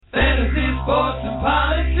sports, and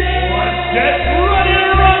politics. Get ready to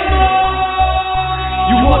rumble!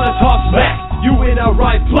 You wanna talk smack? You in the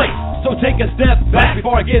right place. So take a step back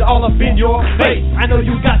before I get all up in your face. I know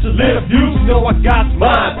you got your little views, you know I got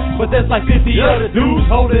mine. But there's like 50 other dudes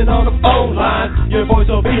holding on the phone line. Your voice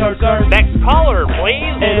will be heard, sir. Next caller,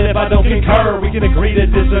 please. And if I don't concur, we can agree to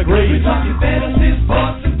disagree. We're talking fantasy,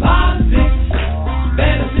 sports, and politics.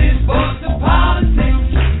 Fantasy, sports, and politics.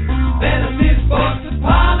 Fantasy, sports, and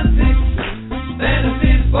politics.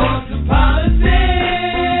 Fantasy, sports, and politics.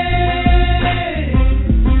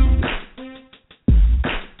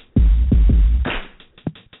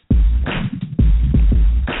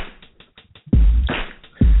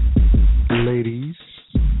 Ladies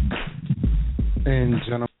and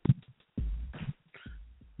gentlemen,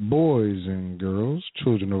 boys and girls,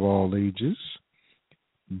 children of all ages,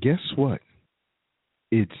 guess what?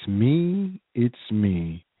 It's me, it's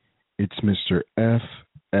Mr.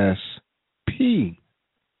 FSP.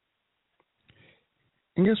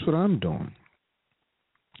 And guess what I'm doing?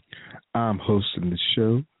 I'm hosting the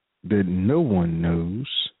show that no one knows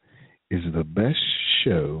is the best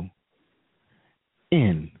show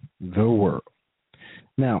in the world.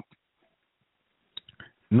 Now,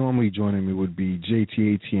 normally joining me would be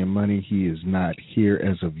JT ATM Money. He is not here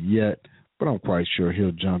as of yet, but I'm quite sure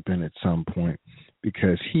he'll jump in at some point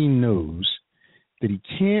because he knows that he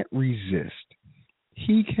can't resist.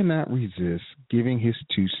 He cannot resist giving his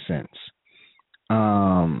 2 cents.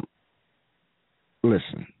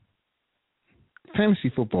 Listen, fantasy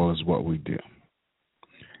football is what we do.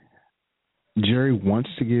 Jerry wants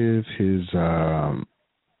to give his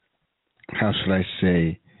how should I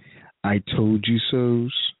say, I told you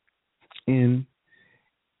so's in.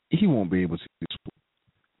 He won't be able to do this.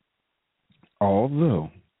 Although,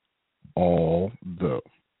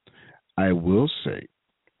 I will say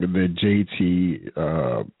that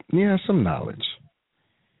JT, he has some knowledge.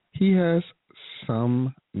 He has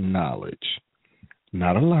some knowledge.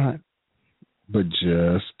 Not a lot, but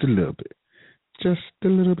just a little bit. Just a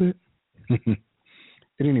little bit. At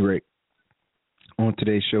any rate, on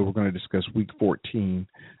today's show, we're going to discuss Week 14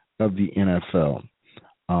 of the NFL,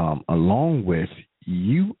 along with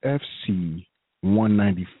UFC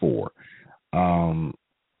 194.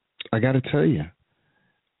 I got to tell you,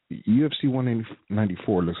 UFC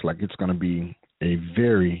 194 looks like it's going to be a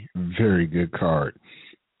very, very good card.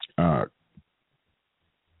 The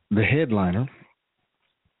headliner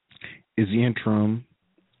is the interim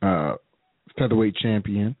featherweight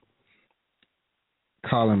champion,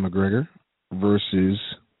 Colin McGregor, versus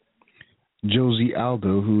Josie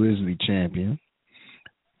Aldo, who is the champion.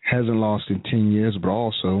 Hasn't lost in 10 years, but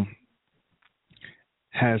also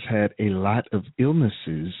has had a lot of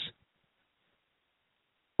illnesses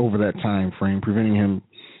over that time frame, preventing him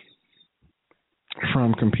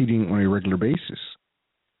from competing on a regular basis.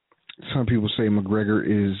 Some people say McGregor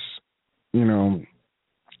is,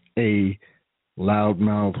 a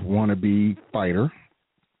loudmouth wannabe fighter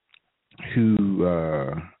who,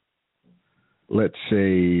 let's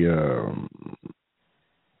say,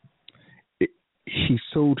 he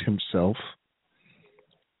sold himself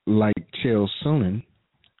like Chael Sonnen,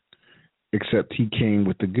 except he came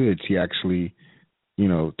with the goods. He actually,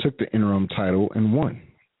 took the interim title and won.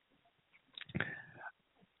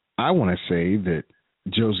 I want to say that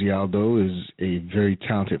Josie Aldo is a very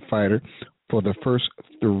talented fighter for the first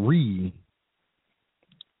 3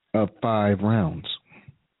 of 5 rounds.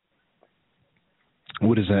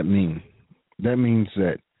 What does that mean? That means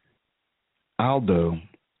that Aldo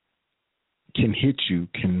can hit you,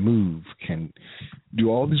 can move, can do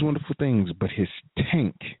all these wonderful things, but his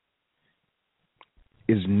tank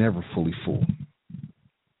is never fully full.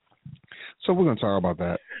 So we're going to talk about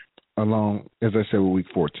that along, as I said, with Week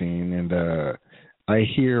 14. And I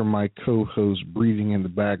hear my co-host breathing in the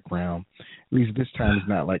background. At least this time it's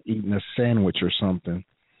not like eating a sandwich or something.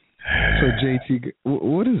 So, JT,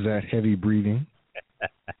 what is that heavy breathing?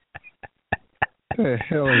 What the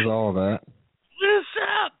hell is all that? What's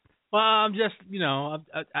up? Well, I'm just,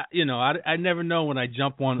 I never know when I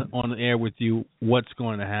jump on the air with you what's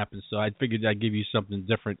going to happen. So I figured I'd give you something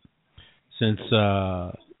different since,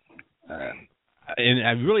 and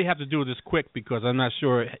I really have to do this quick because I'm not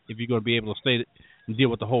sure if you're going to be able to stay and deal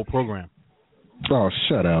with the whole program. Oh,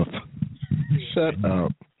 shut up. Shut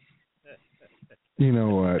up. You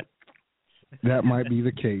know what? That might be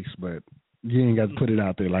the case, but you ain't got to put it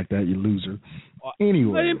out there like that, you loser.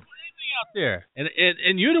 Anyway. I didn't put anything out there.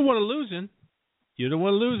 And you're the one losing. You're the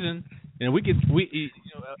one losing. And if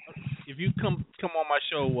you come on my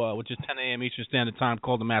show, which is 10 a.m. Eastern Standard Time,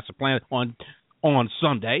 called The Master Plan on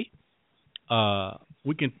Sunday,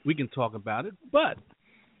 we can talk about it. But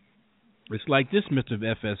It's like this, Mr.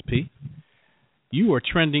 FSP. You are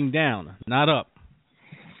trending down, not up.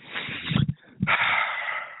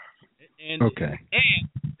 And, Okay. And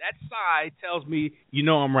that side tells me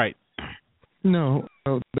I'm right. No,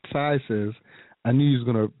 the side says, I knew you was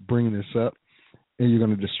going to bring this up, and you're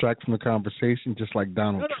going to distract from the conversation just like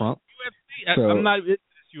Donald Trump. UFC, so, I'm not in this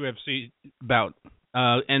UFC bout.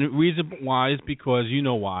 And the reason why is because you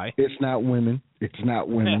know why. It's not women. It's not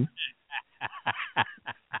women.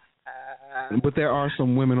 But there are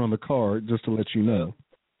some women on the card, just to let you know.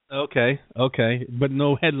 Okay. But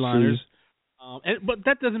no headliners. But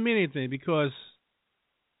that doesn't mean anything because,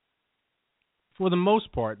 for the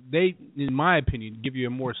most part, they, in my opinion, give you a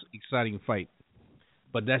more exciting fight.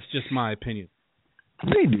 But that's just my opinion.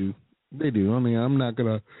 They do. I mean, I'm not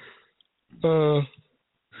going to...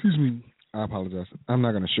 excuse me. I apologize. I'm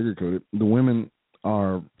not going to sugarcoat it. The women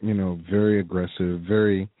are, very aggressive,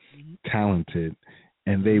 very talented,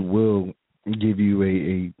 and they will give you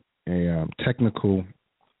a technical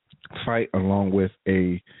fight along with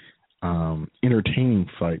a entertaining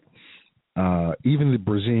fight. Even the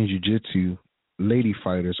Brazilian Jiu-Jitsu lady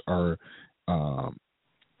fighters are,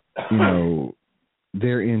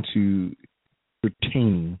 they're into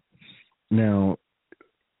entertaining. Now,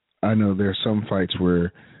 I know there are some fights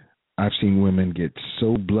where I've seen women get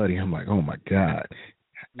so bloody. I'm like, oh my God,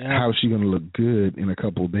 how is she going to look good in a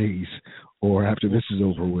couple of days or after this is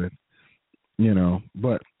over with?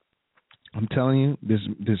 But I'm telling you,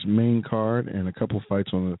 this main card and a couple of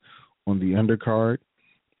fights on the undercard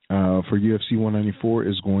for UFC 194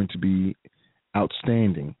 is going to be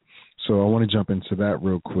outstanding. So I want to jump into that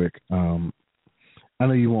real quick. I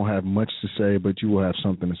know you won't have much to say, but you will have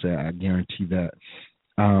something to say. I guarantee that.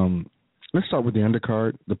 Let's start with the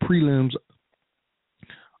undercard. The prelims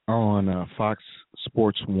are on Fox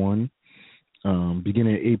Sports 1,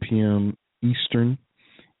 beginning at 8 p.m. Eastern.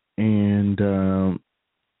 And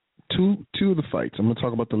two of the fights. I'm going to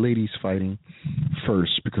talk about the ladies fighting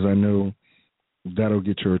first because I know that'll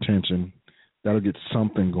get your attention. That'll get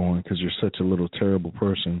something going because you're such a little terrible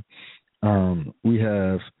person. We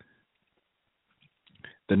have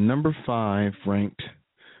the number 5 ranked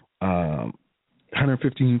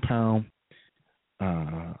 115-pound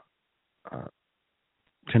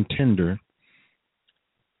contender,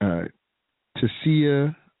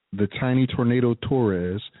 Tessia the Tiny Tornado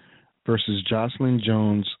Torres versus Jocelyn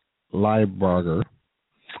Jones Lieberger.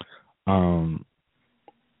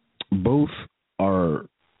 Both are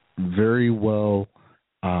very well,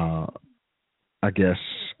 I guess,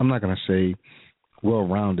 I'm not going to say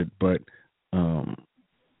well-rounded, but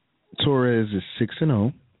Torres is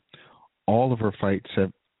 6-0. All of her fights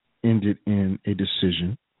have ended in a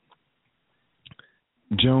decision.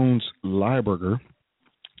 Jones Lieberger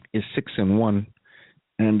is 6-1,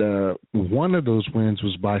 and one of those wins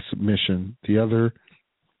was by submission. The other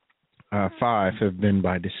 5 have been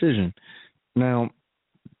by decision. Now,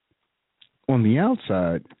 on the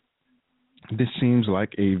outside, this seems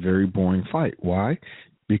like a very boring fight. Why?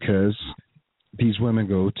 Because these women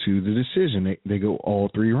go to the decision. They go all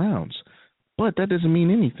 3 rounds. But that doesn't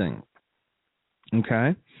mean anything.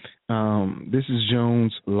 Okay? This is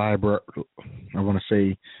Jones Lieberger. I want to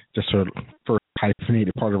say just her first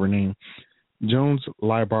hyphenated part of her name. Jones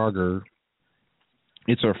Lieberger.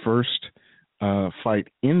 It's her first fight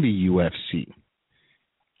in the UFC.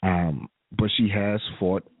 But she has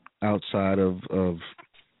fought outside of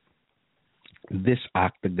this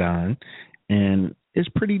octagon, and it's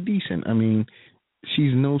pretty decent. I mean,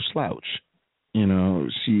 she's no slouch.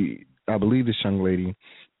 I believe this young lady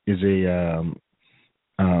is a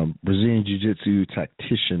Brazilian Jiu-Jitsu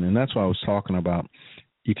tactician, and that's what I was talking about.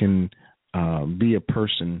 You can be a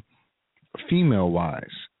person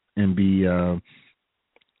female-wise and be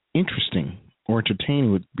interesting or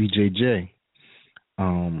entertaining with BJJ.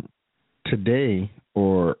 Today,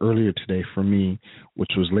 or earlier today for me,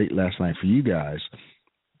 which was late last night for you guys,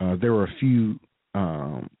 there were a few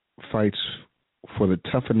fights for the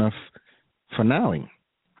Tough Enough finale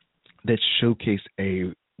that showcased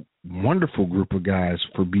a wonderful group of guys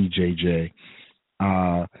for BJJ.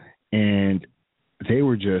 And they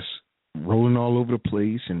were just rolling all over the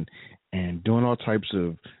place and doing all types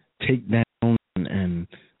of takedowns and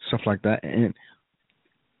stuff like that. And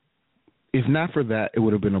if not for that, it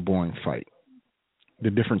would have been a boring fight. The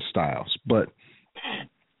different styles. But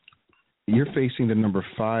you're facing the number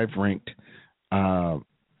 5 ranked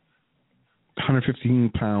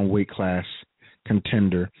 115-pound weight class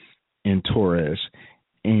contender in Torres.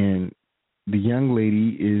 And the young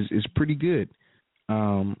lady is pretty good.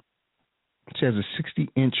 She has a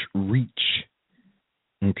 60-inch reach.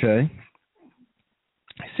 Okay?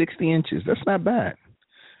 60 inches. That's not bad.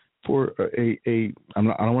 for I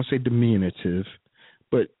don't want to say diminutive,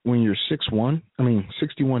 but when you're 61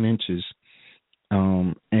 inches,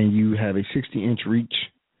 and you have a 60-inch reach,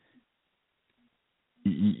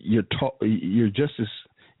 you're tall. Your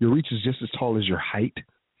reach is just as tall as your height.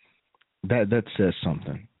 That says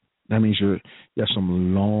something. That means you have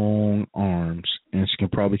some long arms, and she can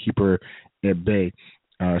probably keep her at bay.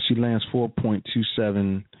 She lands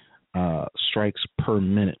 4.27 strikes per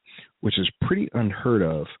minute, which is pretty unheard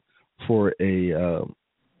of for a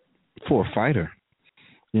fighter.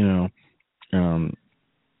 You know,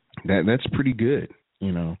 that's pretty good.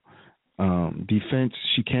 You know, defense,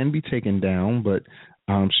 she can be taken down, but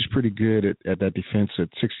she's pretty good at that defense at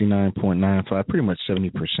 69.95, pretty much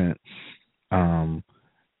 70%.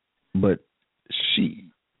 But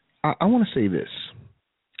I want to say this.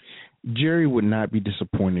 Jerry would not be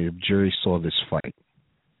disappointed if Jerry saw this fight.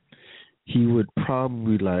 He would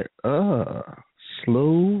probably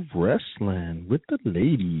slow wrestling with the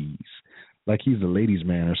ladies. Like he's a ladies'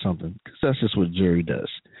 man or something. Because that's just what Jerry does.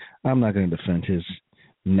 I'm not going to defend his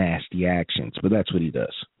nasty actions, but that's what he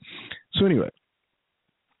does. So anyway,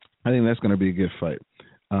 I think that's going to be a good fight.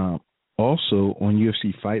 Also, on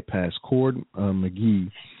UFC Fight Pass, Cord McGee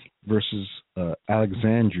versus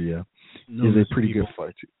Alexandria is a pretty good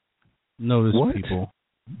fight. Notice, people,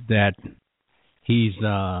 that he's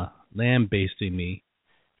lambasting me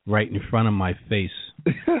right in front of my face.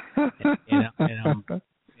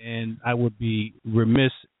 and I would be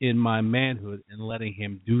remiss in my manhood in letting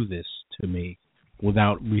him do this to me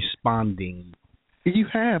without responding. You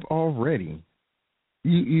have already.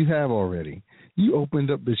 You have already. You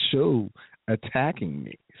opened up the show attacking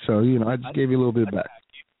me. So, I just gave you a little bit back.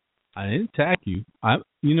 I didn't attack you.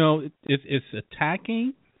 It's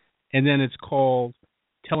attacking, and then it's called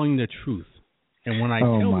telling the truth. And when I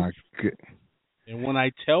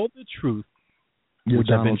tell the truth, which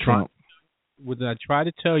I've been trying, which I try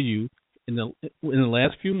to tell you in the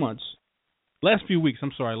last few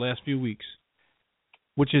weeks,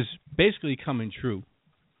 which is basically coming true,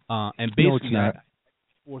 and basically I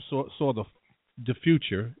saw the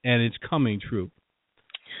future, and it's coming true.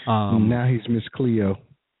 Now he's Miss Cleo,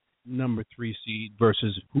 number 3 seed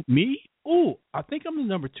versus me. Oh, I think I'm the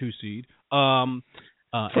number 2 seed. And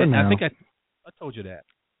I think I told you that.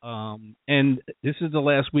 And this is the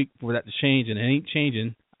last week for that to change, and it ain't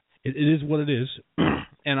changing. It is what it is.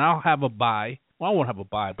 And I'll have a bye. Well, I won't have a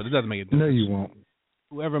bye, but it doesn't make a difference. No, you won't.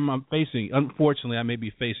 Whoever I'm facing, unfortunately, I may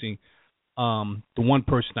be facing the one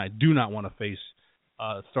person I do not want to face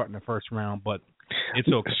starting the first round, but it's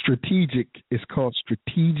okay. Strategic. It's called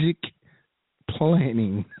strategic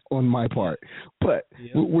planning on my part. But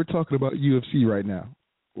we're talking about UFC right now.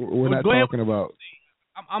 We're not talking about...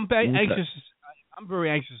 I'm anxious. I'm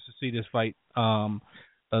very anxious to see this fight.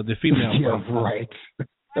 The female. Yeah, right.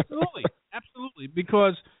 Absolutely.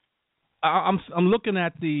 Because I'm looking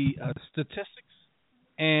at the statistics,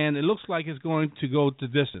 and it looks like it's going to go the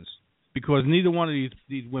distance. Because neither one of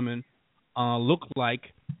these women look like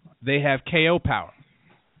they have KO power.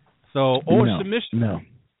 Submission. No.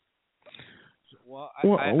 Well,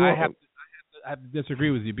 I have to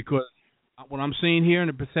disagree with you, because what I'm seeing here in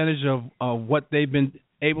the percentage of what they've been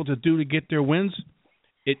able to do to get their wins,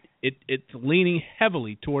 it's leaning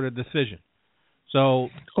heavily toward a decision. So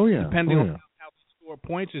depending on how they score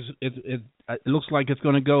points, it looks like it's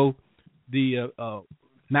going to go the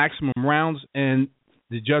maximum rounds, and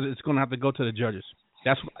the judge, it's going to have to go to the judges.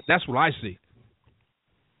 That's what I see.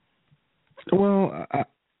 Well,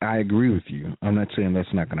 I agree with you. I'm not saying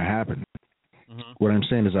that's not going to happen. Mm-hmm. What I'm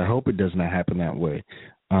saying is I hope it does not happen that way.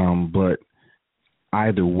 But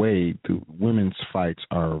either way, the women's fights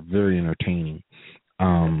are very entertaining. But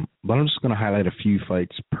I'm just going to highlight a few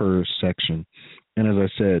fights per section. And as I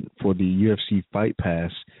said, for the UFC Fight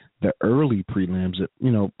Pass, the early prelims,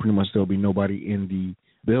 pretty much there'll be nobody in the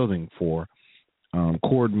building for.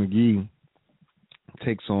 Cord McGee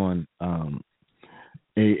takes on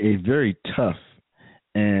a very tough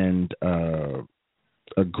and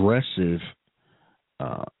aggressive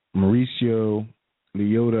Mauricio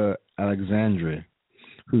Lyoto Alexandre,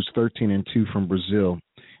 who's 13-2 from Brazil,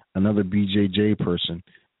 another BJJ person.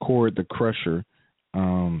 Cord the Crusher.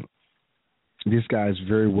 This guy is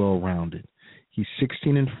very well-rounded. He's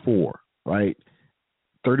 16-4, right?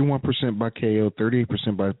 31% by KO,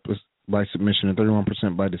 38% by submission, and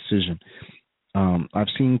 31% by decision. I've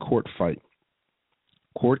seen Cord fight.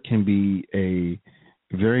 Cord can be a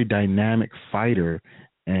very dynamic fighter,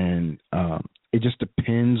 and it just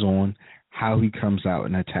depends on how he comes out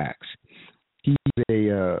and attacks. He's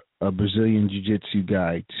a Brazilian jiu-jitsu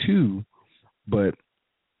guy too, but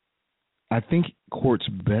I think Cord's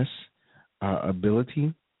best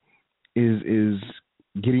ability is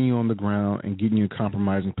getting you on the ground and getting you in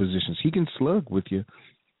compromising positions. He can slug with you,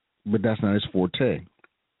 but that's not his forte.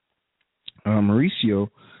 Mauricio,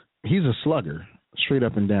 he's a slugger, straight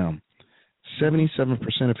up and down. 77%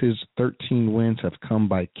 of his 13 wins have come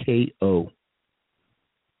by KO.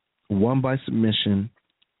 1 by submission,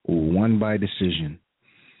 1 by decision.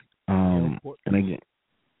 And again,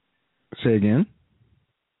 say again?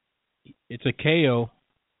 It's a KO,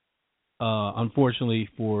 unfortunately,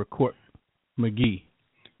 for Court McGee.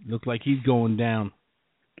 Looks like he's going down.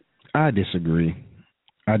 I disagree.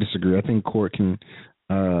 I think Court can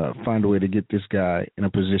find a way to get this guy in a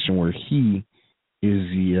position where he is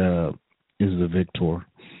the victor.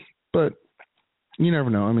 But you never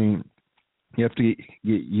know. I mean, you have to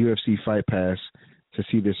get UFC Fight Pass to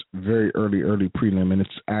see this very early prelim, and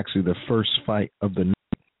it's actually the first fight of the night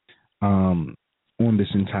on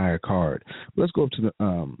this entire card. But let's go up to the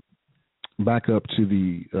back up to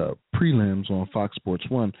the prelims on Fox Sports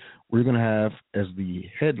 1. We're going to have as the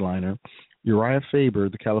headliner Uriah Faber,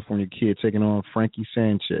 the California kid, taking on Frankie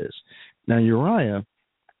Sanchez. Now, Uriah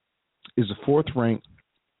is a 4th-ranked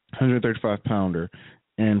 135-pounder,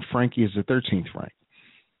 and Frankie is the 13th ranked.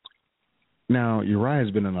 Now, Uriah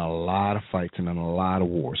has been in a lot of fights and in a lot of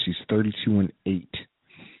wars. He's 32-8,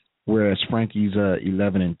 whereas Frankie's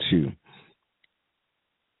 11-2.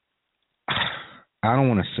 I don't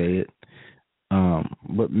want to say it,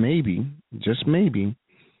 but maybe, just maybe,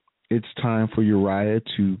 it's time for Uriah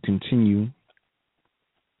to continue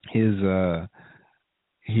his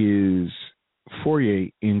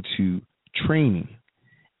foray into training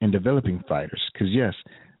and developing fighters. Because, yes,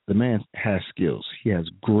 the man has skills. He has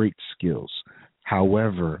great skills.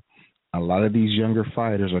 However, a lot of these younger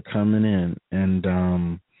fighters are coming in and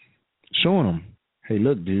showing them, hey,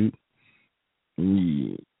 look, dude,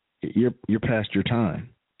 you're past your time.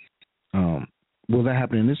 Will that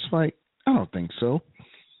happen in this fight? I don't think so.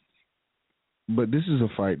 But this is a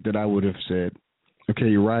fight that I would have said, okay,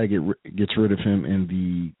 Uriah gets rid of him in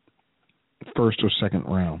the 1st or 2nd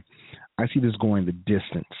round. I see this going the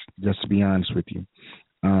distance, just to be honest with you.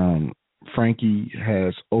 Frankie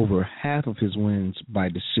has over half of his wins by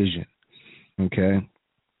decision, okay?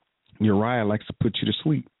 Uriah likes to put you to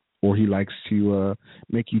sleep, or he likes to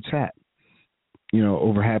make you tap. You know,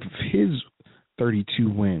 over half of his 32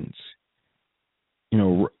 wins,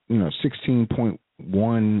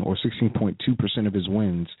 16.1 or 16.2% of his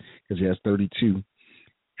wins, because he has 32,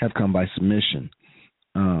 have come by submission.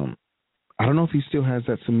 I don't know if he still has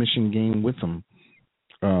that submission game with him,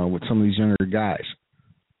 with some of these younger guys.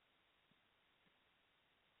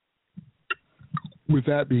 With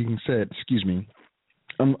that being said, excuse me,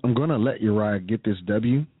 I'm going to let Uriah get this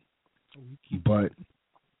W, but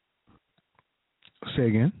say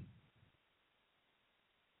again.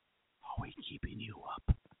 Are we keeping you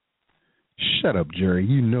up? Shut up, Jerry.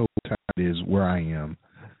 You know what time it is where I am.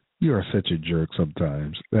 You are such a jerk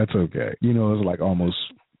sometimes. That's okay. You know, it's like almost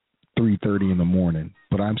 3:30 in the morning,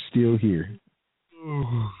 but I'm still here.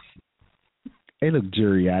 Hey, look,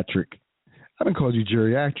 geriatric. I haven't called you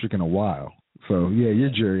geriatric in a while. So, yeah,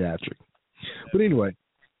 you're geriatric. But anyway,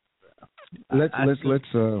 let's I can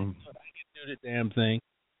do the damn thing.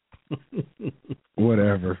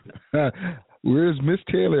 Whatever. Where's Miss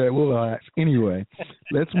Taylor at Will Ask? Anyway,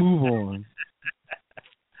 let's move on.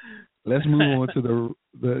 Let's move on to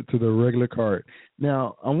the regular card.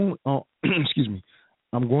 Now, excuse me.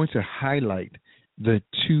 I'm going to highlight the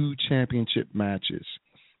 2 championship matches.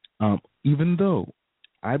 Even though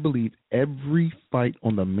I believe every fight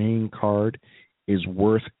on the main card is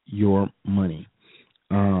worth your money.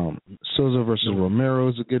 Souza versus Romero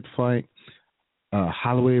is a good fight.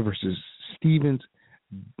 Holloway versus Stevens,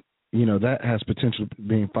 that has potential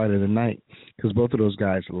being fight of the night because both of those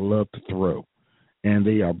guys love to throw, and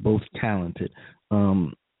they are both talented.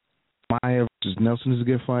 Maia versus Nelson is a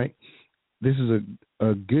good fight. This is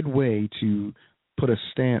a good way to put a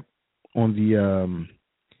stamp on the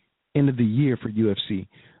end of the year for UFC.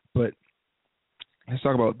 But let's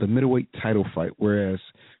talk about the middleweight title fight, whereas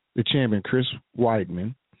the champion, Chris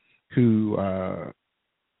Weidman, who I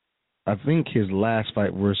think his last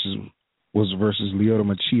fight was versus Lyoto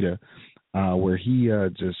Machida, where he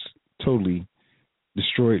just totally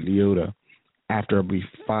destroyed Lyoto after, I believe,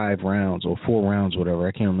 5 rounds or 4 rounds, whatever.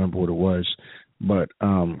 I can't remember what it was. But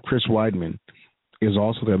Chris Weidman is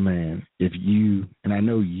also the man. If you, and I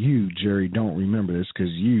know you, Jerry, don't remember this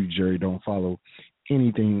because you, Jerry, don't follow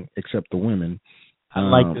anything except the women. I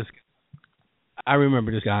like this. I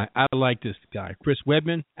remember this guy. I like this guy. Chris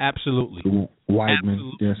Weidman, absolutely. Weidman,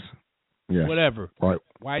 absolutely. yes. Yeah. Whatever. Right.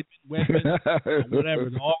 Weidman, whatever.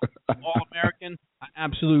 All American. I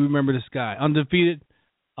absolutely remember this guy. Undefeated.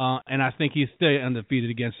 and I think he's still undefeated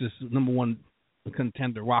against this number one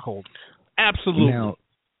contender, Rockhold. Absolutely. Now,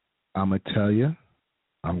 I'm going to tell you.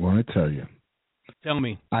 Tell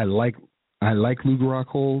me. I like Luke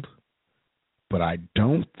Rockhold, but I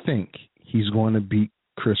don't think he's going to beat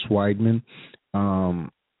Chris Weidman.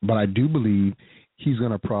 But I do believe he's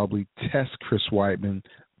going to probably test Chris Weidman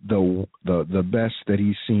the best that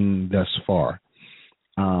he's seen thus far.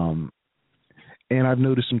 And I've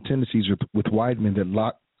noticed some tendencies with Weidman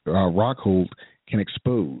that Rockhold can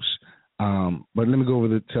expose. But let me go over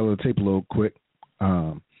the tape a little quick.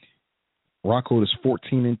 Rockhold is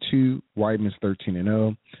 14-2. Weidman's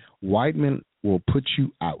 13-0. Weidman will put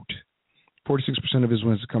you out. 46% of his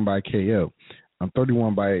wins come by KO.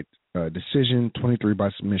 31 by decision, 23 by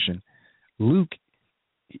submission. Luke,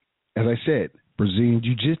 as I said, Brazilian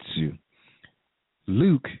Jiu-Jitsu.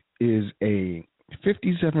 Luke is a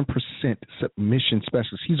 57% submission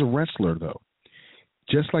specialist. He's a wrestler, though.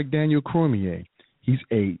 Just like Daniel Cormier, he's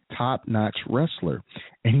a top-notch wrestler.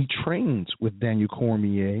 And he trains with Daniel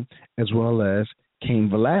Cormier as well as Cain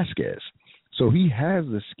Velasquez. So he has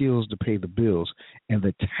the skills to pay the bills and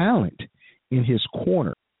the talent in his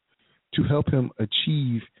corner to help him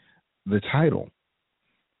achieve the title.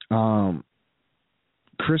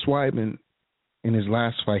 Chris Weidman, in his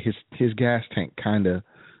last fight, his gas tank kind of,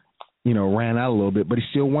 ran out a little bit, but he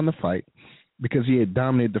still won the fight because he had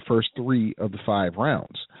dominated the first 3 of the 5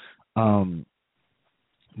 rounds.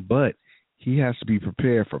 But he has to be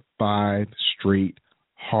prepared for 5 straight,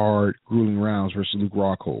 hard, grueling rounds versus Luke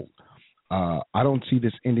Rockhold. I don't see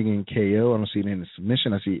this ending in KO. I don't see it in a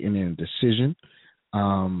submission. I see it ending in a decision.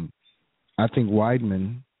 I think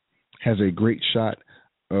Weidman has a great shot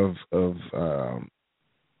of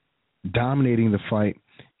dominating the fight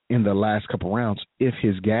in the last couple rounds if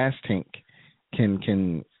his gas tank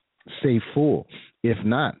can stay full. If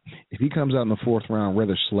not, if he comes out in the 4th round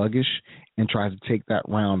rather sluggish and tries to take that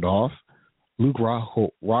round off, Luke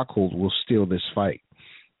Rockhold will steal this fight.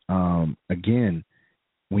 Again,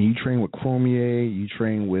 when you train with Cormier, you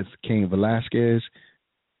train with Cain Velasquez,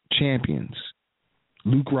 champions.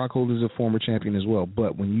 Luke Rockhold is a former champion as well.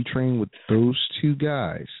 But when you train with those 2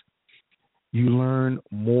 guys, you learn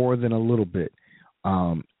more than a little bit.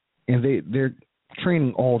 And they're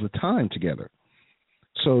training all the time together.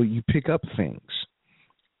 So you pick up things.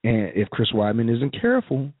 And if Chris Weidman isn't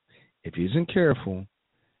careful,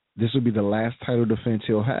 this will be the last title defense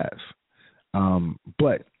he'll have.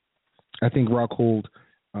 But I think Rockhold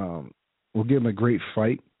will give him a great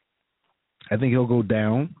fight. I think he'll go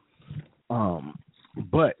down.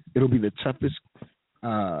 But it'll be the toughest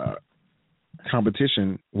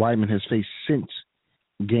competition Weidman has faced since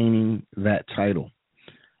gaining that title.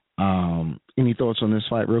 Any thoughts on this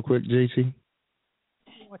fight real quick, JT?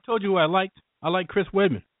 I told you I liked. I like Chris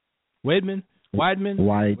Weidman. Weidman,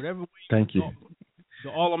 whatever. Thank you.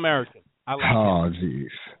 The All-American. I like him.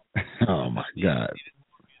 Jeez. Oh, my God.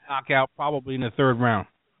 Knockout probably in the 3rd round.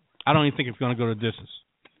 I don't even think it's going to go the distance.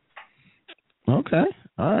 Okay.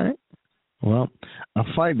 All right. Well, a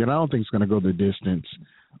fight that I don't think is going to go the distance,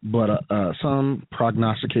 but some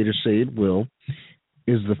prognosticators say it will,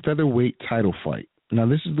 is the featherweight title fight. Now,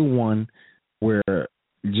 this is the one where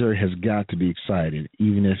Jerry has got to be excited,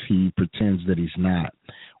 even if he pretends that he's not.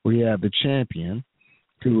 We have the champion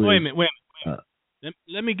who Wait a minute.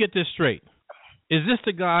 Let me get this straight. Is this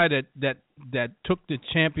the guy that took the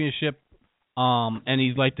championship and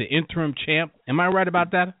he's like the interim champ? Am I right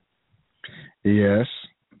about that? Yes.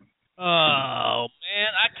 Oh,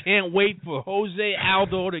 man, I can't wait for Jose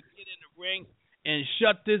Aldo to get in the ring and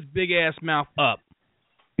shut this big-ass mouth up.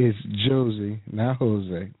 It's Josie, not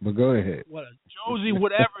Jose, but go ahead. What, Josie,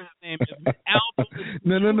 whatever his name is. Aldo.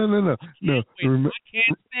 No. I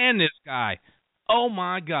can't stand this guy. Oh,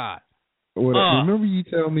 my God. Remember you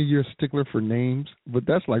tell me you're a stickler for names, but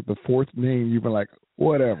that's like the 4th name you've been like,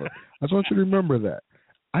 whatever. I just want you to remember that.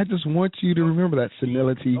 I just want you to remember that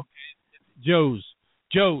senility. Okay. Josie.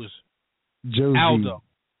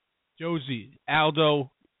 Aldo,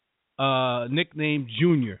 nickname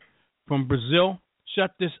Junior from Brazil.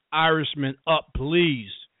 Shut this Irishman up, please.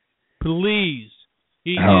 Please.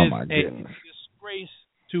 He is a disgrace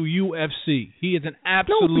to UFC. He is an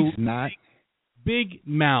absolute big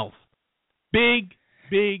mouth. Big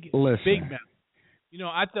mouth.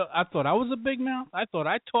 I thought I was a big mouth. I thought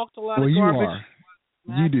I talked a lot of garbage.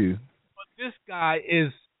 You are. You do. But this guy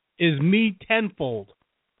is me tenfold.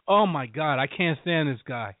 Oh, my God. I can't stand this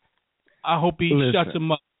guy. I hope he shuts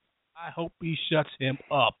him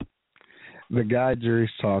up. The guy Jerry's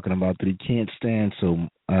talking about that he can't stand so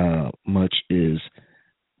much is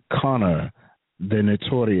Conor, the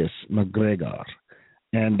notorious McGregor.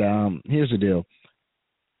 And here's the deal.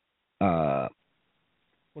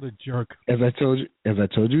 What a jerk! As I told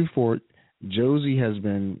you before, Josie has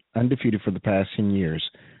been undefeated for the past 10 years,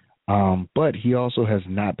 but he also has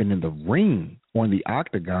not been in the ring or in the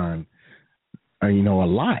octagon, a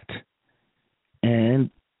lot. And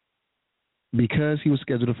because he was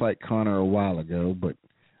scheduled to fight Conor a while ago, but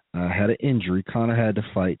had an injury, Conor had to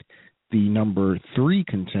fight the number 3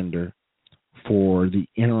 contender for the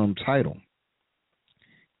interim title.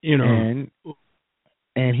 And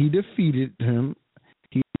he defeated him.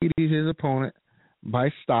 He defeated his opponent by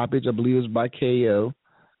stoppage, I believe it was by KO,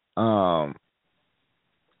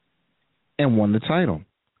 and won the title.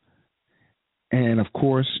 And, of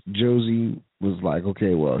course, Josie was like,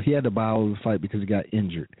 okay, well, he had to bow out of the fight because he got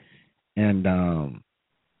injured. And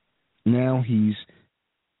now he's,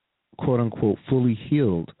 quote-unquote, fully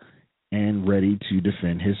healed and ready to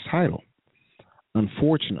defend his title.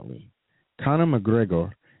 Unfortunately, Conor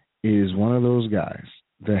McGregor is one of those guys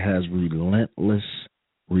that has relentless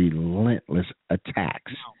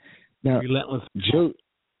attacks. Now, relentless.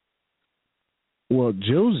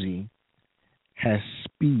 Josie has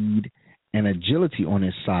speed and agility on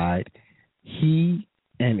his side. And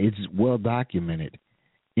it's well documented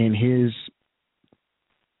in his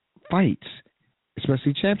fights,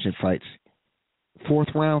 especially championship fights.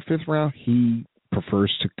 4th round, 5th round, he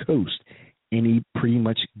prefers to coast, and he pretty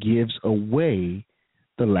much gives away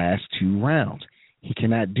the last 2 rounds. He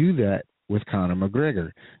cannot do that with Conor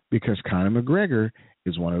McGregor because Conor McGregor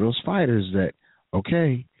is one of those fighters that,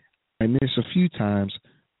 okay, I miss a few times,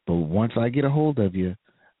 but once I get a hold of you,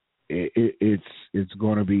 it's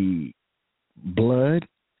going to be blood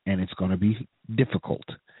and it's going to be difficult.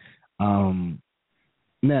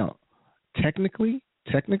 Now, technically,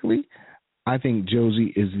 I think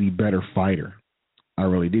Josie is the better fighter. I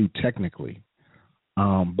really do, technically.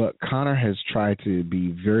 But Conor has tried to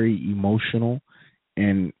be very emotional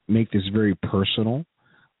and make this very personal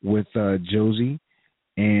with Josie,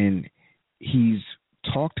 and he's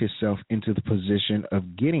talked himself into the position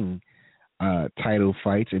of getting title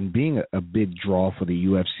fights and being a big draw for the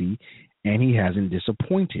UFC, and he hasn't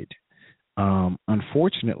disappointed.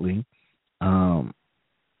 Unfortunately, all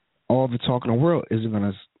the talk in the world isn't going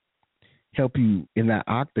to help you in that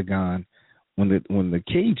octagon when the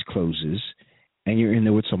cage closes and you're in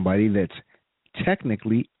there with somebody that's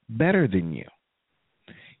technically better than you.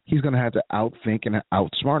 He's going to have to outthink and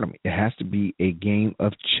outsmart him. It has to be a game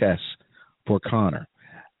of chess for Conor.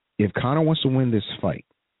 If Conor wants to win this fight,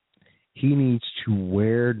 he needs to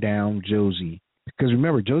wear down Josie. Because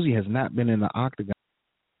remember, Josie has not been in the octagon,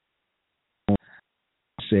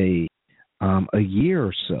 say, a year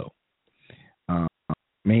or so,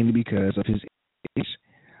 mainly because of his age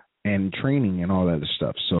and training and all that other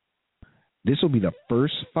stuff. So this will be the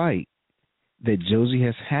first fight that Josie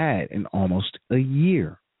has had in almost a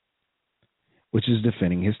year, which is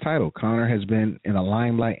defending his title. Conor has been in the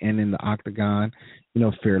limelight and in the octagon,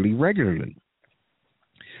 fairly regularly.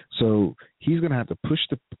 So he's going to have to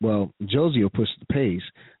Josie will push the pace,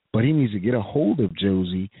 but he needs to get a hold of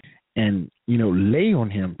Josie and, lay on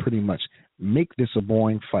him pretty much. Make this a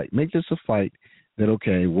boring fight. Make this a fight that,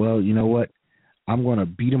 okay, well, you know what? I'm going to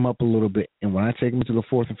beat him up a little bit, and when I take him to the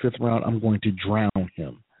 4th and 5th round, I'm going to drown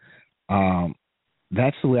him.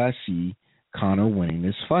 That's the way I see Conor winning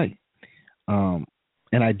this fight. And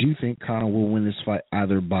I do think Conor will win this fight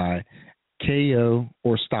either by KO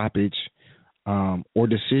or stoppage or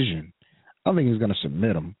decision. I don't think he's going to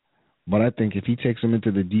submit him, but I think if he takes him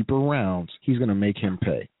into the deeper rounds, he's going to make him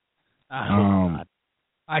pay. I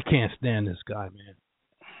can't stand this guy,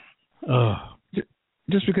 man.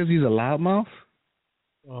 Just because he's a loudmouth?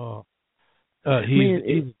 He's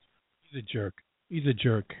a jerk. He's a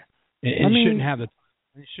jerk. And he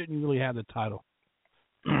shouldn't really have the title.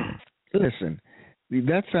 Listen,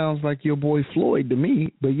 that sounds like your boy Floyd to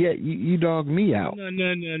me, but yet you dog me out.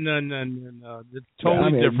 No. It's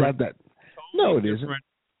totally different. No, it isn't.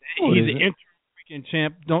 He's an interim freaking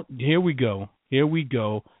champ. Here we go. Here we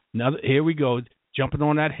go. Jumping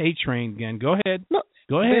on that hate train again. Go ahead. No,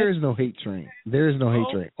 go ahead. There is no hate train. Hate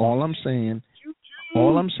train. All I'm saying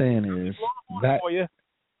is that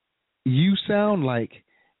you sound like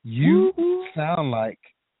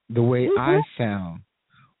the way I sound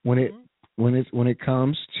when it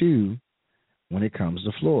comes to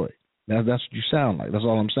Floyd. That's what you sound like. That's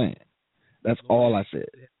all I'm saying. That's all I said.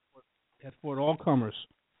 Had fought all comers.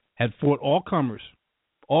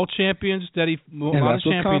 All champions that he. And that's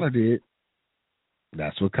what Conor did.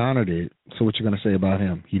 That's what Conor did. So what you going to say about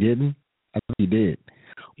him? He didn't? I think he did.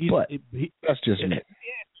 That's just me.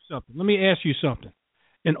 Let me ask you something.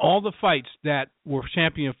 In all the fights that were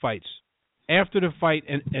champion fights, after the fight,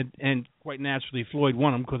 and quite naturally Floyd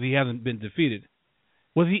won him because he hasn't been defeated.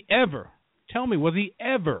 Was he ever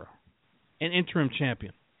an interim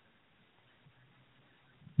champion?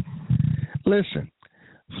 Listen,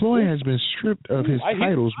 Floyd has been stripped of his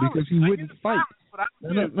titles because he wouldn't fight.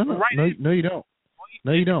 No, you don't.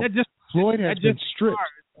 No, you don't. Floyd has been stripped.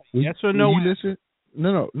 Yes or no? You listen?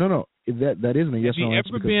 No. That isn't a yes or no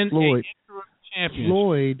answer because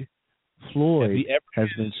Floyd has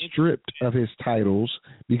been stripped of his titles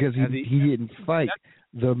because he didn't fight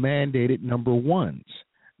the mandated number ones.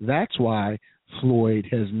 That's why Floyd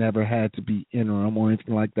has never had to be interim or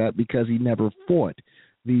anything like that, because he never fought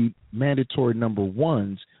the mandatory number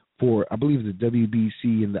ones for, I believe, the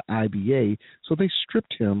WBC and the IBA. So they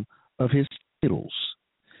stripped him of his titles.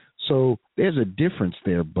 So there's a difference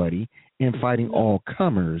there, buddy, in fighting all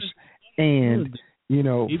comers and,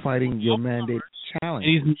 fighting your mandated challenge.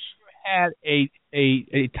 He's never had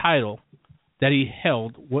a title that he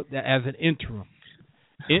held as an interim.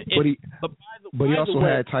 But he also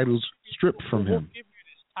had titles stripped from him. We'll give you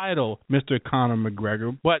this title, Mr. Conor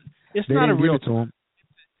McGregor, but it's not a real title.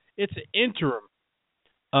 It's an interim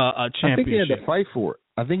championship. I think he had to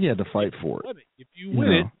fight for it. If you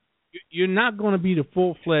win it, you're not going to be the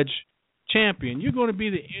full-fledged champion. You're going to be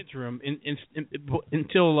the interim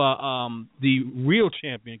until the real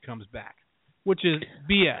champion comes back, which is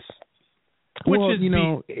BS.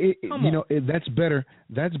 That's better.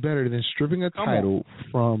 That's better than stripping a title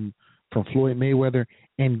from Floyd Mayweather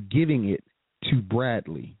and giving it to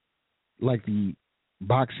Bradley, like the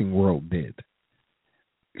boxing world did.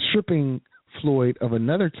 Stripping Floyd of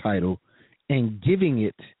another title and giving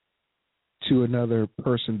it to another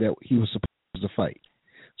person that he was supposed to fight.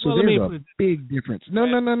 So there's a big difference. No.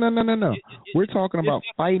 We're talking about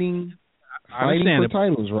fighting for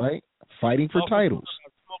titles, right? Fighting for titles.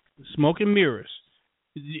 Smoke and mirrors.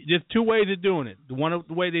 There's two ways of doing it. The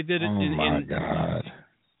way they did it God.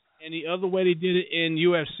 And the other way they did it in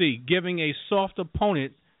UFC, giving a soft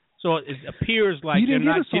opponent, so it appears like you didn't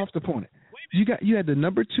get a soft opponent. You had the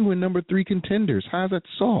number 2 and number 3 contenders. How is that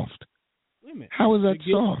soft? Wait a minute. How is that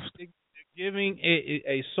soft? They're giving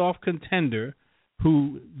a soft contender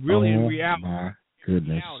who really in reality. My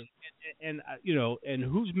goodness. And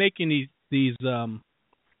who's making these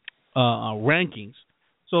rankings?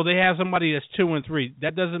 So they have somebody that's 2 and 3.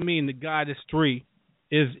 That doesn't mean the guy that's 3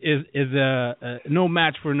 is no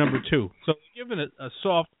match for number 2. So they're giving a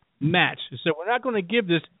soft match. So we're not going to give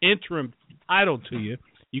this interim title to you.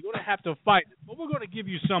 You're going to have to fight, but we're going to give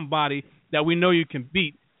you somebody that we know you can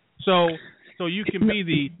beat. So you can be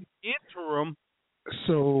the interim.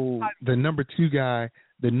 So the number 2 guy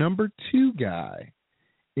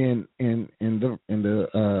in the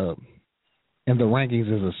rankings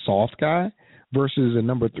is a soft guy versus a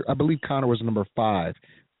number 3. I believe Conor was number 5.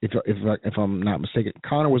 If I'm not mistaken,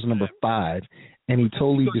 Conor was number 5, and he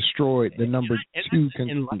totally destroyed the number 2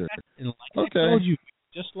 contender. I told you,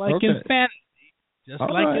 just like in fantasy.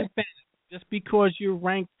 Just because you're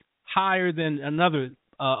ranked higher than another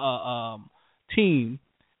team,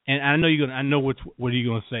 and I know what you're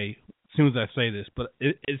going to say as soon as I say this, but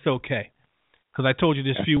it's okay, because I told you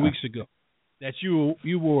this a few weeks ago that you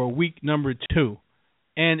were a weak number 2,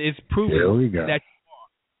 and it's proven that you are.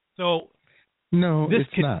 So this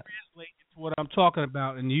can translate into what I'm talking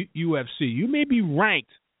about in UFC. You may be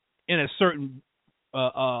ranked in a certain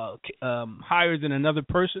higher than another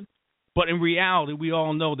person, but in reality, we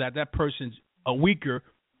all know that person's a weaker,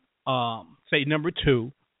 say, number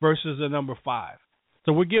 2 versus a number 5.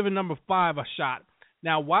 So we're giving number 5 a shot.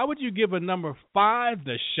 Now, why would you give a number 5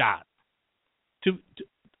 the shot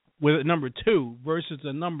with a number 2 versus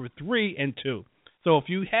a number 3 and 2? So if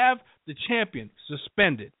you have the champion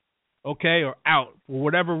suspended, or out for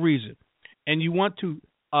whatever reason, and you want to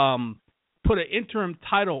put an interim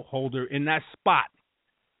title holder in that spot,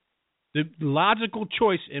 the logical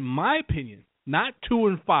choice, in my opinion, not 2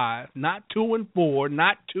 and 5, not 2 and 4,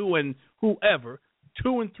 not 2 and whoever,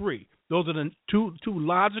 2 and 3. Those are the two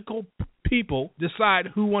logical people decide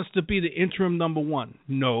who wants to be the interim number 1.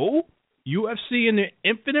 No, UFC in their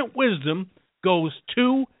infinite wisdom goes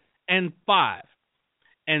 2 and 5.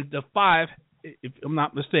 And the 5, if I'm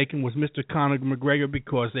not mistaken, was Mr. Conor McGregor,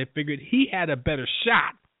 because they figured he had a better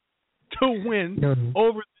shot to win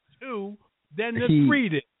over the 2 than the 3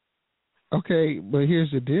 did. Okay, but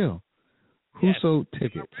here's the deal. Who sold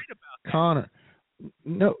tickets? Conor.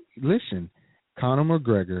 No, listen. Conor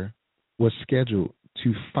McGregor was scheduled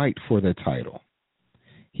to fight for the title.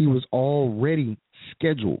 He was already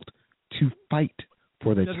scheduled to fight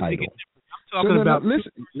for the title. I'm talking about.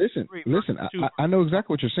 Listen. I know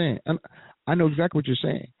exactly what you're saying. I know exactly what you're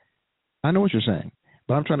saying. I know what you're saying.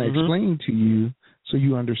 But I'm trying to explain to you so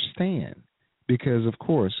you understand. Because, of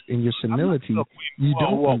course, in your senility, you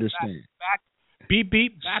don't understand.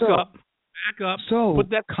 Back up. So, put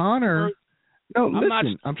that Connor, no,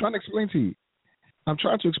 listen, I'm trying to explain to you. I'm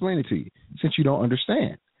trying to explain it to you since you don't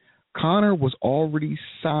understand. Connor was already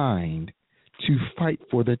signed to fight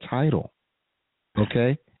for the title,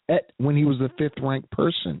 okay? When he was the fifth-ranked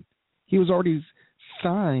person. He was already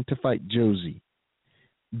signed to fight Josie.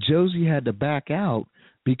 Josie had to back out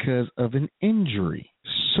because of an injury.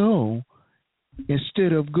 So,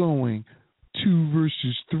 instead of going 2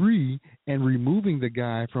 versus 3 and removing the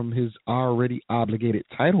guy from his already obligated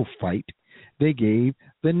title fight, they gave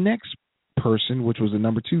the next person, which was the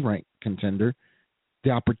number 2 ranked contender,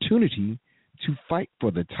 the opportunity to fight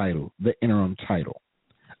for the title, the interim title,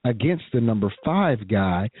 against the number 5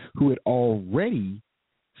 guy who had already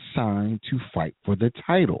signed to fight for the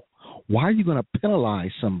title. Why are you going to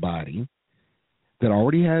penalize somebody that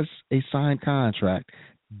already has a signed contract,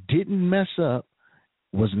 didn't mess up,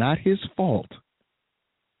 was not his fault,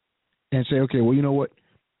 and say, okay, well, you know what?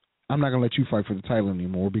 I'm not going to let you fight for the title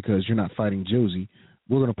anymore because you're not fighting Josie.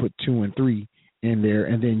 We're going to put 2 and 3 in there,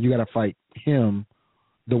 and then you got to fight him,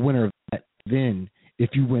 the winner of that. Then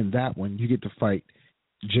if you win that one, you get to fight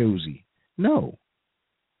Josie. No.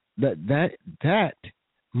 That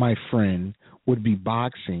my friend, would be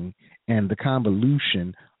boxing and the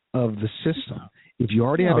convolution of the system. If you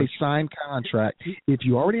already have a signed contract,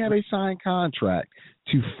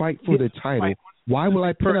 to fight for the title, why will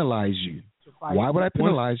I penalize you? Why would I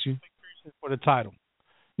penalize you? For the title.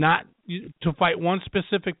 Not to fight one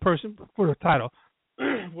specific person for the title,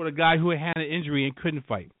 for the guy who had an injury and couldn't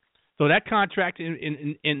fight. So that contract,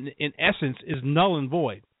 in essence, is null and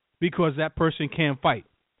void because that person can't fight.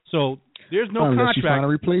 So there's no unless contract. You find a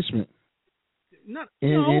replacement.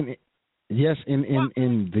 Yes, in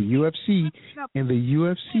the UFC, you're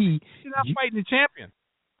not fighting the champion.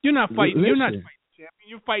 You're not fighting. Listen, you're not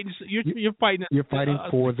fighting the champion. You're fighting. You're fighting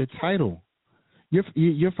for the title.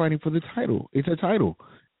 You're fighting for the title. It's a title.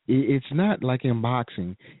 It's not like in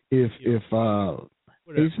boxing. It's not.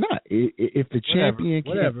 If the champion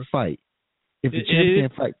can't fight,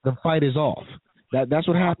 the fight is off. That's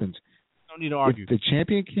what happens. Don't need to argue. If the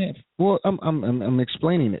champion can't, well, I'm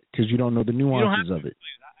explaining it because you don't know the nuances of it.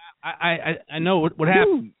 I know what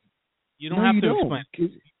happened. You don't have to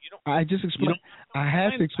explain. I just explained. I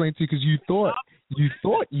have to explain to you because you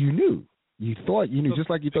thought you knew. You thought you knew, just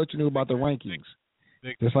like you thought you knew about the rankings.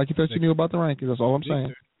 Just like you thought you knew about the rankings. That's all I'm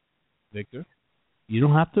saying. Victor, you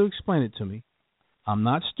don't have to explain it to me. I'm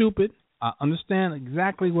not stupid. I understand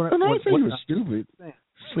exactly what. I'm not saying you were stupid.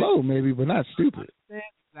 Slow, maybe, but not stupid. I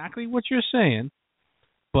understand exactly what you're saying,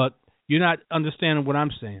 but you're not understanding what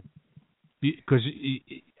I'm saying. Because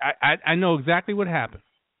I know exactly what happened.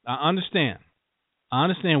 I understand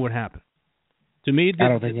what happened. To me, I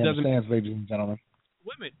don't think he understands, ladies and gentlemen.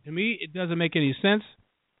 Wait a minute. To me, it doesn't make any sense,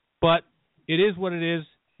 but it is what it is.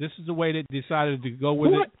 This is the way they decided to go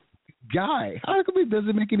with it. Guy, how come it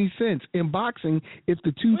doesn't make any sense? In boxing, if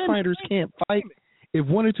the two fighters can't fight, if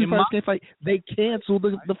one or two fighters can't fight, they cancel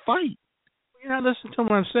the fight. You're not listening to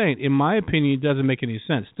what I'm saying. In my opinion, it doesn't make any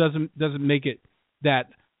sense. Doesn't make it that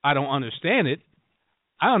I don't understand it.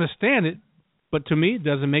 I understand it, but to me, it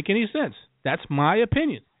doesn't make any sense. That's my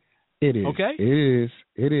opinion. It is. Okay?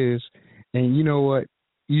 It is. And you know what?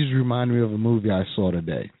 You just remind me of a movie I saw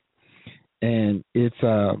today. And it's,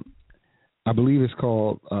 I believe it's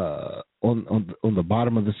called on the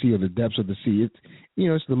Bottom of the Sea or the Depths of the Sea.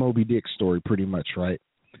 It's the Moby Dick story pretty much, right?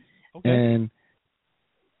 Okay. And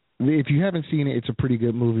if you haven't seen it, it's a pretty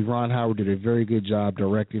good movie. Ron Howard did a very good job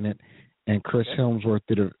directing it. And Chris Hemsworth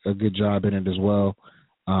did a good job in it as well.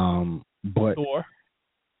 But Thor.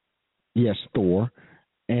 Yes, Thor.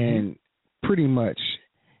 And pretty much,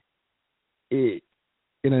 in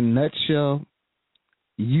a nutshell,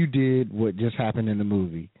 you did what just happened in the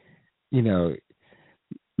movie.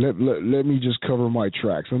 Let me just cover my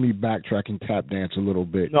tracks. Let me backtrack and tap dance a little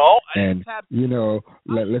bit. No,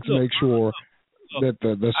 let's make sure that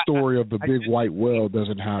the story of the big white whale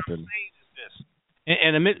doesn't happen.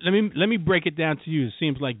 And let me break it down to you. It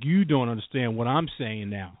seems like you don't understand what I'm saying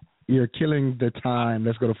now. You're killing the time.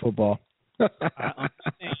 Let's go to football. I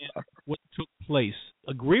understand what took place.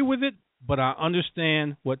 Agree with it, but I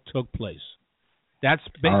understand what took place. That's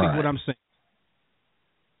basically what I'm saying.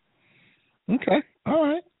 Okay. All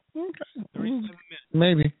right. Okay.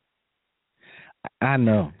 Maybe. I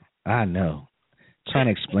know. Trying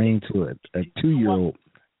to explain to a 2-year-old.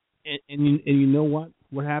 And you know what?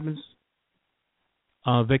 What happens?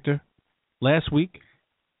 Victor, last week,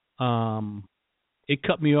 it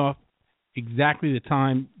cut me off exactly the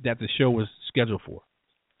time that the show was scheduled for.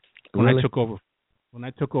 when Really? I took over. When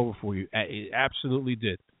I took over for you, it absolutely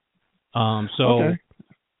did. So Okay.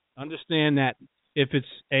 understand that if it's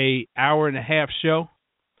a hour and a half show,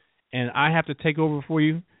 and I have to take over for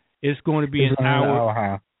you, it's going to be It's an gonna be an hour, hour and a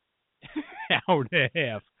half. hour and a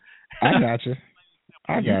half. I got you.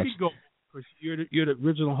 You can go because you're the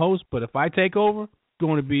original host, but if I take over, it's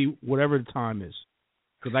going to be whatever the time is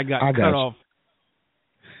because I got cut off.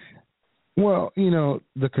 Well,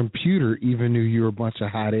 the computer even knew you were a bunch of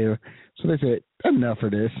hot air, so they said, enough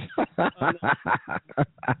of this.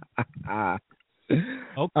 Okay.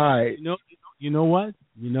 All right. You know what?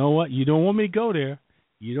 You don't want me to go there.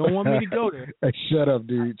 You don't want me to go there. Hey, shut up,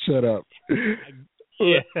 dude. Shut up.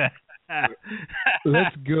 Yeah.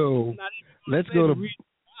 Let's go. Let's go to.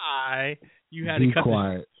 Why you had Be to cut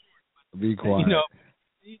quiet. Be quiet.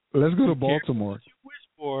 Let's go to Baltimore. What you wish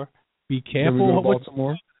for. Be Can careful. we go to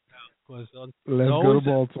Baltimore? Let's go to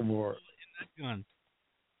Baltimore. In that gun.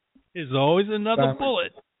 There's always another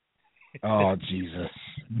bullet. Oh, Jesus.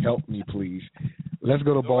 Help me, please. Let's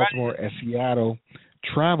go to Baltimore as Seattle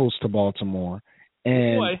travels to Baltimore.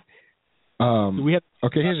 And do we have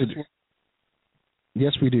here's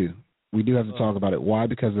yes, we do. We do have to talk about it. Why?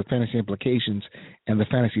 Because of the fantasy implications and the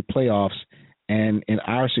fantasy playoffs. And in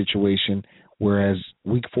our situation, whereas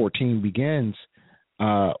Week 14 begins,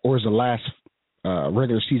 or is the last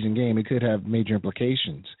regular season game, it could have major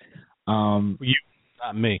implications. You,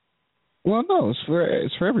 not me. Well, no,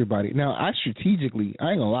 it's for everybody. Now, I strategically,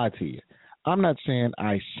 I ain't gonna lie to you. I'm not saying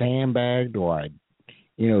I sandbagged or I,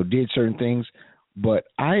 did certain things, but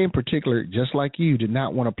I, in particular, just like you, did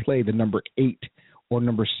not want to play the number 8 or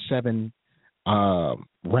number 7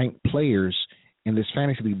 ranked players in this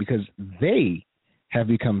fantasy league because they have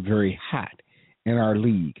become very hot in our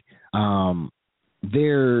league.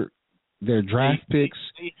 Their draft picks.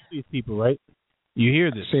 These people, right? You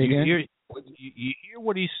hear this? Say again? You hear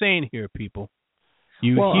what he's saying here, people.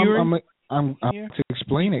 I'm to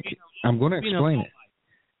explain it. I'm going to explain it.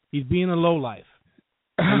 He's being a lowlife.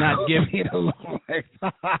 And not giving a low life.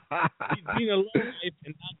 He's being a lowlife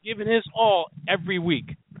and not giving his all every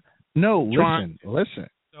week. No, listen.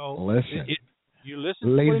 So listen. You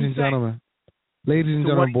listen. Ladies and gentlemen,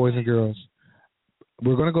 boys and girls,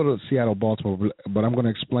 we're going to go to Seattle, Baltimore, but I'm going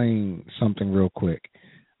to explain something real quick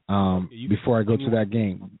before I go to that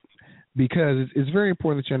game, because it's very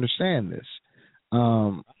important that you understand this.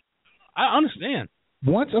 I understand.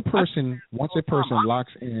 Once a person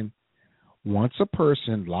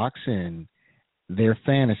locks in their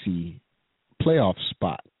fantasy playoff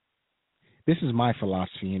spot, this is my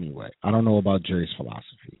philosophy anyway. I don't know about Jerry's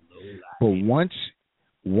philosophy, but once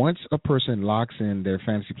a person locks in their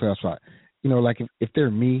fantasy playoff spot, like if they're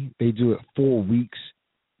me, they do it 4 weeks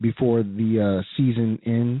before the season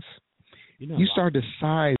ends. You start to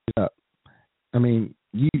size up. I mean,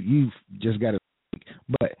 you've just got to,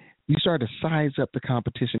 but you start to size up the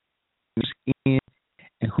competition in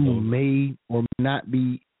and who may or may not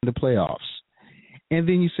be in the playoffs. And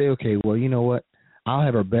then you say, okay, well, you know what? I'll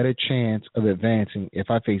have a better chance of advancing if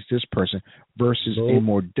I face this person versus a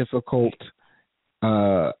more difficult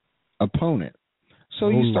opponent. So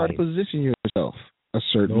you start to position yourself a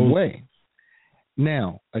certain way.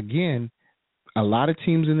 Now, again, a lot of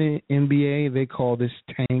teams in the NBA, they call this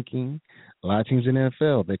tanking. A lot of teams in the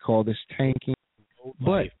NFL, they call this tanking.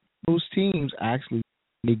 But those teams actually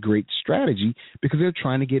a great strategy because they're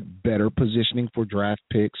trying to get better positioning for draft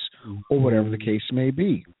picks or whatever the case may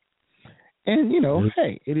be. And,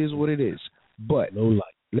 hey, it is what it is. But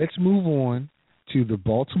let's move on to the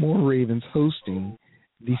Baltimore Ravens hosting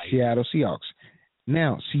the Seattle Seahawks.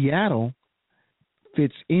 Now, Seattle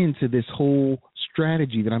fits into this whole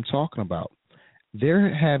strategy that I'm talking about.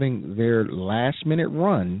 They're having their last-minute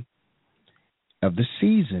run of the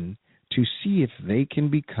season to see if they can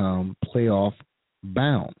become playoff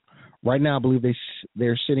bound. Right now, I believe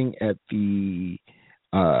they're sitting at the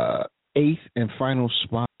 8th and final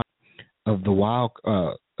spot of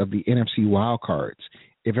the NFC wild cards.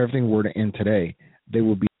 If everything were to end today, they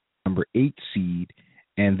would be number 8 seed,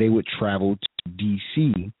 and they would travel to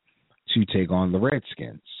D.C. to take on the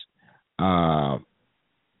Redskins.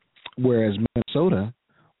 Whereas Minnesota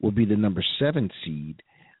would be the number 7 seed,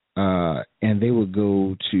 and they would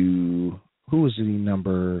go to who is the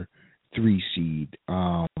number 3 seed?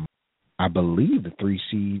 I believe the 3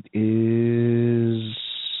 seed is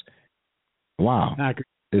Packers.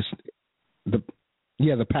 It's the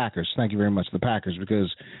Packers. Thank you very much, the Packers,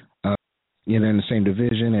 because they're in the same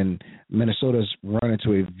division, and Minnesota's run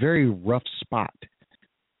into a very rough spot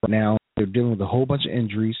right now. They're dealing with a whole bunch of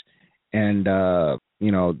injuries, and it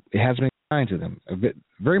hasn't been kind to them.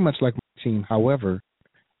 Very much like my team. However,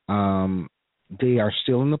 they are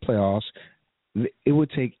still in the playoffs. It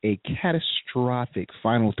would take a catastrophic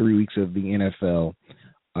final 3 weeks of the NFL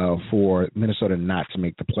for Minnesota not to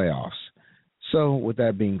make the playoffs. So, with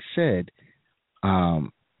that being said,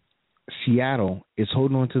 Seattle is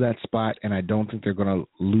holding on to that spot, and I don't think they're going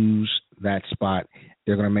to lose that spot.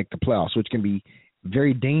 They're going to make the playoffs, which can be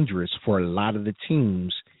very dangerous for a lot of the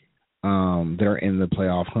teams that are in the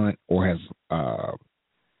playoff hunt or are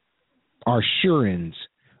sure-ins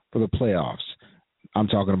for the playoffs. I'm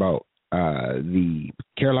talking about the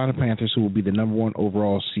Carolina Panthers, who will be the number one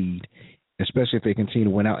overall seed, especially if they continue to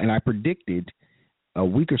win out. And I predicted a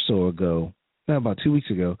week or so ago, about 2 weeks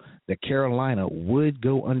ago, that Carolina would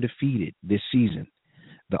go undefeated this season.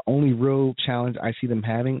 The only real challenge I see them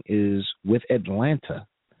having is with Atlanta,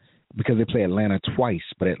 because they play Atlanta twice.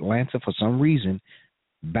 But Atlanta, for some reason,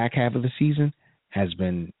 back half of the season has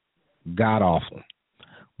been god-awful.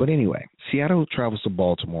 But anyway, Seattle travels to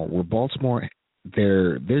Baltimore, where Baltimore,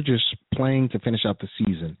 they're just playing to finish out the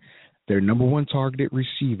season. Their number one targeted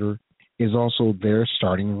receiver is also their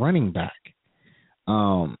starting running back.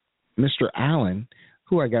 Mr. Allen,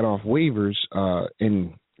 who I got off waivers,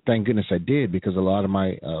 and thank goodness I did, because a lot of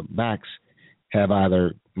my backs have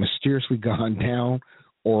either mysteriously gone down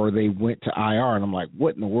or they went to IR, and I'm like,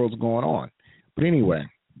 what in the world's going on? But anyway,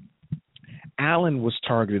 Allen was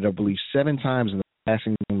targeted, I believe, 7 times in the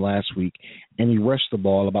passing game last week, and he rushed the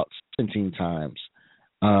ball about 17 times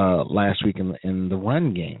last week in the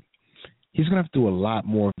run game. He's going to have to do a lot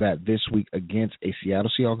more of that this week against a Seattle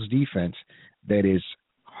Seahawks defense that is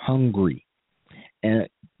hungry. And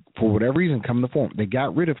for whatever reason, coming to form, they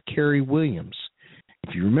got rid of Kerry Williams.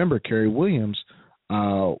 If you remember, Kerry Williams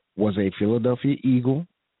was a Philadelphia Eagle.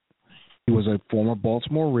 He was a former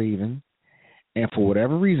Baltimore Raven. And for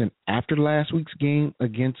whatever reason, after last week's game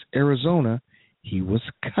against Arizona, he was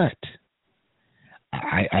cut.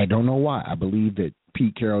 I don't know why. I believe that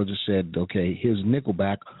Pete Carroll just said, okay, his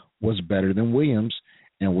nickelback was better than Williams,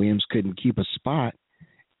 and Williams couldn't keep a spot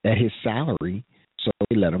at his salary, so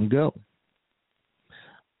they let him go.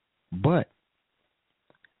 But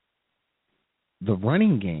the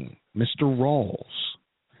running game, Mr. Rawls,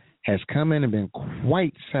 has come in and been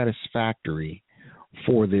quite satisfactory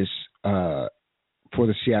for this for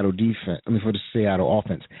the Seattle defense. For the Seattle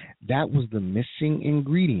offense. That was the missing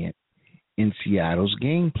ingredient in Seattle's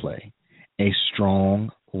gameplay, a strong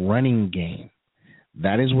running game.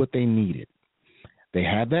 That is what they needed. They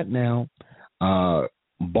have that now.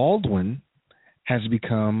 Baldwin has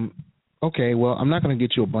become, okay, well, I'm not going to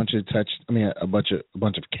get you a bunch of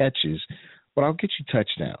catches, but I'll get you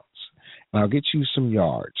touchdowns. And I'll get you some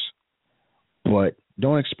yards. But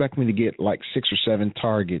don't expect me to get like 6 or 7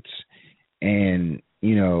 targets and,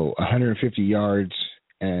 150 yards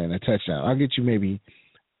and a touchdown. I'll get you maybe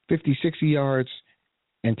 50, 60 yards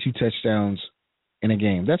and 2 touchdowns in a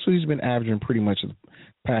game. That's what he's been averaging pretty much the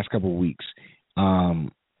past couple of weeks.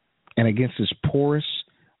 And against this porous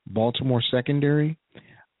Baltimore secondary,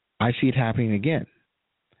 I see it happening again.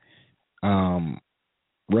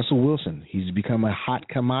 Russell Wilson, he's become a hot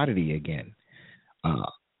commodity again.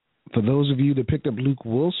 For those of you that picked up Luke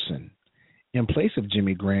Wilson in place of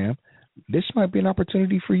Jimmy Graham, this might be an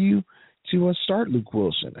opportunity for you to start Luke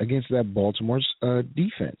Wilson against that Baltimore's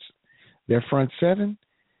defense. Their front seven,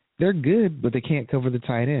 they're good, but they can't cover the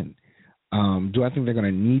tight end. Do I think they're going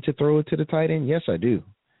to need to throw it to the tight end? Yes, I do.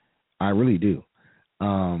 I really do.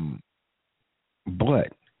 But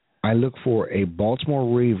I look for a Baltimore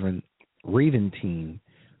Raven team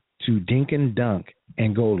to dink and dunk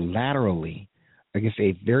and go laterally against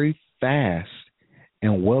a very fast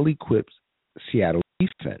and well-equipped Seattle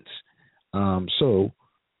defense. So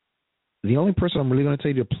the only person I'm really going to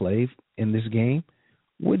tell you to play in this game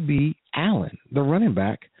would be Allen, the running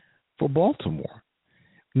back for Baltimore.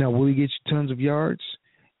 Now, will he get you tons of yards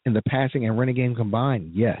in the passing and running game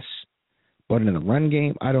combined? Yes. But in the run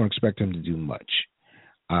game, I don't expect him to do much.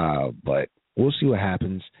 But we'll see what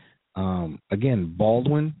happens. Again,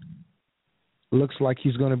 Baldwin looks like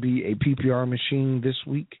he's going to be a PPR machine this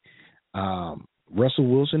week. Russell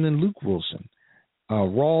Wilson and Luke Wilson.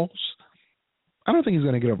 Rawls, I don't think he's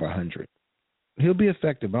going to get over 100. He'll be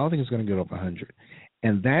effective, but I don't think he's going to get over 100.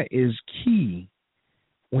 And that is key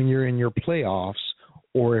when you're in your playoffs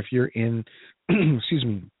or if you're in,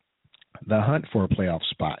 the hunt for a playoff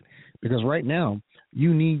spot. Because right now,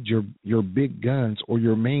 you need your big guns or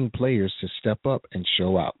your main players to step up and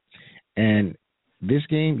show out. And this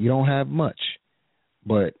game, you don't have much,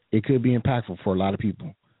 but it could be impactful for a lot of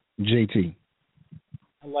people. JT.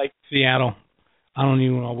 I like Seattle. I don't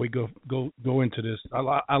even always go into this.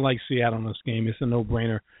 I like Seattle in this game. It's a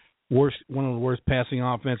no-brainer. One of the worst passing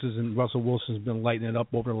offenses, and Russell Wilson's been lighting it up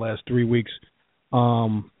over the last 3 weeks.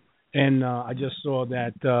 And I just saw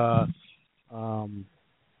that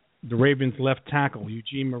the Ravens left tackle,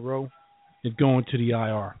 Eugene Moreau, is going to the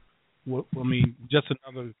IR. I mean, just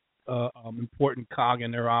another important cog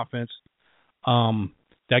in their offense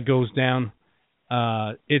that goes down.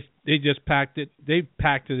 They just packed it. They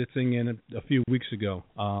packed this thing in a few weeks ago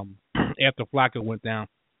after Flacco went down.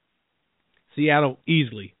 Seattle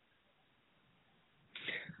easily.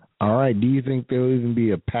 All right. Do you think there'll even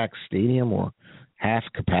be a packed stadium or half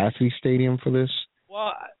capacity stadium for this?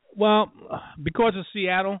 Well, because of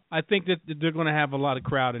Seattle, I think that they're going to have a lot of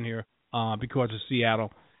crowd in here because of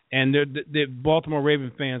Seattle, and the Baltimore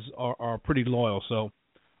Ravens fans are pretty loyal, so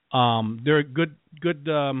they're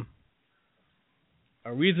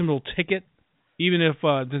a reasonable ticket. Even if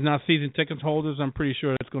there's not season ticket holders, I'm pretty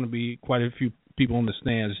sure there's going to be quite a few people in the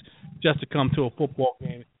stands just to come to a football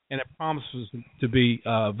game, and it promises to be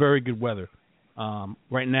very good weather.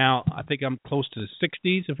 Right now, I think I'm close to the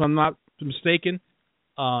 60s, if I'm not mistaken,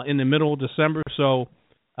 in the middle of December. So,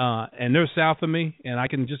 and they're south of me, and I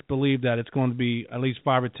can just believe that it's going to be at least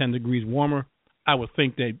 5 or 10 degrees warmer. I would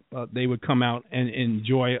think they would come out and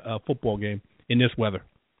enjoy a football game in this weather.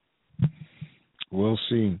 We'll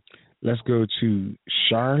see. Let's go to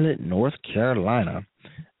Charlotte, North Carolina,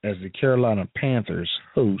 as the Carolina Panthers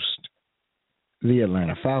host the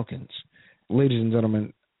Atlanta Falcons. Ladies and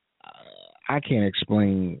gentlemen, I can't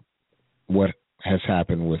explain what has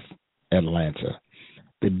happened with Atlanta.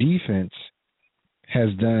 The defense has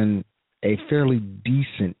done a fairly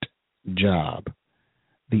decent job.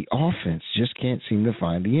 The offense just can't seem to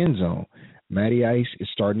find the end zone. Matty Ice is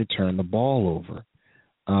starting to turn the ball over.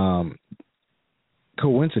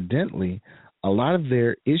 Coincidentally, a lot of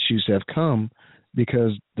their issues have come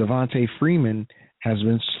because Devontae Freeman has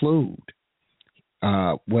been slowed,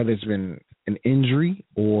 whether it's been an injury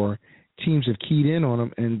or teams have keyed in on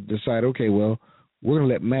him and decide, okay, well, we're going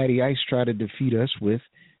to let Matty Ice try to defeat us with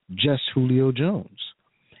just Julio Jones.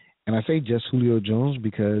 And I say just Julio Jones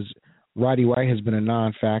because Roddy White has been a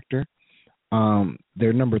non-factor.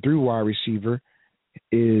 Their number 3 wide receiver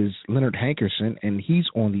is Leonard Hankerson, and he's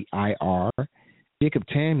on the IR. Jacob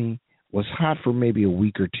Tamme was hot for maybe a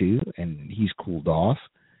week or two, and he's cooled off.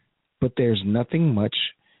 But there's nothing much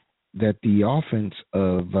that the offense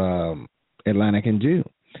of Atlanta can do.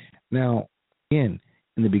 Now, again,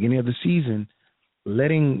 in the beginning of the season,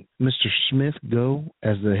 letting Mr. Smith go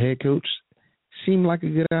as the head coach seemed like a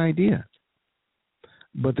good idea.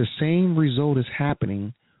 But the same result is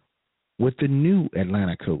happening with the new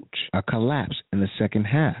Atlanta coach, a collapse in the second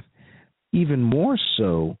half. Even more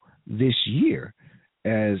so this year,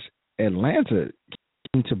 as Atlanta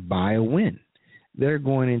came to buy a win. They're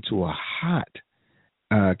going into a hot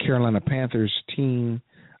Carolina Panthers team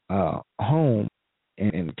home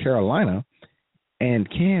in Carolina, and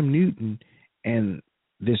Cam Newton and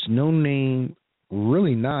this no-name,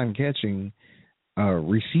 really non-catching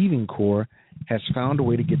receiving core has found a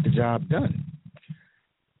way to get the job done,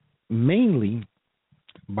 mainly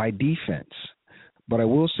by defense. But I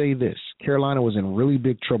will say this, Carolina was in really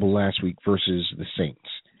big trouble last week versus the Saints.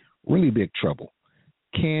 Really big trouble.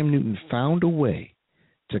 Cam Newton found a way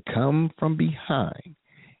to come from behind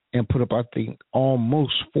and put up, I think,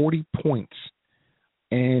 almost 40 points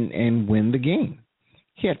and win the game.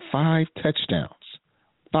 He had 5 touchdowns.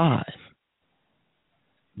 5.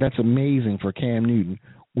 That's amazing for Cam Newton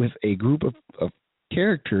with a group of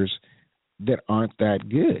characters that aren't that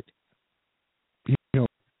good. You know,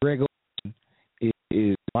 Greg Olsen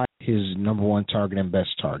is his number 1 target and best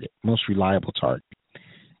target, most reliable target.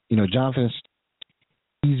 You know, Jonathan,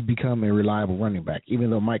 he's become a reliable running back, even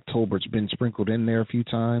though Mike Tolbert's been sprinkled in there a few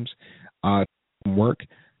times work.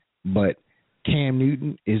 But Cam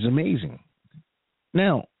Newton is amazing.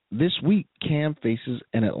 Now, this week, Cam faces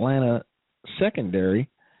an Atlanta secondary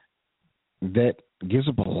that gives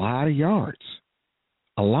up a lot of yards.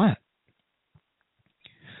 A lot.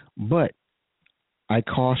 But I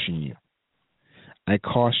caution you.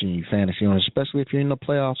 Fantasy owners, especially if you're in the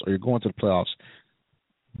playoffs or you're going to the playoffs,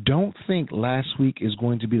 don't think last week is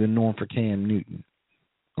going to be the norm for Cam Newton.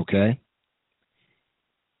 Okay?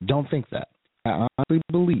 Don't think that. I honestly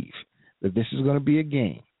believe that this is going to be a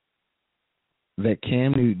game that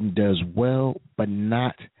Cam Newton does well, but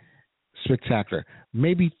not spectacular.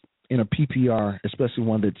 Maybe in a PPR, especially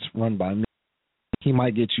one that's run by me, he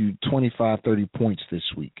might get you 25, 30 points this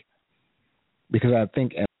week. Because I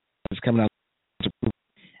think it's coming out to prove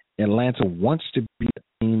Atlanta wants to be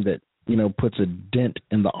a team that, you know, puts a dent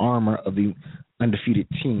in the armor of the undefeated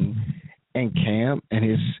team. And Cam and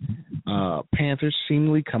his Panthers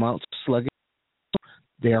seemingly come out sluggish.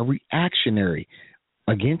 They are reactionary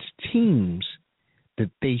against teams that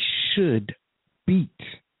they should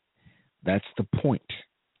That's the point.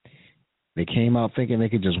 They came out thinking they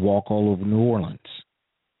could just walk all over New Orleans.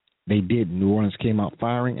 They did. New Orleans came out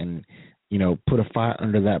firing and, put a fire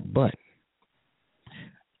under that butt.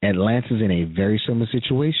 Atlanta's in a very similar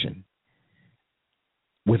situation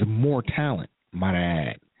with more talent, might I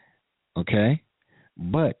add. Okay?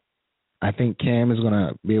 But I think Cam is going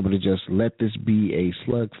to be able to just let this be a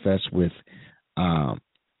slugfest with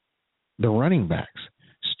the running backs,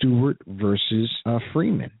 Stewart versus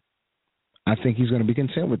Freeman. I think he's going to be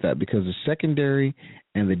content with that because the secondary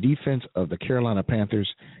and the defense of the Carolina Panthers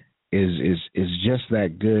is just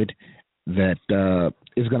that good that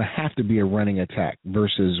it's going to have to be a running attack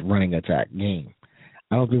versus running attack game.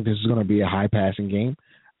 I don't think this is going to be a high passing game.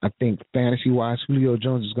 I think fantasy-wise, Julio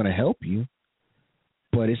Jones is going to help you,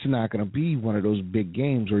 but it's not going to be one of those big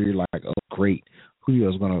games where you're like, oh, great,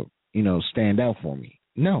 Julio's going to, stand out for me.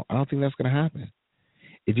 No, I don't think that's going to happen.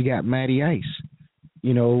 If you got Matty Ice,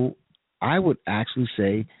 I would actually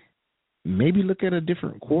say maybe look at a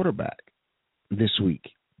different quarterback this week.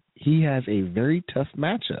 He has a very tough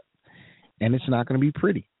matchup, and it's not going to be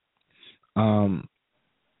pretty.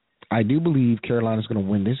 I do believe Carolina's going to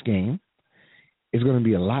win this game. It's going to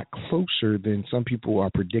be a lot closer than some people are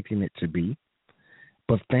predicting it to be.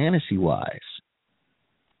 But fantasy-wise,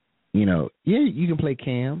 you can play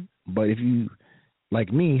Cam, but if you,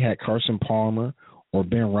 like me, had Carson Palmer or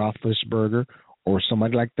Ben Roethlisberger or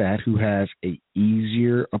somebody like that who has a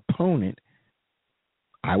easier opponent,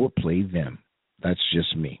 I would play them. That's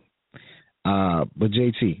just me. But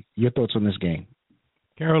JT, your thoughts on this game?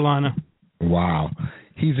 Carolina. Wow.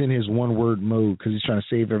 He's in his one-word mode because he's trying to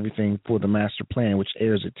save everything for the master plan, which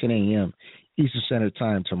airs at 10 a.m. Eastern Standard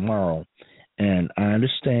Time tomorrow. And I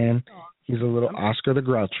understand he's a little Oscar the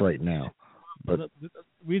Grouch right now. But the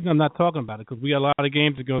reason I'm not talking about it because we got a lot of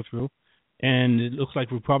games to go through, and it looks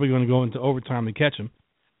like we're probably going to go into overtime to catch them.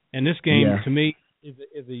 And this game, to me, is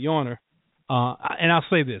a yawner. And I'll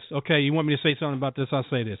say this, okay? You want me to say something about this? I'll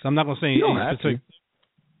say this. I'm not going to say anything specific.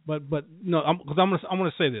 But no, because I'm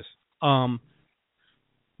going to say this.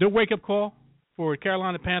 Their wake-up call for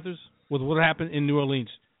Carolina Panthers was what happened in New Orleans.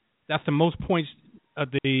 That's the most points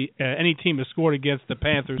any team has scored against the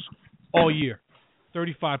Panthers all year.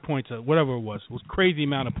 35 points, whatever it was. It was a crazy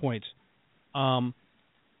amount of points.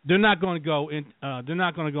 They're not going to go in. They're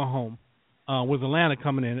not going to go home with Atlanta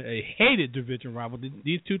coming in, a hated division rival.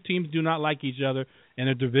 These two teams do not like each other, and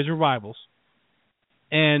they're division rivals.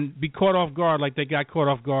 And be caught off guard like they got caught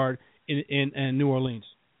off guard in New Orleans.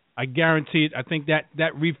 I guarantee it. I think that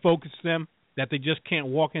refocused them, that they just can't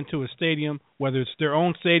walk into a stadium, whether it's their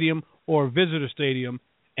own stadium or a visitor stadium,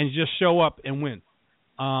 and just show up and win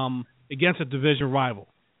against a division rival.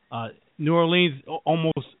 New Orleans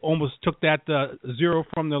almost took that 0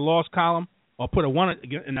 from the loss column, or put a 1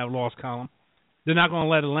 in that loss column. They're not going to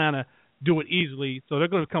let Atlanta do it easily, so they're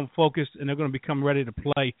going to become focused and they're going to become ready to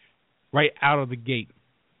play right out of the gate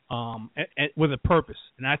with a purpose.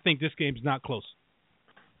 And I think this game's not close.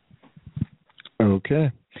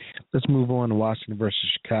 Okay. Let's move on to Washington versus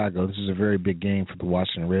Chicago. This is a very big game for the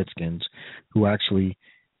Washington Redskins, who actually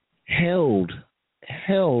held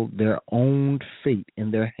their own fate in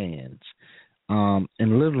their hands and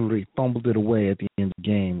literally fumbled it away at the end of the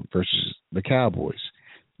game versus the Cowboys.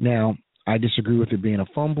 Now, I disagree with it being a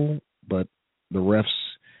fumble, but the refs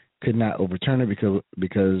could not overturn it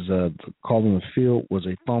because the calling of the field was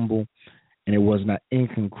a fumble, and it was not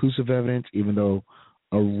inconclusive evidence, even though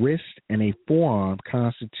a wrist and a forearm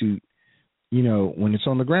constitute, when it's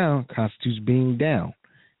on the ground, constitutes being down.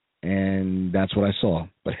 And that's what I saw.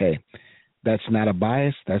 But, hey, that's not a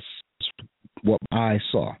bias. That's what I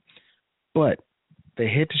saw. But they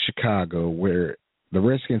head to Chicago, where the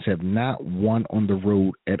Redskins have not won on the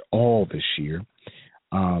road at all this year.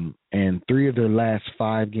 And 3 of their last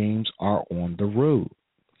 5 games are on the road,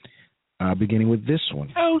 beginning with this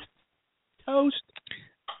one. Toast.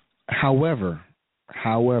 However,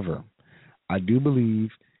 I do believe,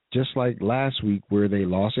 just like last week where they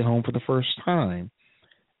lost at home for the first time,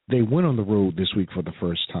 they went on the road this week for the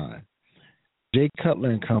first time. Jay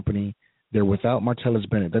Cutler and company, they're without Martellus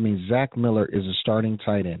Bennett. That means Zach Miller is a starting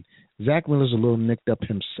tight end. Zach Miller's a little nicked up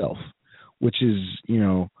himself, which is,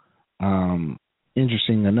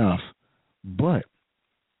 interesting enough. But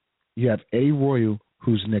you have A. Royal,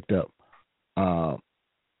 who's nicked up,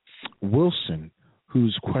 Wilson,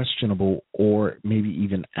 who's questionable or maybe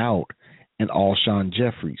even out, and Alshon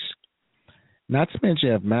Jeffries. Not to mention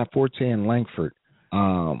you have Matt Forte and Langford,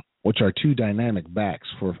 which are 2 dynamic backs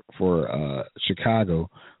for Chicago.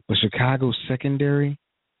 But Chicago's secondary,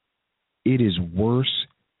 it is worse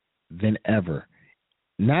than ever.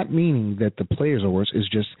 Not meaning that the players are worse, it's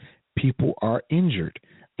just people are injured.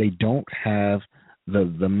 They don't have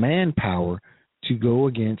the manpower to go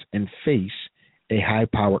against and face a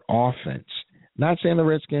high-powered offense. Not saying the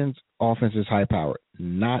Redskins' offense is high-powered.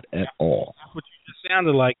 Not at all. That's what you just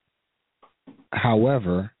sounded like.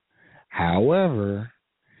 However,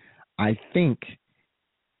 I think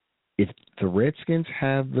if the Redskins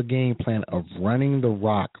have the game plan of running the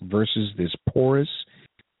rock versus this porous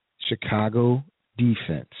Chicago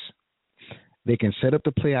defense, they can set up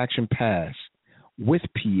the play-action pass with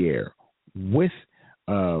Pierre, with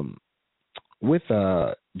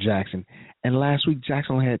Jackson. And last week,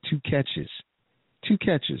 Jackson only had two catches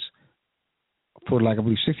for, I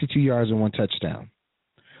believe, 62 yards and one touchdown,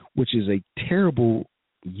 which is a terrible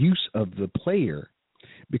use of the player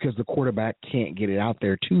because the quarterback can't get it out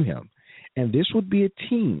there to him. And this would be a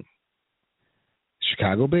team,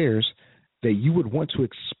 Chicago Bears, that you would want to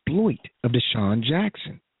exploit of Deshaun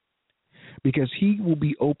Jackson because he will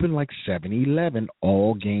be open like 7-11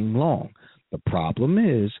 all game long. The problem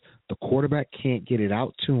is the quarterback can't get it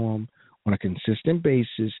out to him on a consistent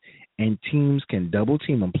basis, and teams can double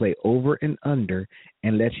team him, play over and under,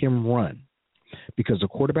 and let him run because the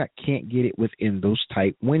quarterback can't get it within those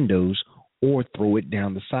tight windows or throw it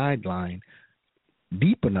down the sideline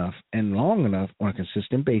deep enough and long enough on a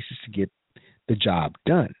consistent basis to get the job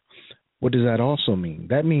done. What does that also mean?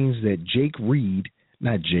 That means that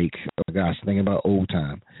thinking about old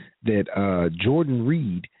time, that Jordan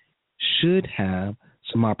Reed should have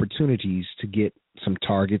some opportunities to get some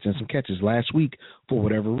targets and some catches. Last week, for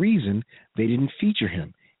whatever reason, they didn't feature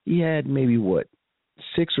him. He had maybe,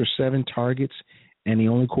 6 or 7 targets, and he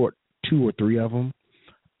only caught 2 or 3 of them.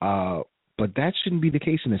 But that shouldn't be the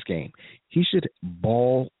case in this game. He should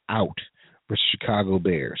ball out for Chicago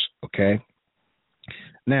Bears, okay?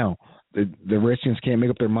 Now, the Redskins can't make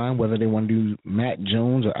up their mind whether they want to do Matt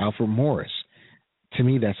Jones or Alfred Morris. To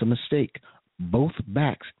me, that's a mistake. Both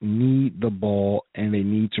backs need the ball, and they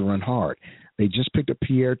need to run hard. They just picked up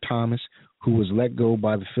Pierre Thomas, who was let go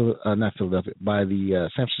by the San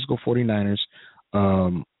Francisco 49ers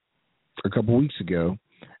a couple weeks ago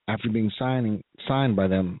after being signed by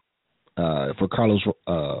them for Carlos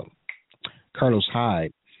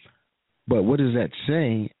Hyde. But what does that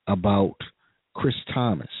say about Chris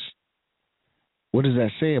Thomas? What does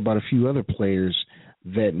that say about a few other players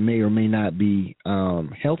that may or may not be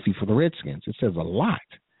healthy for the Redskins? It says a lot.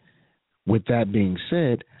 With that being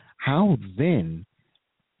said, how then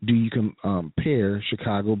do you compare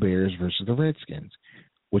Chicago Bears versus the Redskins?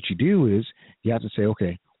 What you do is you have to say,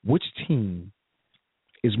 okay, which team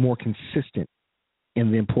is more consistent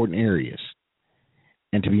in the important areas?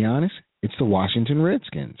 And to be honest, it's the Washington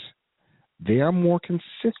Redskins. They are more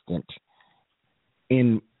consistent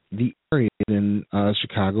in the area than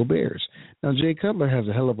Chicago Bears. Now, Jay Cutler has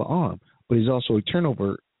a hell of an arm, but he's also a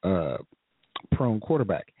turnover-prone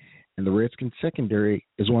quarterback. And the Redskins secondary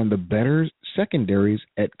is one of the better secondaries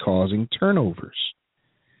at causing turnovers.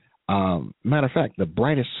 Matter of fact, the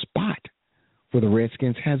brightest spot for the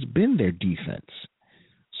Redskins has been their defense.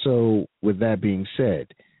 So with that being said,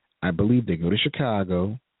 I believe they go to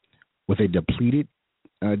Chicago with a depleted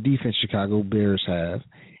defense Chicago Bears have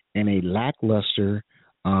and a lackluster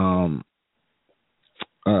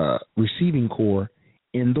receiving core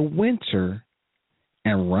in the winter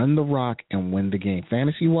and run the rock and win the game.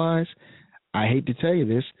 Fantasy-wise, I hate to tell you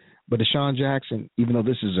this, but Deshaun Jackson, even though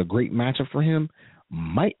this is a great matchup for him,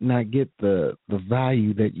 might not get the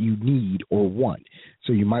value that you need or want.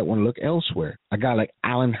 So you might want to look elsewhere. A guy like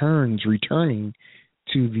Allen Hurns returning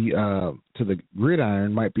to the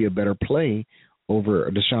gridiron might be a better play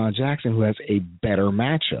over Deshaun Jackson, who has a better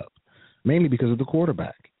matchup, mainly because of the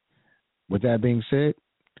quarterback. With that being said,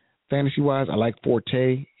 fantasy-wise, I like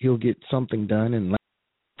Forte. He'll get something done and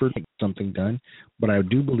Langford get something done, but I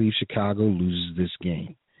do believe Chicago loses this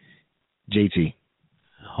game. JT.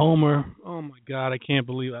 Homer. Oh, my God, I can't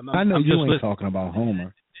believe it. I know you ain't talking about Homer. I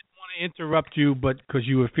didn't want to interrupt you, but because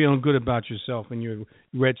you were feeling good about yourself and your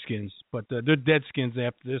Redskins, but they're Deadskins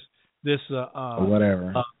after this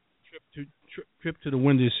whatever trip to the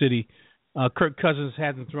Windy City. Kirk Cousins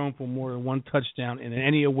hasn't thrown for more than one touchdown in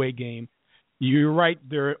any away game. You're right;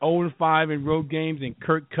 they're 0-5 in road games, and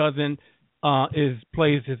Kirk Cousins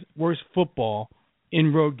plays his worst football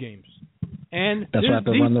in road games. And that's why I have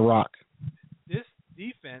to run the rock. This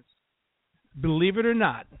defense, believe it or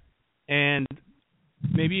not, and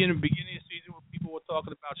maybe in the beginning of the season when people were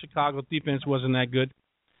talking about Chicago's defense wasn't that good,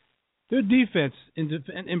 their defense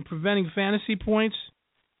in preventing fantasy points,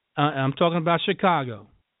 I'm talking about Chicago,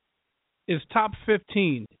 is top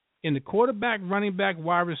 15 in the quarterback, running back,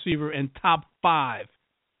 wide receiver, and top 5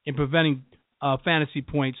 in preventing fantasy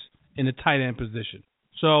points in the tight end position.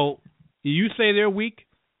 So you say they're weak.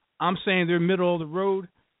 I'm saying they're middle of the road,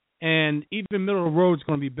 and even middle of the road is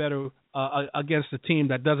going to be better against a team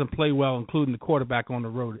that doesn't play well, including the quarterback on the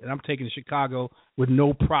road. And I'm taking Chicago with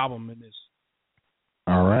no problem in this.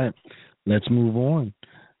 All right, let's move on.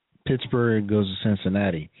 Pittsburgh goes to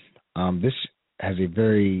Cincinnati. This has a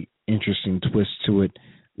very interesting twist to it,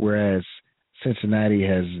 whereas Cincinnati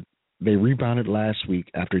they rebounded last week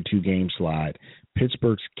after a 2-game slide.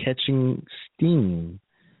 Pittsburgh's catching steam,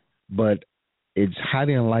 but it's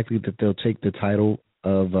highly unlikely that they'll take the title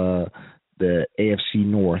of the AFC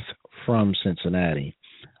North from Cincinnati.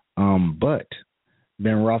 But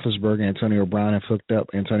Ben Roethlisberger and Antonio Brown have hooked up.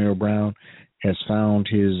 Antonio Brown has found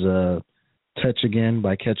his touch again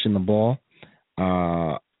by catching the ball.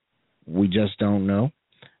 We just don't know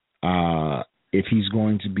if he's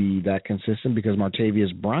going to be that consistent, because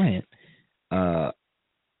Martavius Bryant,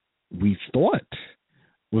 we thought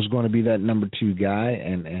was going to be that number 2 guy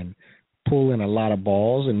and pull in a lot of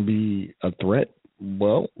balls and be a threat.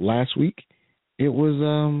 Well, last week it was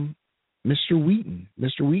Mr. Wheaton.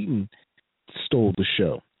 Mr. Wheaton stole the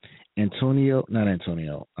show. D'Angelo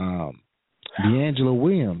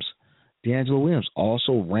Williams. D'Angelo Williams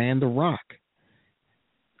also ran the rock.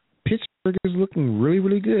 Pittsburgh is looking really,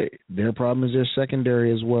 really good. Their problem is their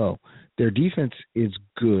secondary as well. Their defense is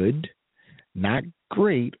good, not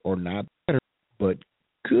great or not better, but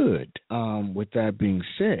good. With that being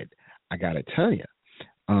said, I got to tell you,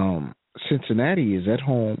 Cincinnati is at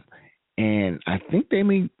home, and I think they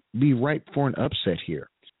may be ripe for an upset here.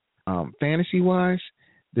 Fantasy-wise,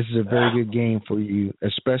 this is a very good game for you,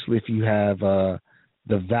 especially if you have the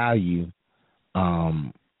value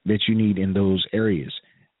that you need in those areas.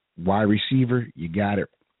 Wide receiver, you got it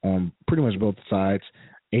on pretty much both sides.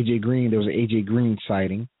 A.J. Green, there was an A.J. Green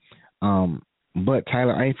sighting, but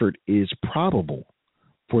Tyler Eifert is probable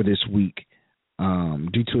for this week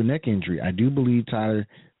due to a neck injury. I do believe Tyler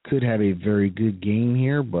could have a very good game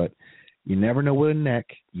here, but you never know with a neck.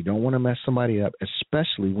 You don't want to mess somebody up,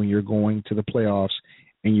 especially when you're going to the playoffs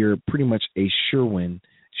and you're pretty much a shoe-in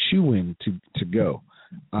to go.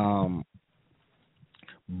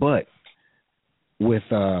 But with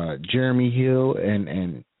Jeremy Hill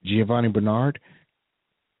and Giovanni Bernard,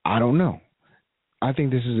 I don't know. I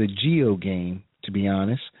think this is a Geo game, to be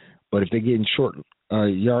honest. But if they get in short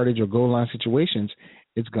yardage or goal line situations,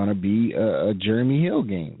 it's going to be a Jeremy Hill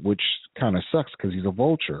game, which kind of sucks because he's a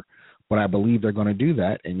vulture. But I believe they're going to do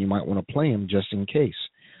that, and you might want to play him just in case.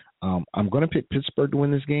 I'm going to pick Pittsburgh to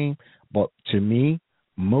win this game, but to me,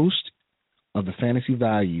 most of the fantasy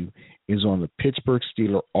value is on the Pittsburgh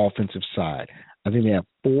Steelers offensive side. I think they have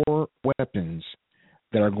 4 weapons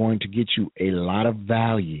that are going to get you a lot of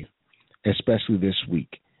value, especially this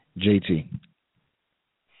week. JT.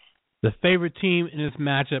 The favorite team in this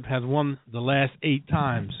matchup has won the last 8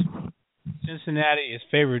 times. Cincinnati is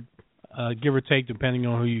favored, give or take, depending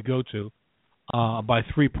on who you go to, by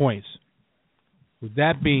 3 points. With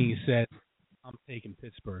that being said, I'm taking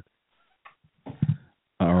Pittsburgh.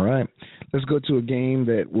 All right. Let's go to a game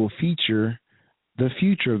that will feature the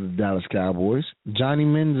future of the Dallas Cowboys, Johnny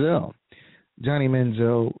Manziel. Johnny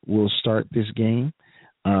Manziel will start this game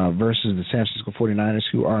versus the San Francisco 49ers,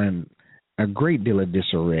 who are in a great deal of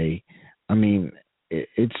disarray. I mean,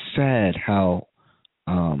 it's sad how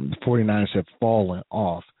the 49ers have fallen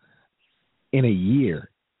off in a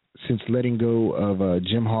year since letting go of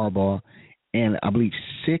Jim Harbaugh and I believe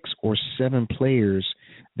 6 or 7 players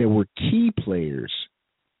that were key players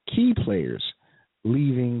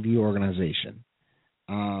leaving the organization.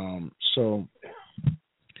 So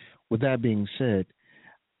with that being said,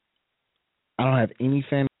 I don't have any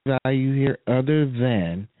fan value here other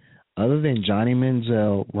than Johnny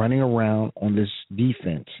Manziel running around on this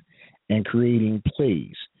defense and creating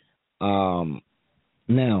plays.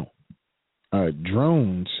 Now,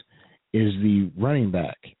 Drones is the running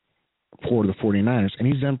back for the 49ers, and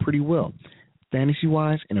he's done pretty well.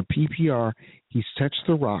 Fantasy-wise, in a PPR, he's touched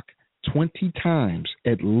the rock 20 times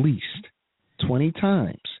at least. 20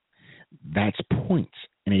 times. That's points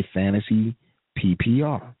in a fantasy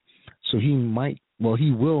PPR. So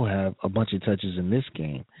he will have a bunch of touches in this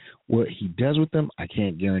game. What he does with them, I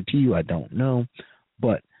can't guarantee you. I don't know.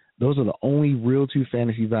 But those are the only real 2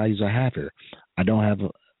 fantasy values I have here. I don't have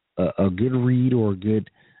a good read or a good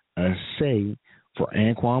say for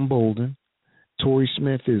Anquan Bolden. Torrey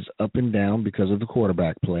Smith is up and down because of the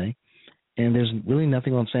quarterback play. And there's really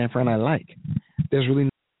nothing on San Fran I like. There's really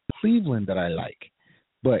nothing on Cleveland that I like.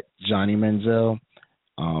 But Johnny Manziel,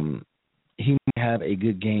 he might have a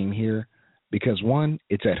good game here because, 1,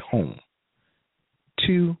 it's at home.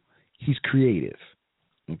 2, he's creative.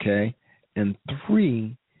 Okay? And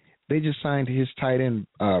 3, they just signed his tight end,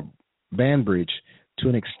 Banbridge, to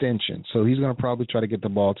an extension. So he's going to probably try to get the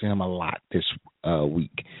ball to him a lot this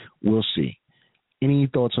week. We'll see. Any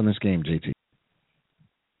thoughts on this game, JT?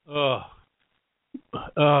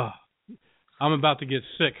 I'm about to get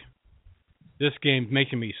sick. This game's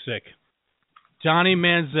making me sick. Johnny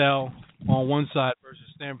Manziel on one side versus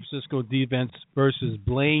San Francisco defense versus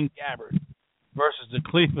Blaine Gabbert versus the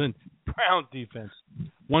Cleveland Brown defense.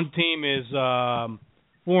 One team is 4-8,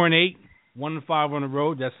 1-5 on the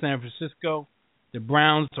road. That's San Francisco. The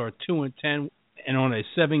Browns are 2-10 and on a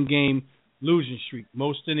 7-game losing streak,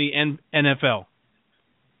 most in the NFL.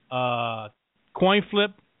 Coin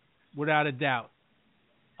flip, without a doubt.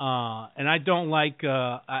 And I don't like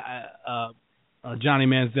Johnny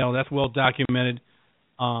Manziel. That's well documented.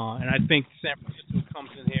 And I think San Francisco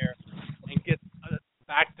comes in here and gets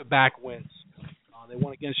back-to-back wins. They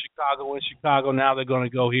won against Chicago in Chicago. Now they're going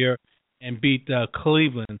to go here and beat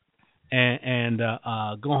Cleveland and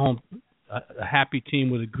go home a happy team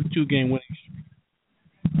with a 2-game winning streak.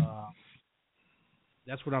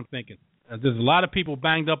 That's what I'm thinking. There's a lot of people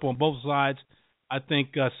banged up on both sides. I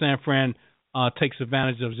think San Fran takes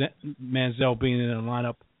advantage of Manziel being in the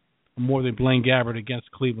lineup more than Blaine Gabbert against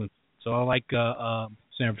Cleveland. So I like San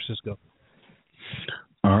Francisco.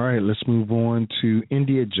 All right, let's move on to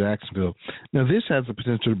Indy at Jacksonville. Now, this has the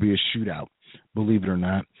potential to be a shootout, believe it or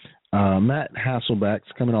not. Matt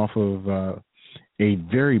Hasselbeck's coming off of a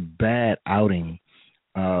very bad outing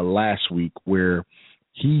last week where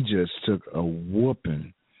he just took a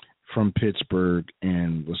whooping from Pittsburgh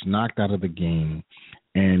and was knocked out of the game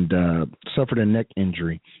and suffered a neck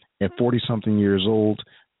injury at 40-something years old.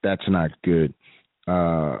 That's not good.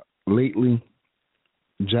 Lately,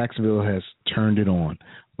 Jacksonville has turned it on.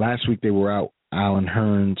 Last week they were out Allen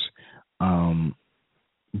Hurns,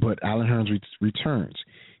 but Allen Hurns returns.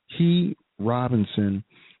 He, Robinson,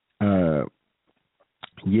 Yeldon,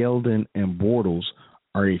 and Bortles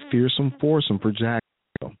are a fearsome foursome for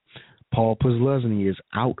Jacksonville. Paul Posluszny is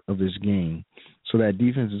out of this game, so that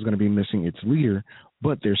defense is going to be missing its leader,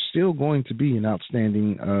 but they're still going to be an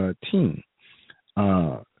outstanding team.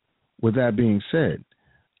 With that being said,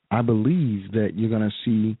 I believe that you're going to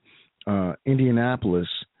see Indianapolis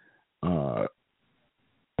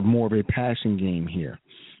more of a passing game here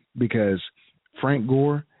because Frank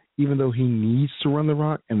Gore, even though he needs to run the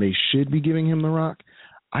rock and they should be giving him the rock,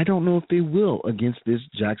 I don't know if they will against this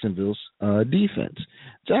Jacksonville's defense.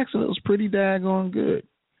 Jacksonville's pretty daggone good.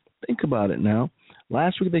 Think about it now.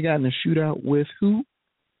 Last week they got in a shootout with who?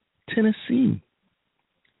 Tennessee.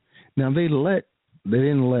 Now but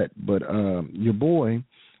your boy,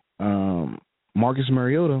 Marcus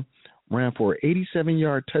Mariota, ran for an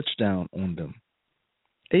 87-yard touchdown on them.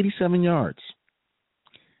 87 yards.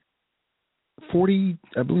 40,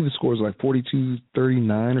 I believe the score is like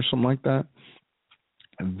 42-39 or something like that.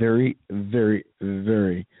 A very, very,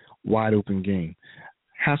 very wide open game.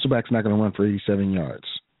 Hasselbeck's not going to run for 87 yards.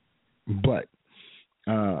 But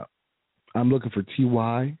I'm looking for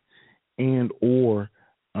T.Y. and or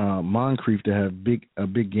Moncrief to have a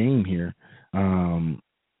big game here,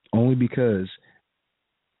 only because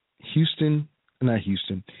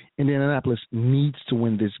Indianapolis needs to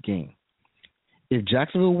win this game. If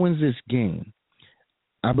Jacksonville wins this game,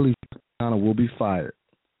 I believe Connor will be fired.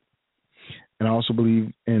 And I also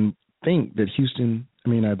believe and think that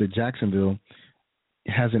that Jacksonville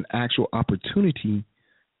has an actual opportunity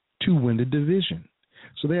to win the division.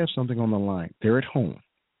 So they have something on the line. They're at home.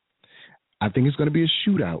 I think it's going to be a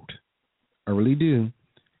shootout. I really do.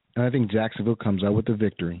 And I think Jacksonville comes out with the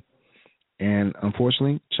victory. And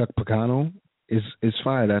unfortunately, Chuck Pagano is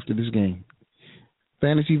fired after this game.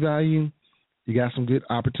 Fantasy value, you got some good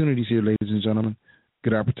opportunities here, ladies and gentlemen.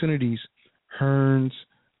 Good opportunities. Hearns,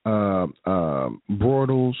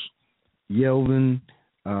 Bortles, Yeldon,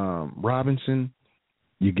 Robinson.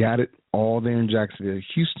 You got it all there in Jacksonville.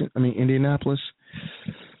 Indianapolis,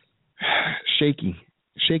 shaky,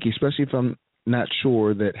 especially if I'm not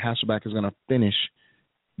sure that Hasselbeck is going to finish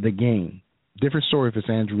the game. Different story if it's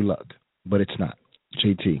Andrew Luck, but it's not.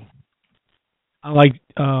 JT. I like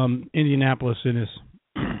Indianapolis in this.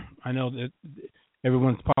 I know that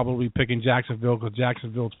everyone's probably picking Jacksonville because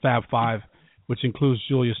Jacksonville's Fab Five, which includes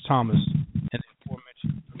Julius Thomas and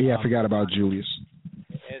aforementioned. Yeah, I forgot about Julius.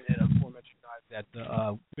 And aforementioned guys that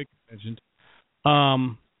Vic mentioned.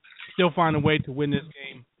 Still find a way to win this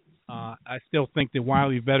game. I still think that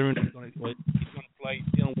Wiley veteran is going to play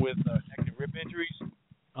dealing with neck and rib injuries.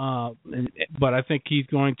 But I think he's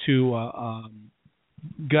going to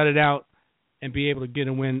gut it out and be able to get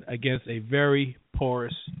a win against a very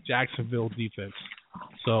porous Jacksonville defense.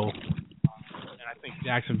 So, and I think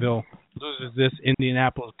Jacksonville loses this.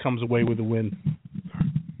 Indianapolis comes away with a win.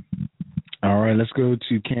 All right, let's go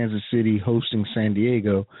to Kansas City hosting San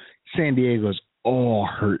Diego. San Diego's all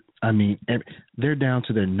hurt. I mean, they're down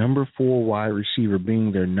to their number 4 wide receiver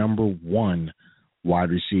being their number 1 wide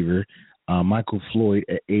receiver, Michael Floyd,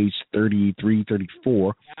 at age 33,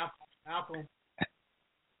 34. Malcolm.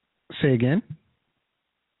 Say again?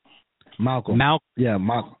 Malcolm. Yeah,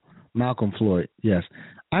 Malcolm Floyd, yes.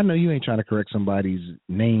 I know you ain't trying to correct somebody's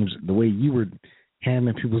names the way you were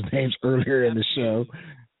hammering people's names earlier in the show.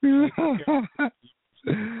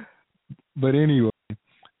 But anyway,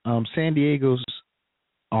 San Diego's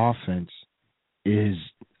offense is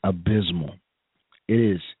abysmal. It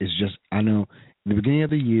is. It's just, I know, in the beginning of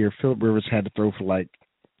the year, Phillip Rivers had to throw for like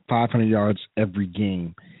 500 yards every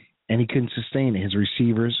game, and he couldn't sustain it. His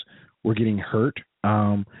receivers were getting hurt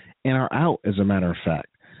and are out, as a matter of fact.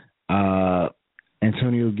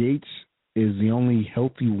 Antonio Gates is the only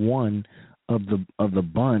healthy one of the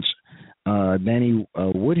bunch. Danny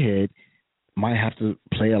Woodhead might have to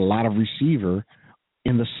play a lot of receiver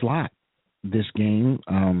in the slot this game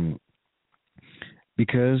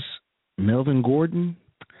because Melvin Gordon,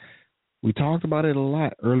 we talked about it a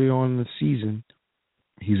lot early on in the season.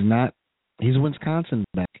 He's a Wisconsin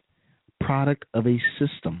back, product of a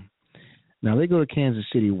system. Now they go to Kansas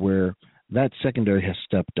City where that secondary has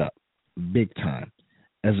stepped up big time.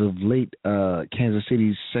 As of late, Kansas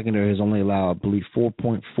City's secondary has only allowed, I believe,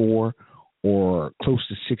 4.4 or close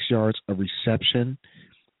to 6 yards of reception,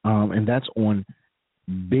 and that's on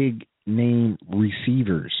big name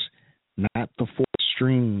receivers, not the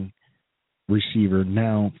fourth-string receiver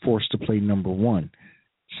now forced to play number 1.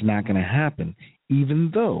 It's not going to happen,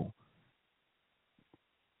 even though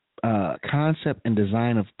concept and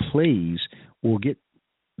design of plays will get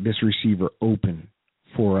this receiver open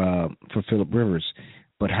for Phillip Rivers.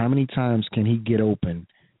 But how many times can he get open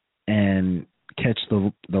and catch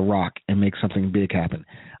the rock and make something big happen?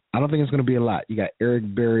 I don't think it's going to be a lot. You got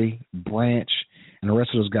Eric Berry, Branch, and the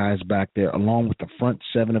rest of those guys back there, along with the front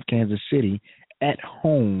 7 of Kansas City at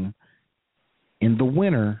home in the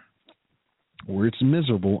winter where it's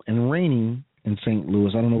miserable and raining in St.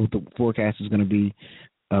 Louis. I don't know what the forecast is going to be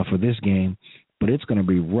for this game, but it's going to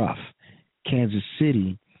be rough. Kansas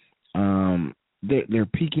City, they're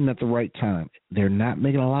peaking at the right time. They're not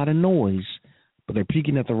making a lot of noise, but they're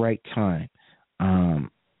peaking at the right time.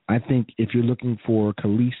 I think if you're looking for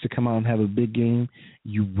Khalees to come out and have a big game,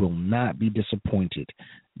 you will not be disappointed.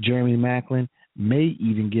 Jeremy Maclin may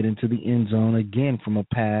even get into the end zone again from a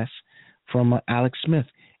pass from Alex Smith.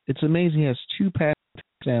 It's amazing he has 2 pass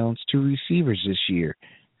touchdowns to receivers this year.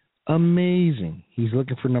 Amazing. He's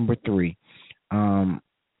looking for number 3.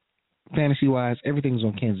 Fantasy-wise, everything's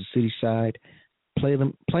on Kansas City side. Play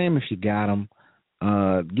them if you got them.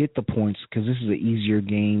 Get the points because this is an easier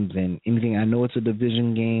game than anything. I know it's a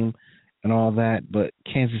division game and all that, but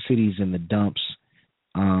Kansas City's in the dumps.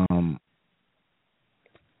 San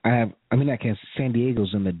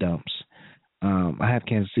Diego's in the dumps. I have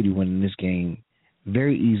Kansas City winning this game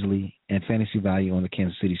very easily and fantasy value on the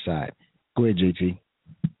Kansas City side. Go ahead, JT.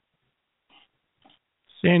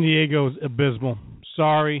 San Diego's abysmal.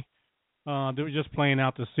 Sorry. They were just playing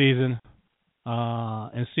out the season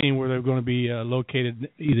and seeing where they're going to be located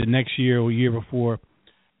either next year or year before.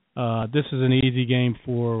 This is an easy game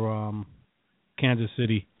for Kansas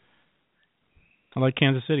City. I like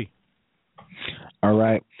Kansas City. All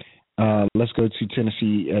right. Let's go to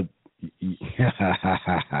Tennessee.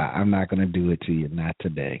 I'm not going to do it to you, not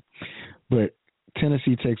today. But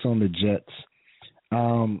Tennessee takes on the Jets.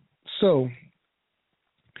 So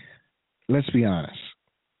let's be honest.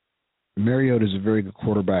 Mariota is a very good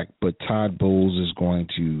quarterback, but Todd Bowles is going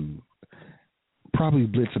to probably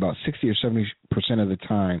blitz about 60 or 70% of the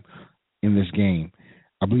time in this game.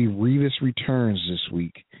 I believe Revis returns this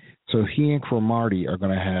week. So he and Cromartie are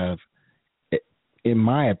going to have, in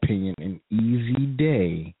my opinion, an easy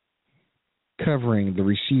day covering the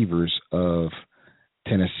receivers of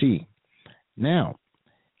Tennessee. Now,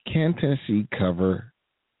 can Tennessee cover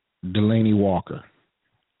Delaney Walker?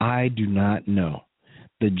 I do not know.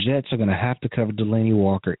 The Jets are going to have to cover Delaney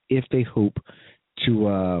Walker if they hope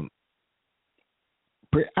to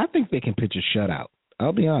I think they can pitch a shutout.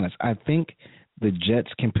 I'll be honest. I think the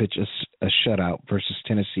Jets can pitch a shutout versus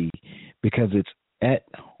Tennessee because it's at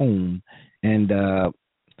home. And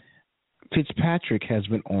Fitzpatrick has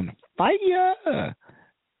been on fire.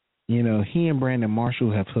 You know, he and Brandon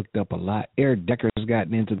Marshall have hooked up a lot. Eric Decker has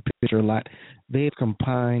gotten into the picture a lot. They have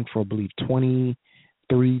combined for, I believe,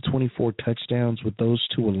 24 touchdowns with those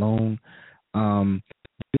 2 alone.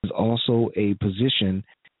 There's also a position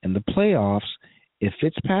in the playoffs. If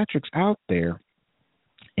Fitzpatrick's out there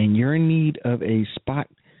and you're in need of a spot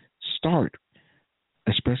start,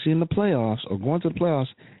 especially in the playoffs or going to the playoffs,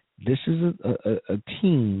 this is a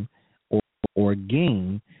team or a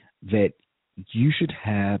game that you should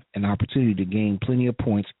have an opportunity to gain plenty of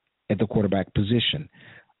points at the quarterback position.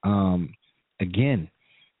 Again,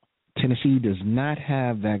 Tennessee does not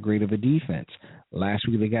have that great of a defense. Last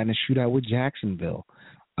week they got in a shootout with Jacksonville.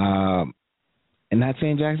 And not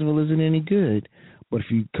saying Jacksonville isn't any good, but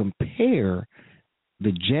if you compare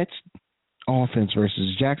the Jets' offense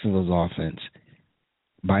versus Jacksonville's offense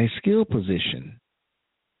by skill position,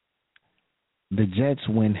 the Jets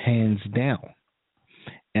win hands down.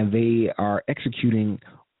 And they are executing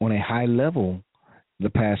on a high level the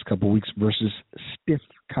past couple of weeks versus stiff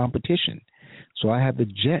competition. So I have the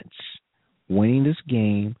Jets winning this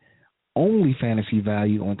game. Only fantasy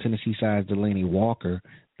value on Tennessee side is Delaney Walker.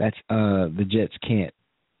 That's the Jets can't,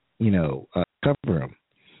 cover him.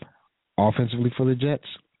 Offensively for the Jets,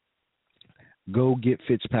 go get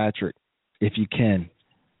Fitzpatrick if you can.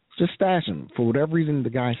 Just stash him. For whatever reason, the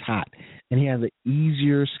guy's hot. And he has an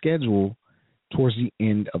easier schedule towards the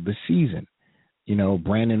end of the season.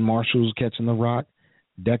 Brandon Marshall's catching the rock.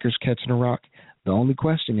 Decker's catching the rock. The only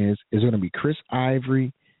question is it going to be Chris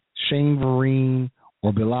Ivory, Shane Vereen,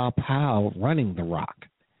 or Bilal Powell running the rock?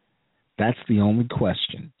 That's the only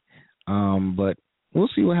question. But we'll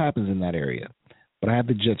see what happens in that area. But I have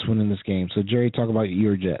the Jets winning this game. So, Jerry, talk about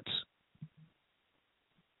your Jets.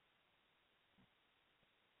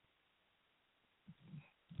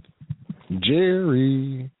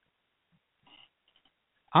 Jerry.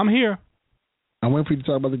 I'm here. I'm waiting for you to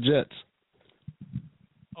talk about the Jets.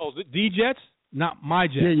 Oh, the Jets? Not my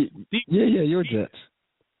Jets. Yeah, your Jets.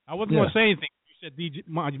 I wasn't going to say anything. You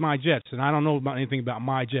said my Jets, and I don't know about anything about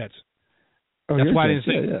my Jets. Oh, that's why Jets.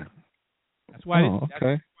 I didn't say. Yeah. That's why. That's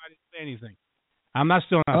why I didn't say anything. I'm not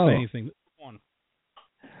saying anything. Come on.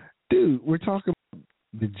 Dude, we're talking about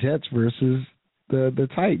the Jets versus the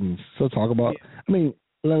Titans. So talk about. Yeah. I mean,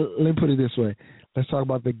 let me put it this way. Let's talk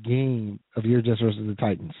about the game of your Jets versus the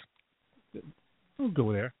Titans. Don't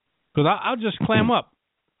go there, because I'll just clam up.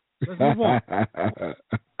 Let's move on.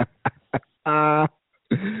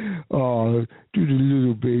 Oh, do the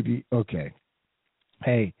little baby. Okay.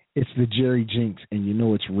 Hey, it's the Jerry Jinx, and you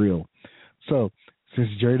know it's real. So, since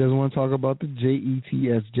Jerry doesn't want to talk about the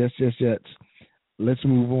Jets, let's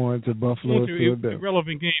move on to Buffalo.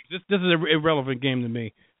 Irrelevant games. This is an irrelevant game to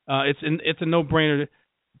me. It's a no-brainer.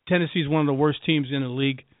 Tennessee's one of the worst teams in the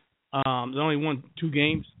league. They only won 2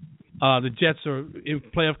 games. The Jets are in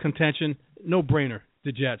playoff contention. No-brainer.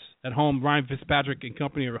 The Jets at home. Ryan Fitzpatrick and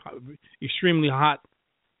company are extremely hot.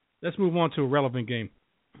 Let's move on to a relevant game.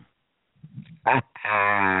 All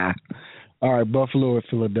right, Buffalo at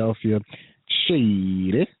Philadelphia.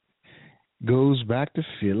 Shady goes back to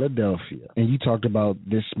Philadelphia. And you talked about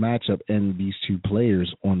this matchup and these two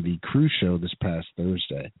players on the Crew Show this past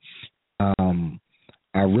Thursday.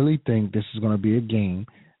 I really think this is going to be a game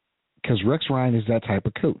because Rex Ryan is that type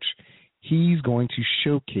of coach. He's going to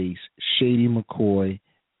showcase Shady McCoy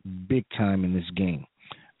big time in this game.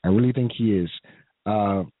 I really think he is.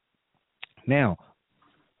 Now,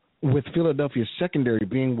 with Philadelphia's secondary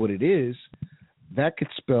being what it is, that could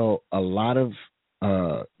spell a lot of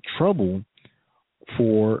trouble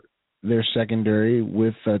for their secondary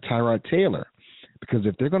with Tyrod Taylor. Because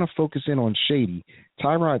if they're going to focus in on Shady,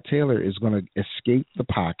 Tyrod Taylor is going to escape the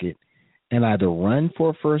pocket and either run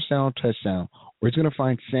for a first down touchdown, or he's going to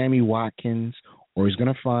find Sammy Watkins, or he's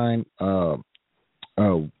going to find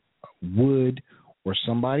Wood or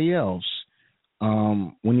somebody else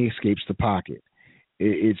when he escapes the pocket.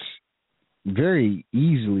 It's very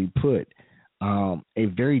easily put a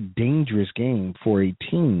very dangerous game for a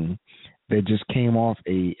team that just came off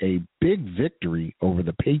a big victory over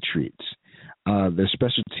the Patriots. Their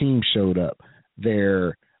special team showed up.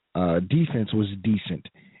 Their defense was decent.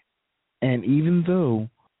 And even though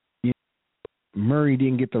Murray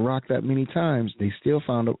didn't get the rock that many times, they still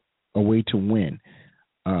found a way to win.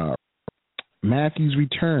 Matthews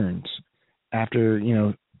returns after,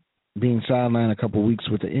 being sidelined a couple of weeks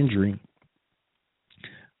with an injury.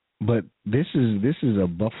 But this is a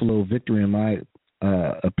Buffalo victory in my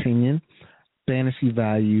opinion. Fantasy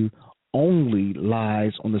value only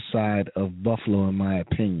lies on the side of Buffalo in my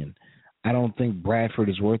opinion. I don't think Bradford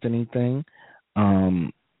is worth anything.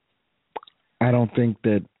 I don't think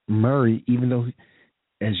that Murray, even though,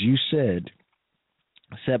 as you said,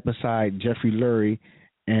 set beside Jeffrey Lurie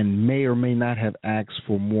and may or may not have asked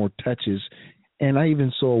for more touches. And I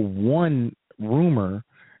even saw one rumor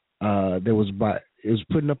it was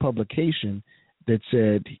put in a publication that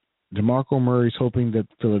said DeMarco Murray's hoping that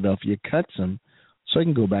Philadelphia cuts him so he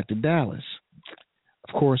can go back to Dallas.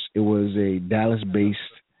 Of course, it was a Dallas-based.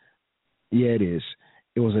 Yeah, it is.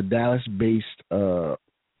 it was a Dallas-based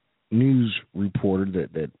news reporter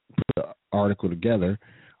that put the article together.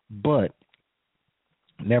 But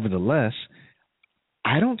nevertheless,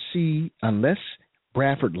 I don't see, unless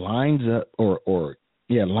Bradford lines up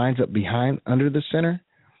lines up behind under the center,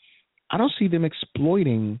 I don't see them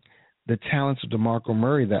exploiting the talents of DeMarco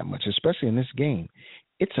Murray that much, especially in this game.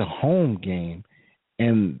 It's a home game,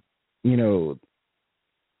 and,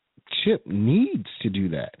 Chip needs to do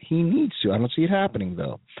that. He needs to. I don't see it happening,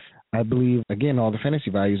 though. I believe, again, all the fantasy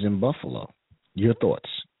value is in Buffalo. Your thoughts?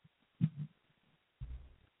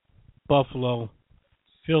 Buffalo,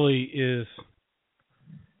 Philly is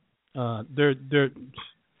they're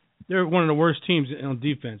one of the worst teams on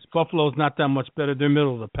defense. Buffalo's not that much better. They're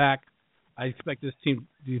middle of the pack. I expect this game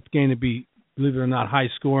to be, believe it or not, high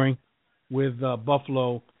scoring, with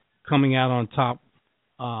Buffalo coming out on top,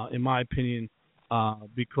 in my opinion,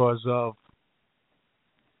 because of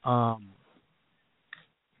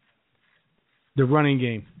the running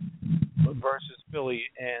game versus Philly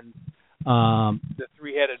and the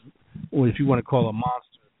three-headed, or if you want to call it a monster,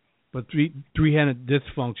 but three-headed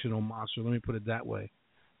dysfunctional monster. Let me put it that way.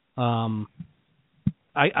 I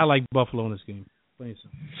like Buffalo in this game.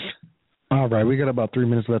 All right, we got about 3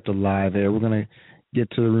 minutes left to live there. We're going to get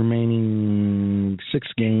to the remaining 6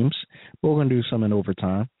 games, but we're going to do some in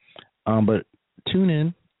overtime. But tune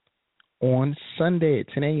in on Sunday at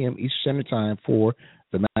 10 a.m. Eastern Standard Time for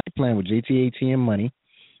the Master Plan with JT ATM Money,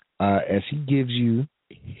 as he gives you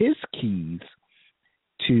his keys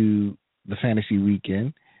to the fantasy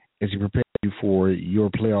weekend as he prepares you for your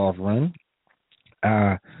playoff run.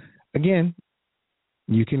 Again,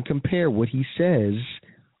 you can compare what he says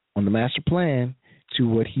on the Master Plan to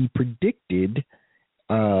what he predicted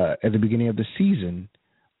at the beginning of the season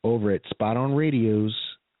over at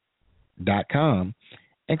spotonradios.com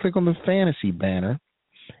and click on the fantasy banner,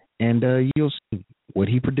 and you'll see what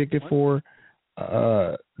he predicted for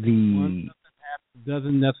the... One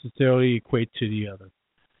doesn't necessarily equate to the other.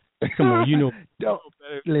 Come on, don't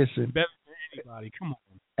listen. Better than anybody. Come on.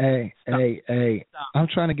 Hey, Stop. I'm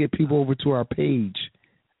trying to get people over to our page.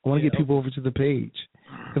 I want to get people over to the page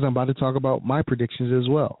because I'm about to talk about my predictions as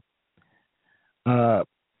well. Now,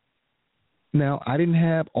 I didn't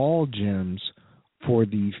have all gems for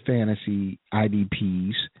the fantasy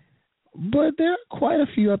IDPs, but there are quite a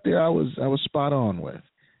few up there I was spot on with.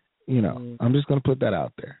 I'm just going to put that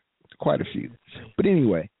out there. Quite a few. But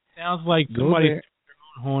anyway. Sounds like somebody's their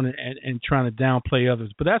own horn and trying to downplay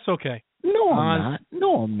others, but that's okay. No, I'm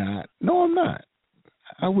not.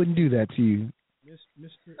 I wouldn't do that to you.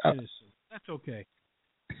 Mr. Innocent. That's okay.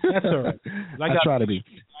 That's all right. I try to be.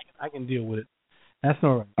 I can deal with it. That's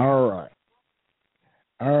all right.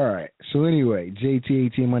 All right. So anyway, JT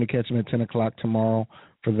ATM Money, catch him at 10 o'clock tomorrow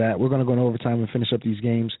for that. We're going to go in overtime and finish up these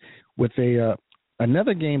games with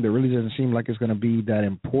another game that really doesn't seem like it's going to be that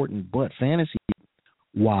important, but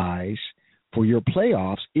fantasy-wise, for your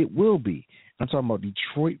playoffs, it will be. I'm talking about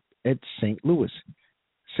Detroit at St. Louis.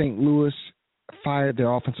 St. Louis fired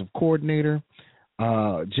their offensive coordinator.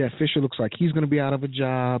 Jeff Fisher looks like he's going to be out of a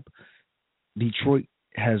job. Detroit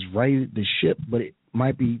has righted the ship, but it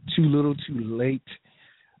might be too little too late.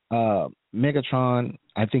 Megatron,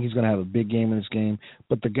 I think he's going to have a big game in this game.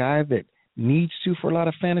 But the guy that needs to for a lot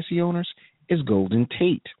of fantasy owners is Golden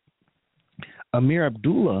Tate. Amir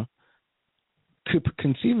Abdullah could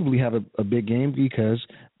conceivably have a big game because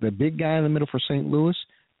the big guy in the middle for St. Louis,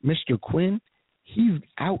 Mr. Quinn, he's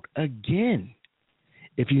out again.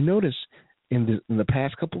 If you notice, in the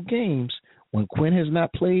past couple games, when Quinn has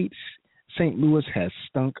not played, St. Louis has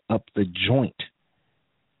stunk up the joint.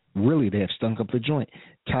 Really, they have stunk up the joint.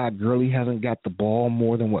 Todd Gurley hasn't got the ball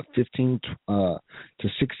more than, 15 to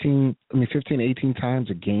 18 times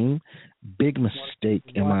a game. Big mistake,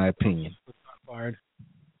 in my opinion. Fired.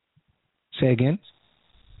 Say again?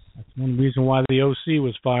 That's one reason why the OC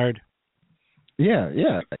was fired. Yeah.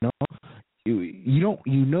 You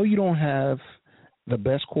don't have the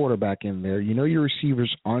best quarterback in there. You know your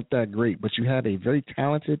receivers aren't that great, but you have a very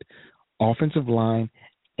talented offensive line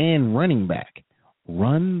and running back.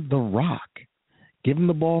 Run the rock. Give him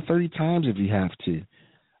the ball 30 times if you have to.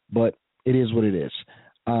 But it is what it is.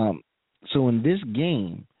 So in this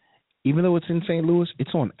game, even though it's in St. Louis,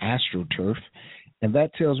 it's on AstroTurf. And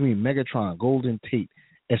that tells me Megatron, Golden Tate,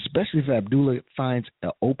 especially if Abdullah finds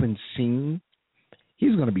an open seam,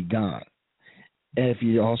 he's going to be gone. And if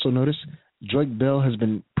you also notice, Drake Bell has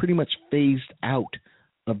been pretty much phased out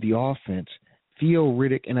of the offense. Theo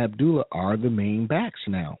Riddick and Abdullah are the main backs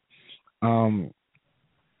now.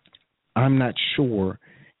 I'm not sure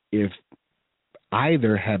if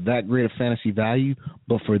either have that great of fantasy value,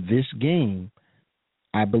 but for this game,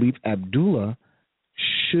 I believe Abdullah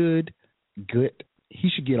should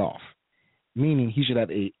get off, meaning he should have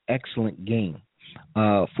an excellent game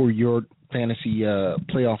for your fantasy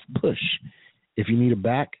playoff push. If you need a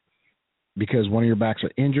back because one of your backs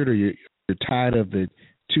are injured or you're tired of the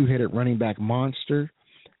two-headed running back monster,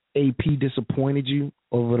 AP disappointed you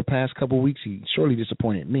over the past couple of weeks. He surely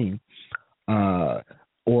disappointed me.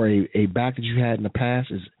 Or a back that you had in the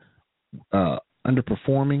past is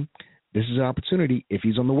underperforming. This is an opportunity. If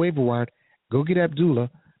he's on the waiver wire, go get Abdullah,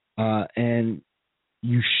 and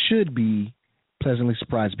you should be pleasantly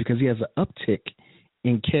surprised because he has an uptick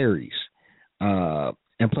in carries,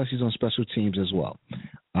 and plus he's on special teams as well.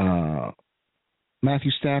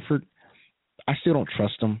 Matthew Stafford, I still don't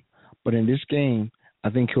trust him, but in this game,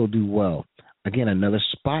 I think he'll do well. Again, another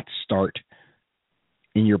spot start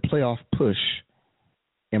in your playoff push,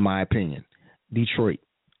 in my opinion. Detroit.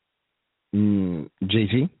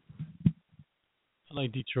 JT? I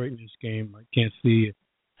like Detroit in this game. I can't see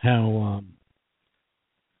how,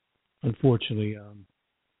 unfortunately,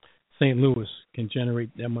 St. Louis can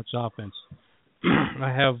generate that much offense.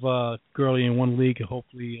 I have Gurley in one league, and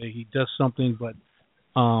hopefully he does something, but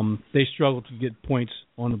they struggle to get points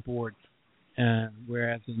on the board.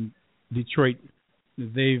 Whereas in Detroit,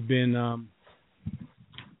 they've been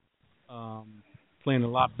playing a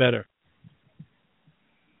lot better.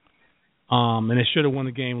 And they should have won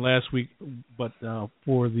the game last week, but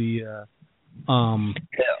for the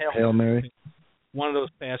Hail Mary, one of those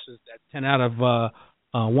passes that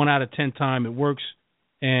 1 out of 10 time it works,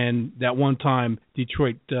 and that one time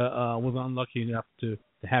Detroit was unlucky enough to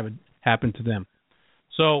have it happen to them.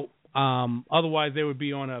 So otherwise they would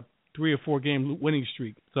be on a 3 or 4 game winning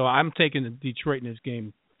streak. So I'm taking Detroit in this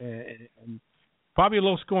game, and probably a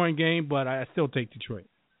low scoring game, but I still take Detroit.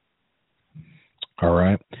 All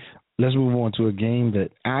right. Let's move on to a game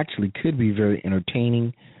that actually could be very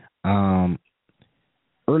entertaining.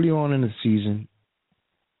 Early on in the season,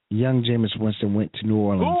 young Jameis Winston went to New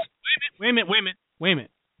Orleans. Oh, wait a minute.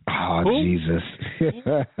 Oh, Who? Jesus. Wait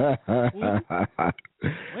a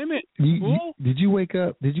minute. Did you wake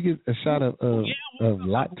up? Did you get a shot of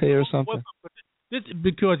latte or something?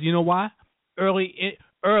 Because you know why? Early,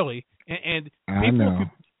 and people who listen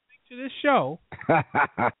to this show,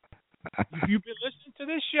 if you've been listening to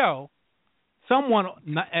this show, one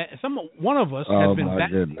of us has been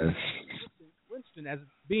back Winston as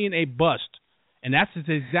being a bust, and that's his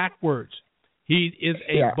exact words. He is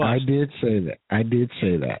a bust. I did say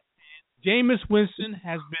that. Jameis Winston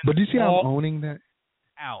has been. But do you see how I'm owning that?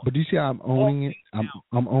 Out. But do you see how I'm owning it?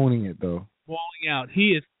 I'm owning it though. Balling out.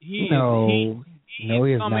 He has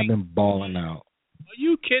not been balling out. Are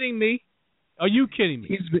you kidding me?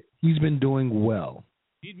 He's been doing well.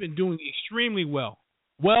 He's been doing extremely well.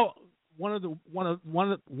 Well, one of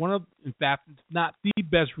in fact, not the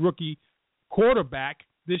best rookie quarterback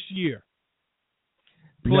this year.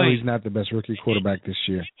 No, he's not the best rookie quarterback this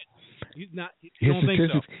year. He's not. His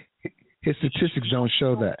statistics don't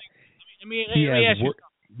show that.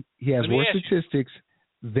 He has worse statistics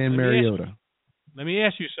than Mariota. Let me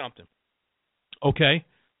ask you something. Okay?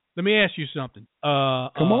 Let me ask you something.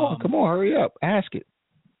 Come on, hurry up. Ask it.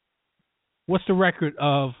 What's the record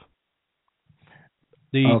of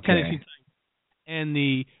the Tennessee Titans and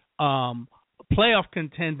the playoff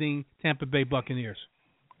contending Tampa Bay Buccaneers?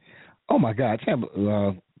 Oh, my God.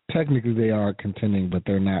 Technically, they are contending, but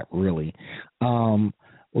they're not really.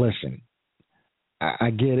 Listen, I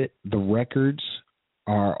get it. The records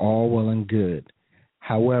are all well and good.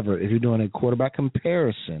 However, if you're doing a quarterback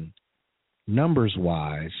comparison,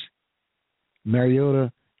 numbers-wise,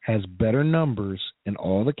 Mariota has better numbers in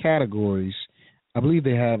all the categories. I believe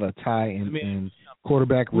they have a tie in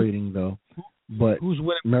quarterback rating, though. But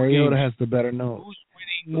Mariota has the better numbers. Who's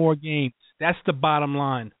winning more games? That's the bottom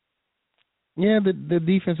line. Yeah, the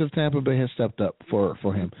defense of Tampa Bay has stepped up for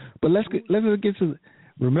him. But let's get to.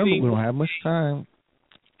 Remember, we don't have much time.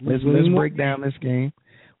 Let's break down this game.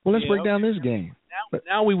 Well, let's break down this game.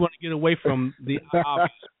 Now we want to get away from the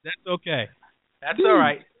obvious. That's okay. That's all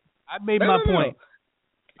right. I made my point.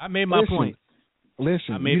 I made my point.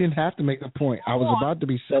 Listen, you didn't have to make a point. I was about to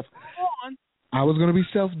be I was going to be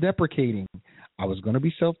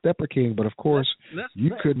self-deprecating. But of course,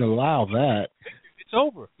 you couldn't allow that. It's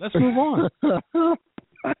over. Let's move on.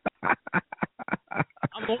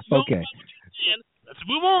 Okay. Let's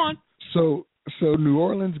move on. So New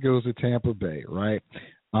Orleans goes to Tampa Bay, right?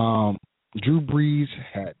 Drew Brees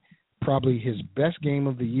had probably his best game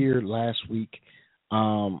of the year last week,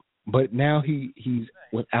 but now he's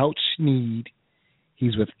without Snead,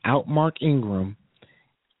 he's without Mark Ingram,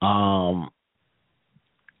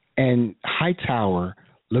 and Hightower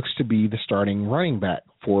looks to be the starting running back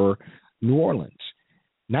for New Orleans.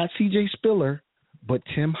 not C.J. Spiller, but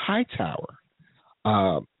Tim Hightower.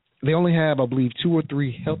 They only have, I believe, 2 or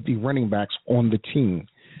 3 healthy running backs on the team.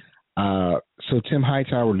 So Tim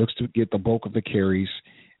Hightower looks to get the bulk of the carries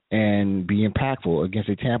and be impactful against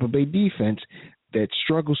a Tampa Bay defense that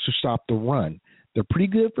struggles to stop the run. They're pretty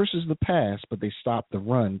good versus the pass, but they stop the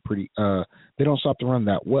run they don't stop the run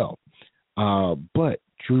that well. But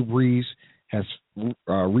Drew Brees has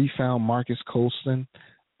refound Marcus Colston.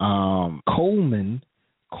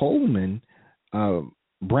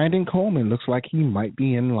 Brandon Coleman looks like he might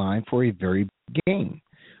be in line for a very big game.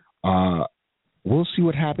 We'll see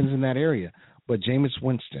what happens in that area. But Jameis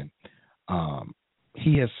Winston,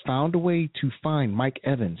 he has found a way to find Mike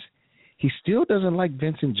Evans. He still doesn't like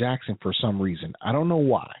Vincent Jackson for some reason. I don't know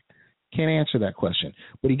why. Can't answer that question.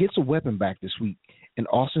 But he gets a weapon back this week in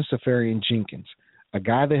Austin Seferian-Jenkins, a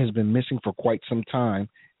guy that has been missing for quite some time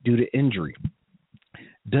due to injury.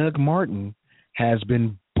 Doug Martin has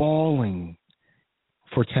been balling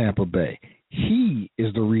for Tampa Bay. He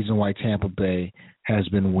is the reason why Tampa Bay has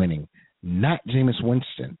been winning, not Jameis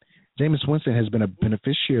Winston. Jameis Winston has been a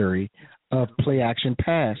beneficiary of play-action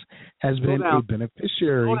pass, has been a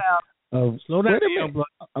beneficiary of – Slow down, wait a minute.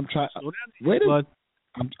 I'm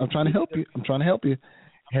trying to help you. I'm trying to help you.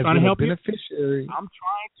 Has been a beneficiary. I'm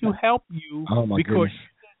trying to help you because goodness. you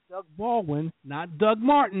said Doug Baldwin, not Doug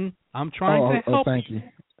Martin. I'm trying to help you.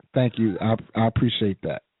 Thank you. I appreciate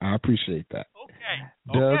that. Okay.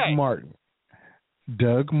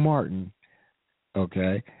 Doug Martin.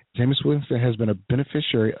 Okay. Jameis Winston has been a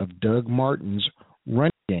beneficiary of Doug Martin's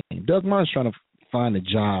run game. Doug Martin's trying to find a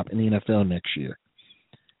job in the NFL next year.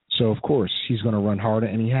 So, of course, he's going to run harder,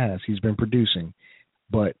 and he has. He's been producing.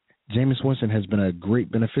 But Jameis Winston has been a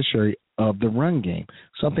great beneficiary of the run game.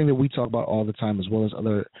 Something that we talk about all the time, as well as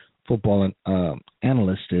other football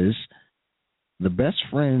analysts, is the best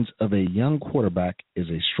friends of a young quarterback is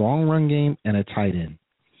a strong run game and a tight end.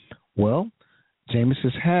 Well, Jameis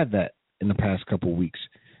has had that in the past couple of weeks.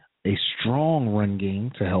 A strong run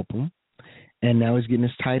game to help him, and now he's getting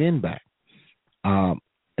his tight end back. As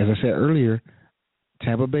I said earlier,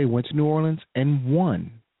 Tampa Bay went to New Orleans and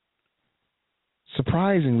won.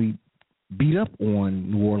 Surprisingly, beat up on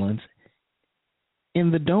New Orleans in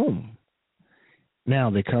the Dome. Now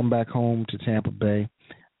they come back home to Tampa Bay.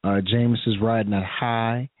 Jameis is riding that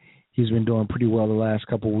high. He's been doing pretty well the last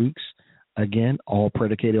couple of weeks. Again, all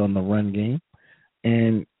predicated on the run game.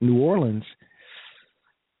 And New Orleans,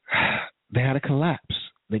 they had a collapse.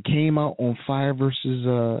 They came out on fire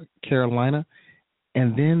versus Carolina,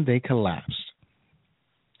 and then they collapsed.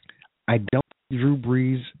 I don't think Drew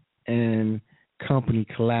Brees and company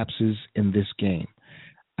collapses in this game.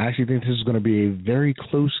 I actually think this is going to be a very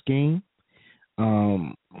close game.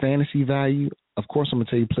 Fantasy value, of course, I'm going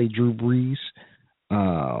to tell you play Drew Brees.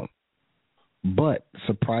 But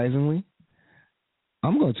surprisingly,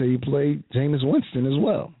 I'm going to tell you play Jameis Winston as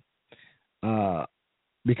well.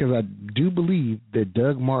 Because I do believe that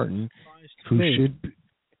Doug Martin, who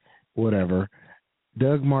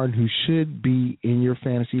should be in your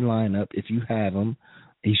fantasy lineup if you have him,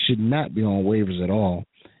 he should not be on waivers at all.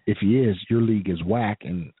 If he is, your league is whack,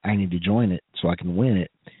 and I need to join it so I can win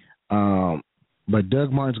it. But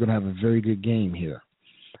Doug Martin's going to have a very good game here,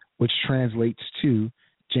 which translates to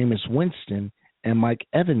Jameis Winston and Mike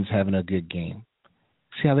Evans having a good game.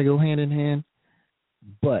 See how they go hand in hand?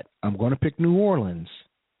 But I'm going to pick New Orleans.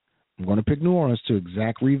 I'm going to pick New Orleans to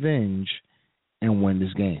exact revenge and win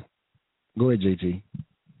this game. Go ahead, JT.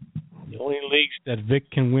 The only leagues that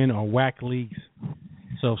Vic can win are whack leagues.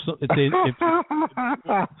 So if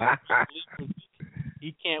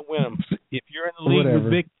he can't win them. If you're in the league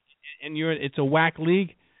with Vic and it's a whack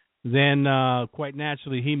league, then quite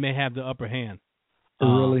naturally he may have the upper hand.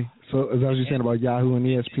 Really? So is that what you're saying about Yahoo and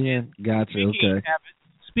ESPN? Gotcha. Okay.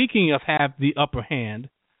 Speaking of have the upper hand,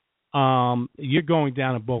 you're going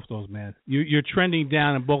down in both those, man. You're trending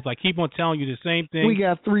down in both. I keep on telling you the same thing. We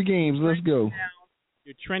got 3 games. Let's go.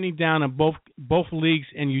 You're trending down in both leagues,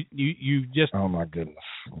 and you just oh my goodness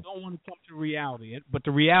don't want to come to reality. But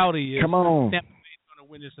the reality is, come on, Tampa Bay's going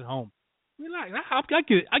to win this at home. Relax.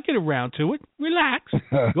 I get around to it. Relax.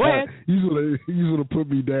 Go ahead. You want to put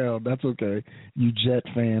me down. That's okay. You Jet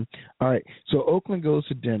fan. All right. So Oakland goes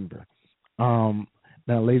to Denver. Now,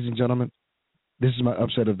 ladies and gentlemen, this is my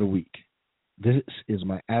upset of the week. This is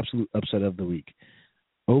my absolute upset of the week.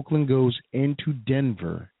 Oakland goes into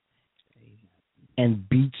Denver and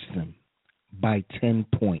beats them by 10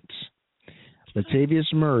 points.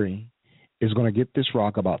 Latavius Murray is going to get this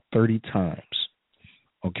rock about 30 times.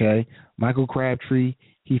 Okay? Michael Crabtree,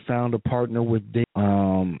 he found a partner with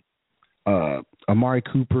Amari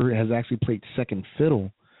Cooper has actually played second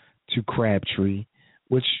fiddle to Crabtree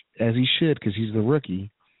which as he should because he's the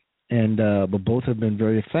rookie, and but both have been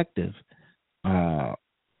very effective.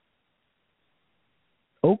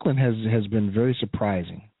 Oakland has been very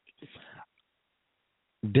surprising.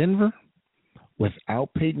 Denver,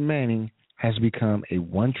 without Peyton Manning, has become a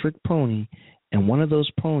one-trick pony, and one of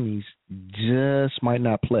those ponies just might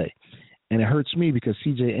not play. And it hurts me because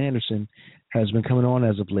C.J. Anderson has been coming on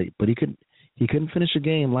as of late, but he couldn't finish a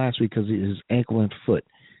game last week because of his ankle and foot,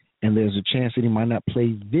 and there's a chance that he might not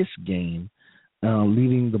play this game,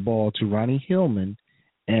 leaving the ball to Ronnie Hillman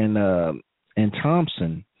and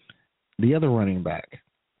Thompson, the other running back.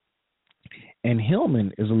 And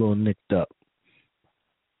Hillman is a little nicked up.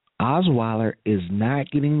 Osweiler is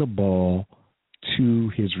not getting the ball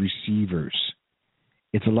to his receivers.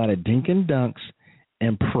 It's a lot of dink and dunks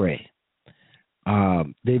and pray.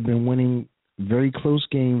 They've been winning very close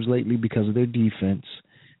games lately because of their defense.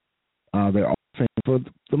 Their offense, for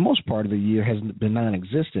the most part of the year, has been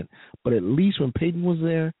non-existent. But at least when Peyton was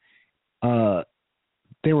there,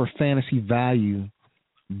 they were fantasy value,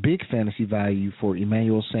 big fantasy value for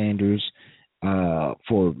Emmanuel Sanders,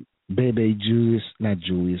 for Demarius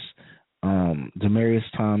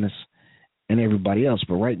Thomas, and everybody else.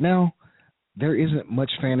 But right now, there isn't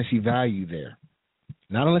much fantasy value there.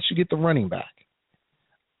 Not unless you get the running back.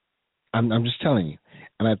 I'm just telling you.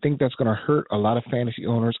 And I think that's going to hurt a lot of fantasy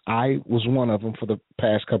owners. I was one of them for the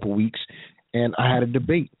past couple weeks, and I had a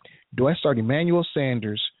debate. Do I start Emmanuel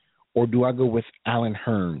Sanders or do I go with Allen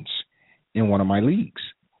Hurns in one of my leagues?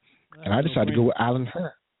 And I decided to go with Allen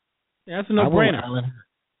Hurns. Yeah, that's a no-brainer.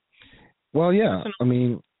 Well, yeah. I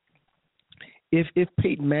mean, if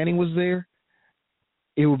Peyton Manning was there,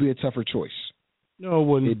 it would be a tougher choice. No, it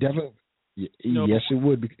wouldn't. It definitely. Yes, it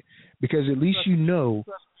would. Because at least you know.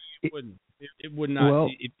 It wouldn't. It would not. Well,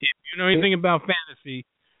 if you know anything about fantasy,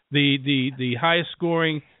 the highest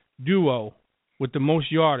scoring duo with the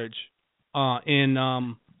most yardage in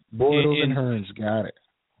Bortles and Hurns, got it.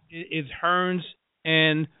 It's Hurns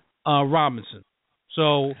and Robinson.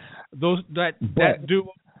 So that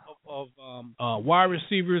duo of wide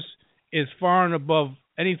receivers is far and above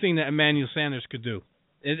anything that Emmanuel Sanders could do.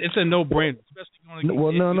 It's a no-brainer, especially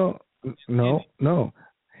going No.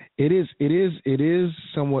 It is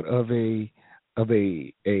somewhat of a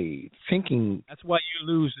thinking. That's why you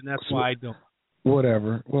lose, and that's why I don't.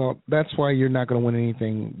 Whatever. Well, that's why you're not going to win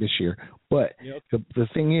anything this year. But the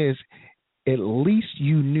thing is, at least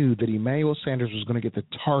you knew that Emmanuel Sanders was going to get the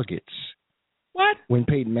targets. What? When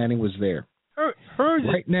Peyton Manning was there. Hurns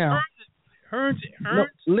right now. Hurns. No,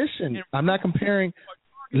 listen, I'm not comparing.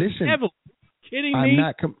 Listen, kidding me?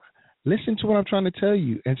 Listen to what I'm trying to tell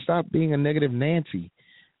you, and stop being a negative Nancy.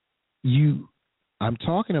 I'm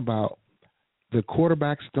talking about the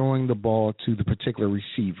quarterbacks throwing the ball to the particular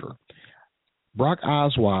receiver. Brock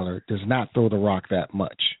Osweiler does not throw the rock that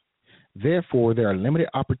much. Therefore, there are limited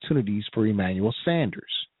opportunities for Emmanuel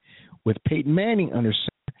Sanders. With Peyton Manning under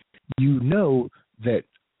center, you know that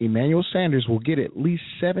Emmanuel Sanders will get at least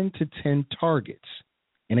 7 to 10 targets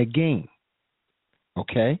in a game.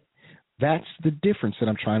 Okay? That's the difference that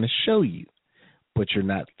I'm trying to show you. But you're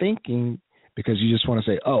not thinking because you just want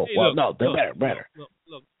to say, they're better.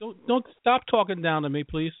 Look, don't stop talking down to me,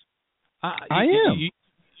 please. I am.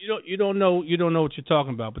 You don't know what you're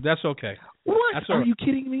talking about, but that's okay. What? Are you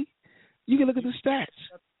kidding me? You can look at the stats.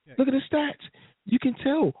 Okay. Look at the stats. You can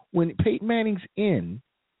tell when Peyton Manning's in,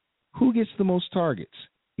 who gets the most targets?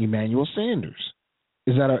 Emmanuel Sanders.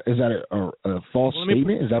 Is that a false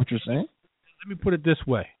statement? Is that what you're saying? Let me put it this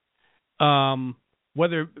way: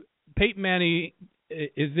 whether Peyton Manning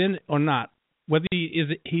is in or not, whether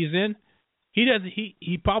he's in,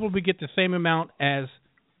 he probably get the same amount as,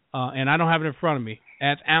 and I don't have it in front of me,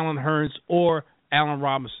 as Allen Hurns or Allen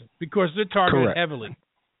Robinson because they're targeted heavily.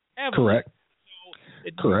 Correct.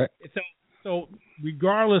 Correct. So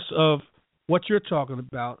regardless of what you're talking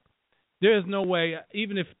about, there is no way,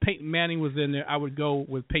 even if Peyton Manning was in there, I would go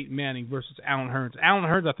with Peyton Manning versus Allen Hurns. Allen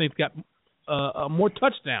Hurns, I think, got more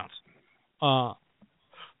touchdowns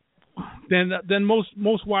than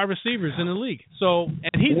most wide receivers in the league. So,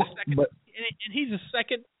 and he's a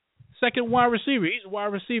second wide receiver. He's a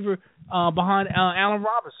wide receiver behind Allen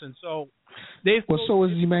Robinson. So so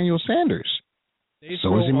is Emmanuel Sanders.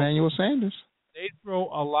 Emmanuel Sanders. They throw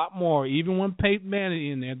a lot more, even when Peyton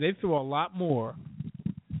Manning in there. They throw a lot more.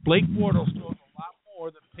 Blake Bortles throws a lot more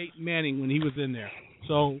than Peyton Manning when he was in there.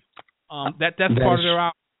 So that's part of their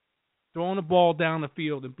outfit, throwing the ball down the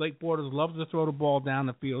field. And Blake Bortles loves to throw the ball down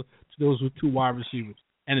the field to those with two wide receivers.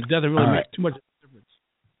 And it doesn't really make too much difference.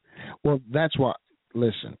 Well, that's why.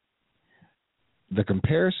 Listen, the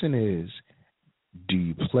comparison is, do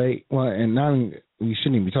you play? Well, and now we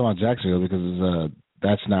shouldn't even be talking about Jacksonville because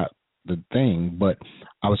that's not the thing. But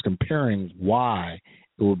I was comparing why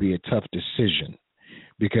it would be a tough decision,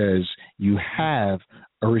 because you have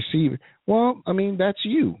a receiver. Well, I mean, that's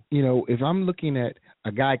you. You know, if I'm looking at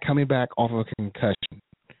a guy coming back off of a concussion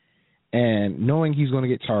and knowing he's going to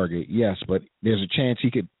get targeted, yes, but there's a chance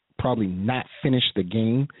he could probably not finish the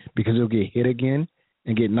game because he'll get hit again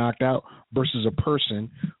and get knocked out, versus a person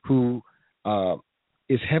who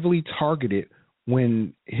is heavily targeted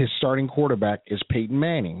when his starting quarterback is Peyton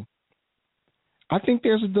Manning. I think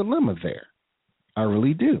there's a dilemma there. I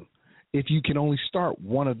really do. If you can only start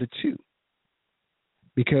one of the two.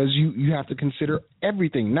 Because you have to consider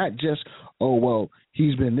everything, not just, oh, well,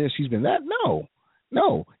 he's been this, he's been that.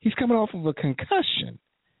 No, he's coming off of a concussion.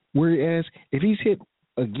 Whereas if he's hit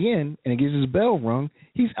again and it gets his bell rung,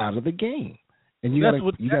 he's out of the game. And you got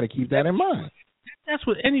to keep that in mind. That's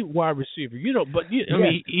with any wide receiver, But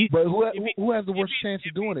but who has the worst chance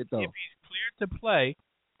of doing it though? If he's cleared to play,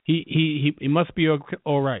 he must be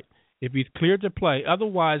all right. If he's cleared to play,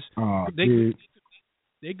 otherwise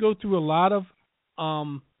they go through a lot of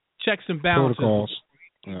checks and balances protocols.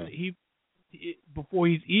 Before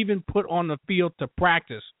he's even put on the field to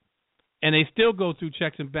practice, and they still go through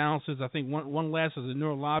checks and balances. I think one last is a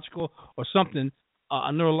neurological or something.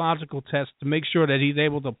 A neurological test to make sure that he's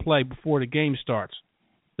able to play before the game starts.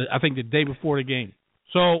 I think the day before the game.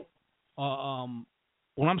 So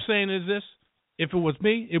what I'm saying is this. If it was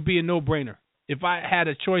me, it would be a no-brainer. If I had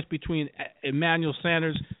a choice between Emmanuel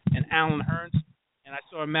Sanders and Allen Hurns, and I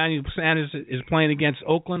saw Emmanuel Sanders is playing against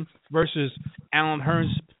Oakland versus Allen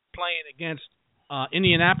Hurns playing against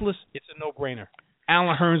Indianapolis, it's a no-brainer.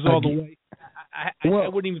 Allen Hurns all the way. I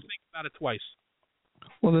wouldn't even think about it twice.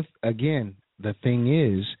 Well, the thing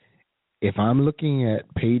is, if I'm looking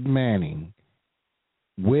at Peyton Manning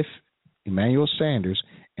with Emmanuel Sanders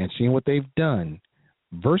and seeing what they've done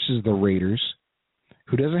versus the Raiders,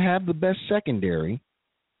 who doesn't have the best secondary,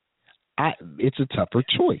 it's a tougher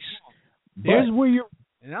choice. There's where you're,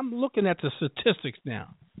 and I'm looking at the statistics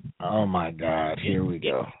now. Oh my God, here we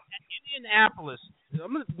go. Indianapolis.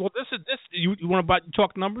 This. You want to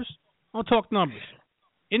talk numbers? I'll talk numbers.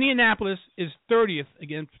 Indianapolis is 30th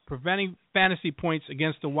against preventing fantasy points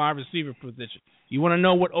against the wide receiver position. You want to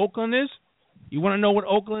know what Oakland is? You want to know what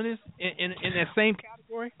Oakland is in that same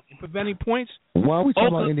category in preventing points? Why are we talking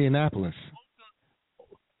about Indianapolis?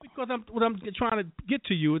 Because what I'm trying to get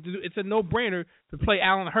to you, it's a no-brainer to play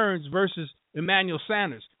Allen Hurns versus Emmanuel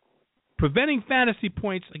Sanders. Preventing fantasy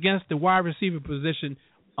points against the wide receiver position,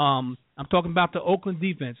 I'm talking about the Oakland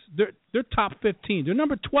defense. They're top 15. They're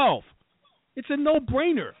number 12. It's a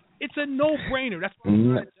no-brainer. That's what I'm trying to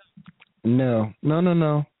tell you.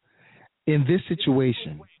 No. In this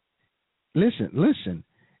situation, listen,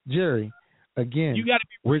 Jerry. Again, you got to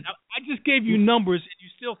be right. I just gave you numbers, and you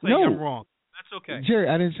still think I'm wrong. That's okay, Jerry.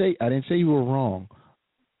 I didn't say you were wrong.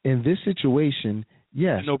 In this situation,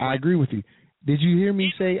 yes, I agree with you. Did you hear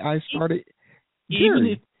me say I started?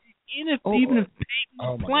 Jerry, even if Peyton is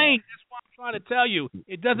playing, that's what I'm trying to tell you.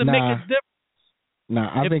 It doesn't make a difference.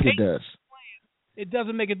 I think it does. It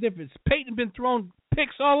doesn't make a difference. Peyton been throwing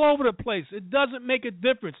picks all over the place. It doesn't make a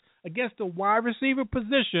difference. Against the wide receiver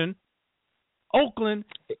position, Oakland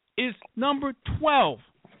is number 12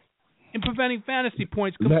 in preventing fantasy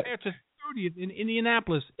points compared to 30th in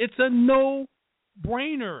Indianapolis. It's a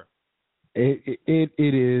no-brainer. It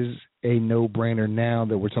is a no-brainer now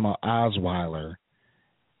that we're talking about Osweiler.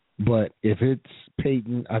 But if it's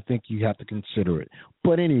Peyton, I think you have to consider it.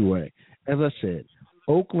 But anyway, as I said,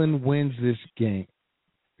 Oakland wins this game.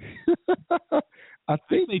 I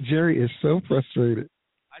think Jerry is so frustrated.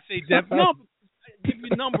 I say no. I give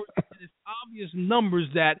you numbers. It's obvious numbers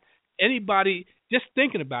that anybody just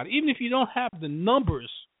thinking about it, even if you don't have the numbers,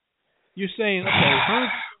 you're saying,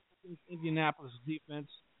 okay, Indianapolis defense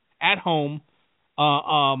at home.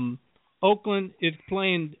 Oakland is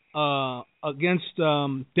playing against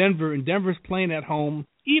Denver, and Denver's playing at home.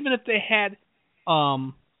 Even if they had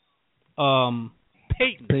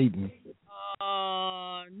Peyton.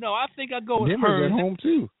 No, I think I'd go with Denver's Hurns. at home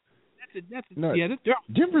too.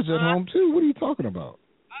 Denver's at home too. What are you talking about?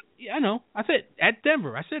 I know. I said at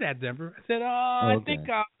Denver. I said okay. I think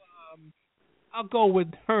I'll go with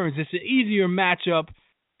Hurns. It's an easier matchup,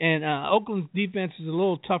 and Oakland's defense is a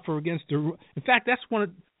little tougher against the. In fact, that's one of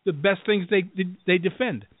the best things they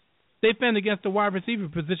defend. They defend against the wide receiver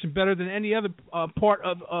position better than any other part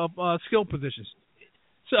of skill positions.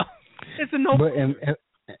 So it's a no.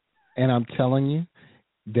 And I'm telling you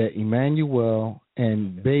that Emmanuel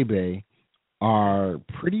and Bebe are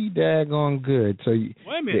pretty daggone good. So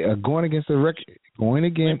they are going against the record, going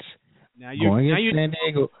against San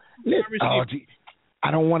Diego.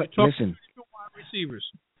 I don't want to listen. receivers.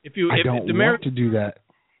 I don't want to do that.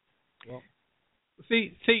 Well,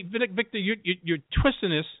 see, Victor, you're twisting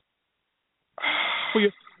this for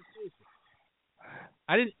your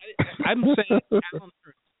conversation. I'm saying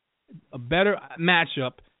a better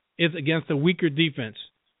matchup is against a weaker defense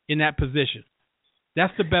in that position.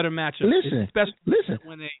 That's the better matchup. Especially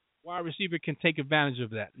when a wide receiver can take advantage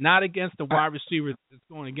of that. Not against the wide receiver that's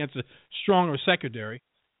going against a stronger secondary.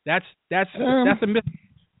 That's a mismatch.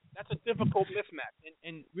 That's a difficult mismatch,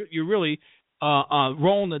 and you're really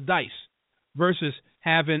rolling the dice versus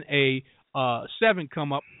having a 7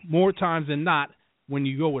 come up more times than not when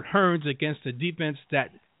you go with Hearns against a defense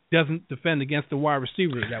that doesn't defend against the wide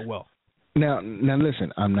receivers that well. Now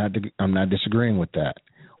listen, I'm not disagreeing with that.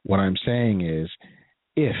 What I'm saying is,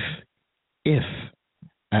 if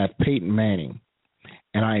I have Peyton Manning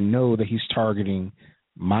and I know that he's targeting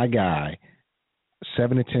my guy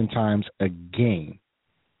 7 to 10 times a game,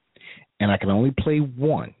 and I can only play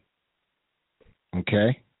one,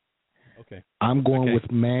 okay? I'm going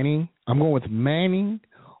with Manning. I'm going with Manning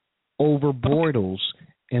over Bortles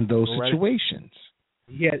in those situations.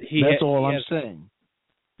 That's all I'm saying.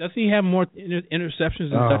 Doesn't he have more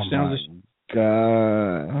interceptions and touchdowns?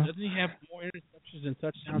 God. Doesn't he have more interceptions and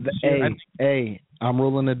touchdowns this year? Hey, I'm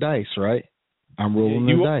rolling the dice, right? I'm rolling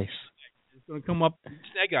the dice. It's going to come up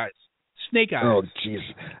snake eyes. Oh, jeez.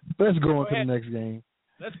 Let's go on to the next game.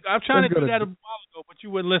 I'm trying to do that a while ago, but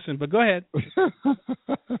you wouldn't listen. But go ahead. Go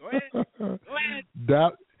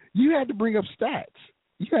ahead. You had to bring up stats.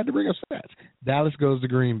 Dallas goes to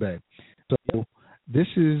Green Bay. So this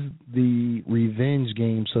is the revenge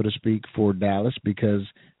game, so to speak, for Dallas because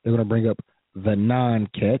they're going to bring up the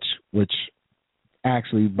non-catch, which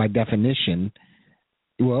actually, by definition,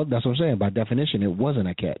 well, that's what I'm saying. By definition, it wasn't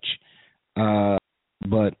a catch.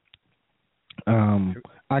 But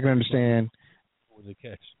I can understand. It was a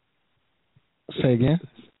catch. Say again?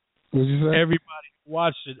 What did you say? Everybody who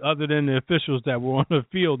watched it, other than the officials that were on the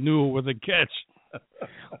field, knew it was a catch.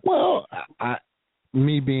 Well,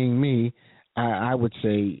 me being me, I would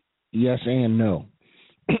say yes and no.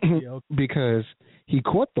 Because he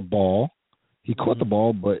caught the ball.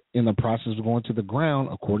 But in the process of going to the ground,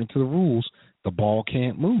 according to the rules, the ball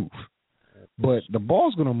can't move. But the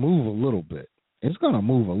ball's going to move a little bit. It's going to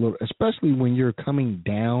move a little, especially when you're coming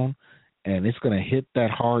down and it's going to hit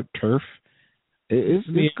that hard turf. It's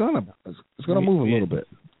going to move a little bit.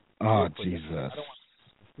 Oh, Jesus.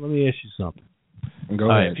 Let me ask you something.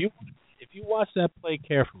 Go ahead. If you watch that play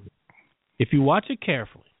carefully,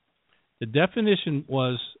 the definition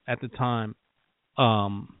was at the time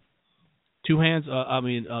two hands.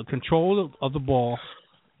 Control of the ball.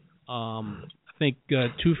 I think 2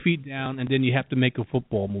 feet down, and then you have to make a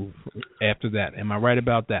football move after that. Am I right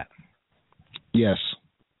about that? Yes.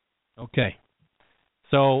 Okay.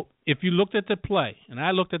 So if you looked at the play, and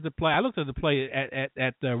I looked at the play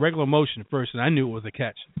at the regular motion first, and I knew it was a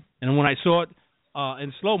catch. And when I saw it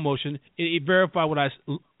in slow motion, it verified what I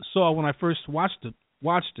saw when I first watched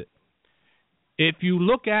it. If you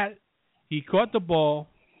look at, he caught the ball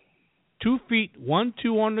 2 feet,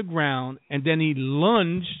 1-2 on the ground, and then he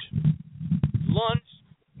lunged,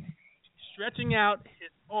 stretching out his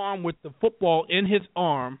arm with the football in his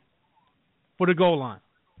arm for the goal line.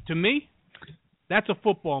 To me, that's a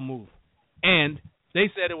football move. And they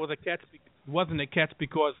said it was a catch. It wasn't a catch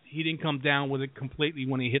because he didn't come down with it completely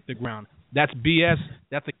when he hit the ground. That's BS.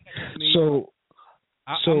 That's a catch to me.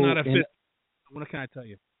 I'm not a fit. What can I tell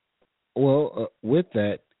you? Well, with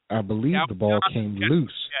that, I believe the ball came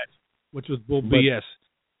loose. Which was bull BS.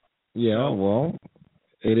 Yeah, well,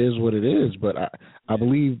 it is what it is. But I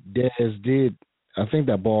believe Dez did. I think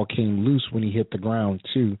that ball came loose when he hit the ground,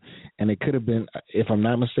 too. And it could have been, if I'm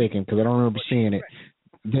not mistaken, because I don't remember seeing it,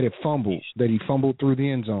 that it fumbled. That he fumbled through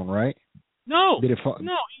the end zone, right? No.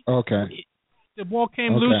 No. Okay. The ball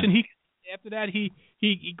came loose, and after that, he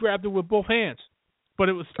grabbed it with both hands. But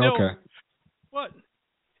it was still. Okay. But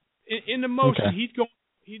in the motion,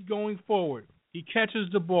 he's going forward. He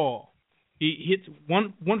catches the ball. He hits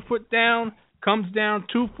one foot down, comes down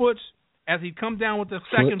 2 foot. As he comes down with the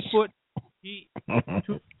second foot, he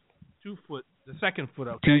 2 foot, the second foot,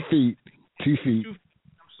 okay? 2 feet. I'm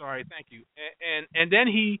sorry, thank you. And then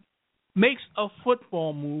he makes a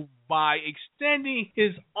football move by extending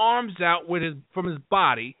his arms out from his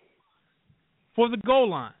body for the goal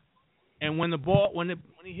line. And when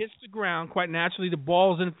he hits the ground, quite naturally, the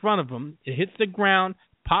ball's in front of him. It hits the ground,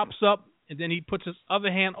 pops up, and then he puts his other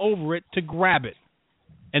hand over it to grab it.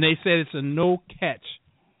 And they said it's a no catch,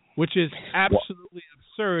 which is absolutely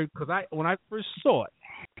absurd because when I first saw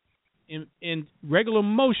it in regular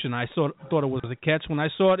motion, I thought it was a catch. When I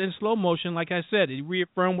saw it in slow motion, like I said, it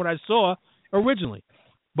reaffirmed what I saw, originally,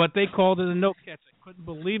 but they called it a no catch. I couldn't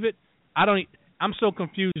believe it. I'm so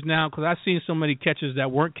confused now because I've seen so many catches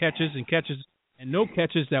that weren't catches and no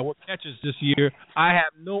catches that were catches this year. I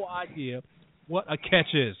have no idea what a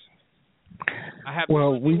catch is. I have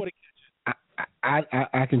no idea what a catch is.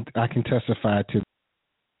 I can testify to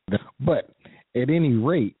that. But at any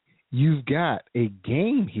rate, you've got a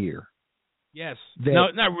game here. Yes. No,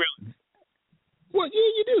 not really. Well, yeah,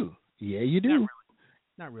 you do. Yeah, you do.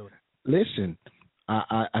 Not really. Listen,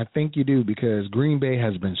 I think you do because Green Bay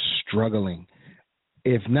has been struggling.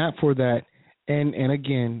 If not for that, and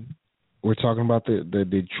again, we're talking about the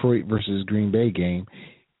Detroit versus Green Bay game.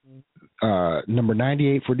 Number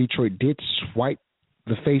 98 for Detroit did swipe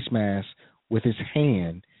the face mask with his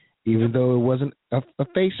hand, even though it wasn't a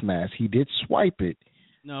face mask. He did swipe it.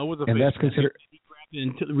 No, it was a and face that's mask. considered. He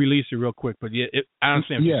grabbed it and released it real quick, but yeah, I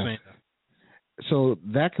understand what you're saying. So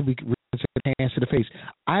that could be considered hands to the face.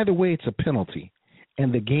 Either way, it's a penalty,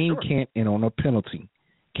 and the game can't end on a penalty.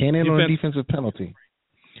 Can't end on a defensive penalty.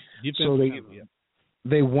 So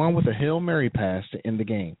they won with a Hail Mary pass to end the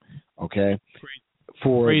game. Okay,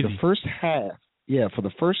 for the first half. Yeah, for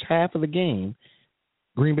the first half of the game,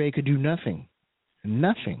 Green Bay could do nothing,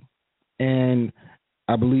 and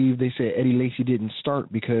I believe they said Eddie Lacy didn't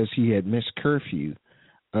start because he had missed curfew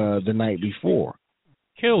the night before.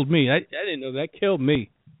 Killed me. I didn't know that. Killed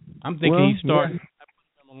me. I'm thinking he started. I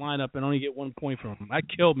put him on the lineup and only get 1 point from him. That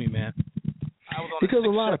killed me, man. I was on because a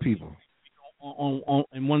lot of people on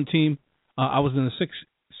one team. I was in a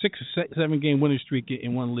 6-7 game winning streak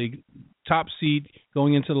in one league, top seed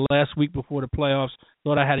going into the last week before the playoffs.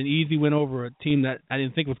 Thought I had an easy win over a team that I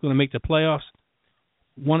didn't think was going to make the playoffs.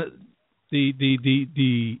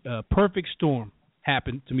 The perfect storm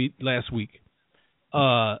happened to me last week.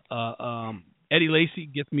 Eddie Lacy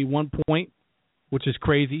gets me 1 point, which is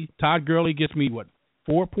crazy. Todd Gurley gets me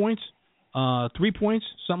 4 points, 3 points,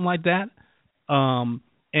 something like that.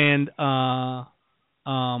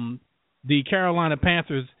 The Carolina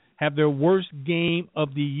Panthers have their worst game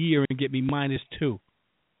of the year and get me -2.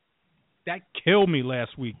 That killed me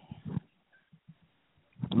last week.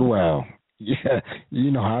 Well, yeah,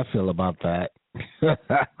 you know how I feel about that. yeah,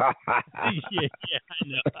 I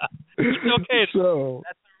know. It's okay. So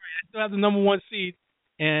that's all right. I still have the number 1 seed,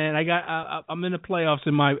 and I'm in the playoffs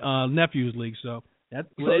in my nephew's league. So that's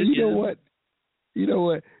you know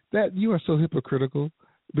what? That you are so hypocritical.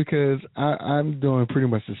 Because I'm doing pretty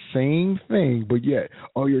much the same thing, but yet,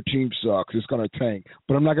 your team sucks. It's going to tank.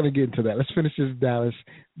 But I'm not going to get into that. Let's finish this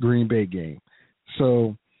Dallas-Green Bay game.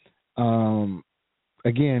 So,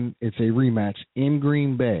 again, it's a rematch in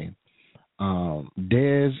Green Bay.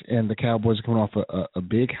 Dez and the Cowboys are coming off a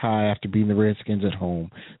big high after beating the Redskins at home.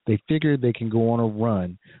 They figured they can go on a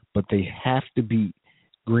run, but they have to beat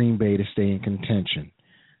Green Bay to stay in contention.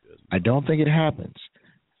 I don't think it happens.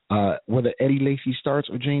 Whether Eddie Lacy starts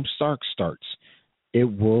or James Starks starts, it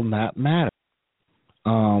will not matter.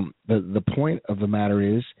 The point of the matter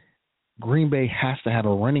is Green Bay has to have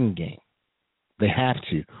a running game. They have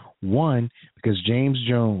to. One, because James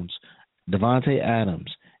Jones, Devontae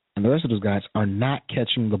Adams, and the rest of those guys are not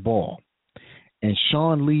catching the ball. And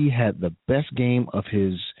Sean Lee had the best game of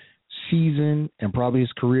his season and probably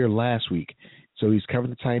his career last week. So he's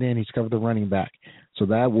covered the tight end, he's covered the running back. So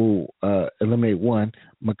that will eliminate one.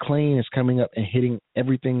 McLean is coming up and hitting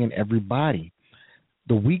everything and everybody.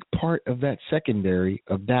 The weak part of that secondary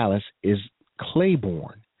of Dallas is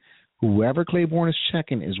Claiborne. Whoever Claiborne is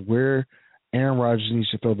checking is where Aaron Rodgers needs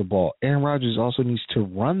to throw the ball. Aaron Rodgers also needs to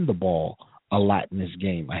run the ball a lot in this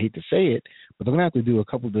game. I hate to say it, but they're going to have to do a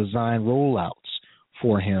couple of design rollouts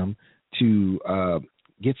for him to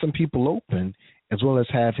get some people open as well as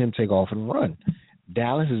have him take off and run.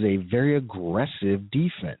 Dallas is a very aggressive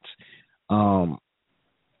defense.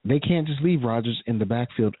 They can't just leave Rodgers in the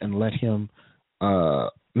backfield and let him,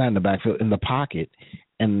 not in the backfield, in the pocket,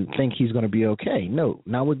 and think he's going to be okay. No,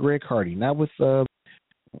 not with Greg Hardy, not with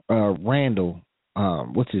Randall.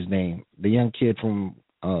 What's his name? The young kid from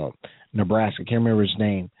Nebraska. Can't remember his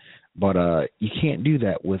name. But you can't do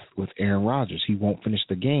that with Aaron Rodgers. He won't finish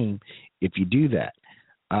the game if you do that.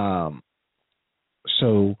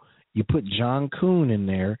 So you put John Kuhn in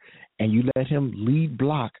there and you let him lead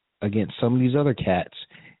block against some of these other cats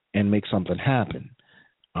and make something happen.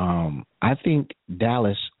 I think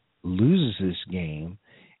Dallas loses this game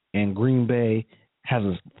and Green Bay has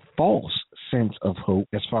a false sense of hope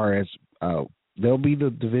as far as they'll be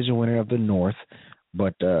the division winner of the North,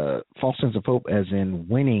 but false sense of hope as in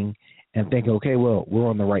winning and thinking, okay, well, we're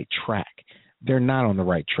on the right track. They're not on the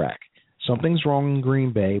right track. Something's wrong in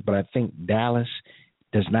Green Bay, but I think Dallas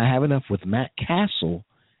does not have enough with Matt Castle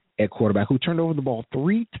at quarterback, who turned over the ball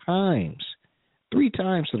 3 times 3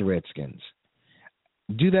 times to the Redskins.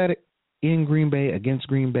 Do that in Green Bay, against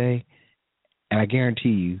Green Bay, and I guarantee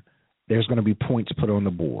you there's going to be points put on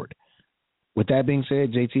the board. With that being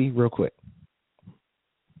said, JT, real quick.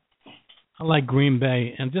 I like Green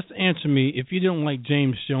Bay. And just answer me, if you don't like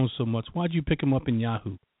James Jones so much, why'd you pick him up in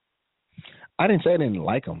Yahoo? I didn't say I didn't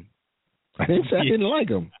like him. I didn't say I didn't like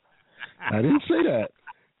him. I didn't say that.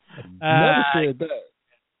 I never said that.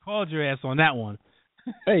 Called your ass on that one.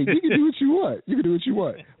 Hey, you can do what you want. You can do what you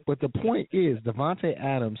want. But the point is, Devontae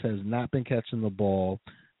Adams has not been catching the ball.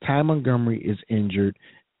 Ty Montgomery is injured.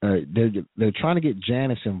 They're trying to get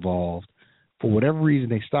Janice involved. For whatever reason,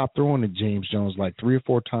 they stopped throwing to James Jones like 3 or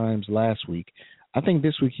 4 times last week. I think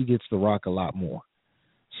this week he gets the rock a lot more.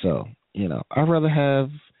 So, I'd rather have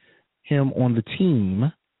him on the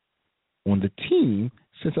team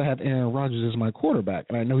since I have Aaron Rodgers as my quarterback,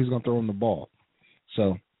 and I know he's going to throw him the ball.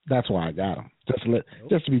 So that's why I got him.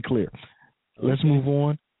 Just to be clear. Okay. Let's move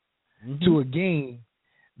on to a game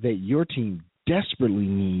that your team desperately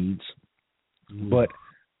needs, but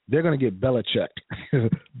they're going to get Belichicked.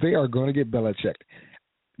 They are going to get Belichicked.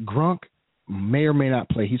 Gronk may or may not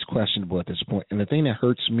play. He's questionable at this point. And the thing that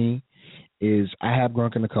hurts me is I have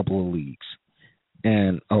Gronk in a couple of leagues.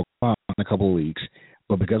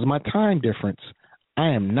 But because of my time difference, I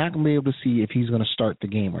am not going to be able to see if he's going to start the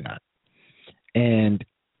game or not. And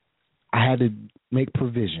I had to make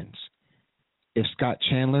provisions. If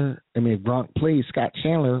Gronk plays Scott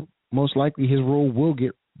Chandler, most likely his role will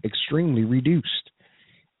get extremely reduced.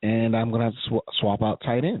 And I'm going to have to swap out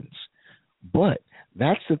tight ends. But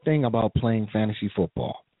that's the thing about playing fantasy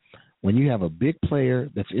football. When you have a big player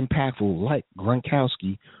that's impactful like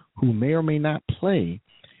Gronkowski, who may or may not play,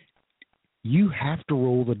 you have to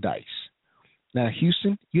roll the dice. Now,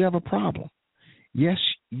 Houston, you have a problem. Yes,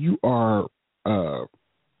 you are a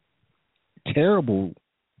terrible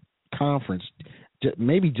conference,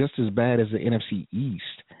 maybe just as bad as the NFC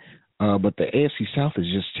East, but the AFC South is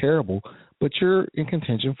just terrible, but you're in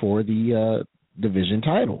contention for the division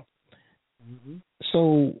title. Mm-hmm.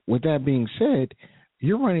 So with that being said,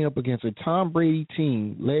 you're running up against a Tom Brady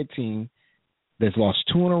led team that's lost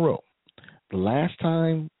 2 in a row. The last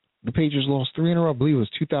time the Patriots lost 3 in a row, I believe it was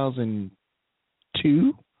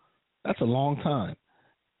 2002. That's a long time.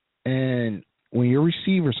 And when your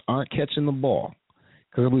receivers aren't catching the ball,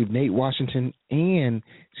 because I believe Nate Washington and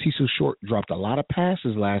Cecil Short dropped a lot of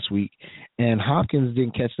passes last week, and Hopkins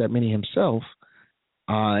didn't catch that many himself,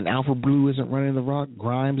 and Alfred Blue isn't running the rock,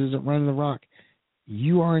 Grimes isn't running the rock,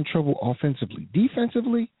 you are in trouble offensively.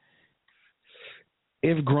 Defensively,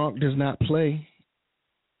 if Gronk does not play,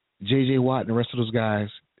 J.J. Watt and the rest of those guys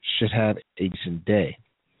should have a decent day.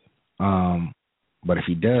 But if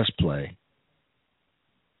he does play,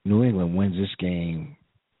 New England wins this game,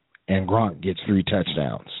 and Gronk gets 3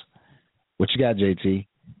 touchdowns. What you got, JT?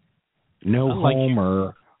 No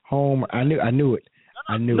Homer. I knew it.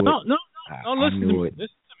 No.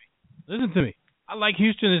 Listen to me. I like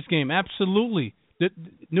Houston in this game. Absolutely.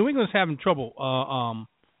 New England's having trouble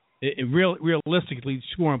realistically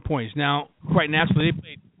scoring points. Now, quite naturally, they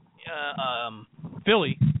played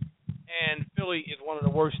Philly, and Philly is one of the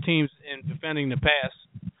worst teams in defending the pass.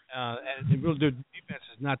 And really, their defense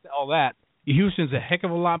is not all that. Houston's a heck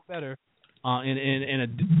of a lot better in a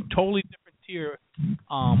totally different tier in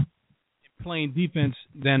playing defense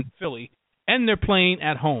than Philly, and they're playing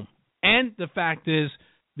at home. And the fact is,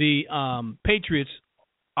 the Patriots'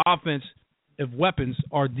 offense of weapons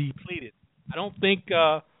are depleted. I don't think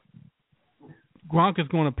Gronk is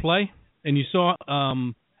going to play, and you saw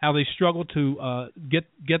how they struggled to get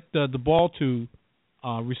the ball to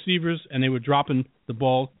receivers, and they were dropping the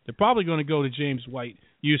ball. They're probably going to go to James White,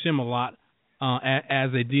 use him a lot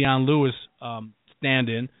as a Deion Lewis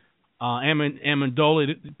stand-in.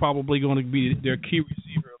 Amendola probably going to be their key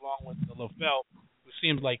receiver along with LaFell, who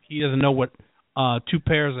seems like he doesn't know what 2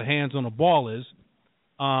 pairs of hands on a ball is,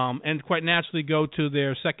 and quite naturally go to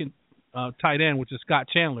their second tight end, which is Scott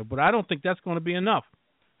Chandler. But I don't think that's going to be enough.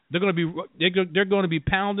 They're going to be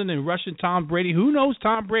pounding and rushing Tom Brady. Who knows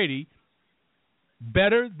Tom Brady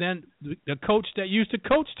better than the coach that used to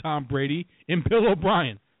coach Tom Brady in Bill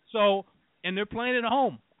O'Brien? So, and they're playing at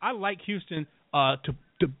home. I like Houston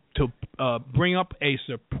to bring up a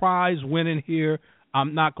surprise win in here.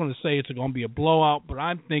 I'm not going to say it's going to be a blowout, but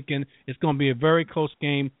I'm thinking it's going to be a very close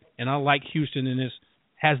game, and I like Houston in this.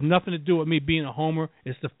 Has nothing to do with me being a homer.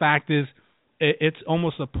 It's the fact is it's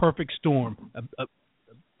almost a perfect storm. A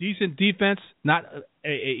decent defense, not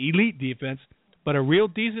a elite defense, but a real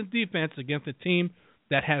decent defense against a team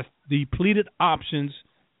that has depleted options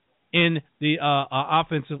in the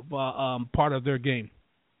offensive part of their game.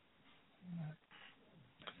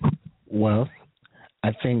 Well,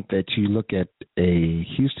 I think that you look at a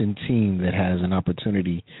Houston team that has an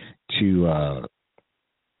opportunity to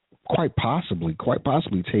quite possibly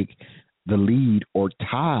take the lead or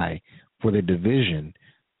tie for the division.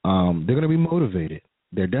 They're going to be motivated.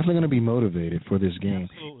 They're definitely going to be motivated for this game.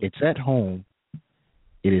 Absolutely. It's at home.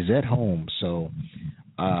 It is at home, so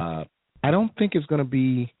I don't think it's going to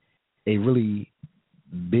be a really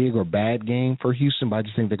big or bad game for Houston, but I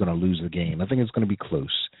just think they're going to lose the game. I think it's going to be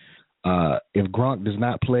close. If Gronk does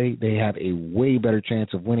not play, they have a way better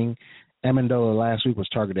chance of winning. Amendola last week was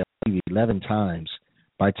targeted 11 times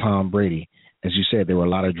by Tom Brady. As you said, there were a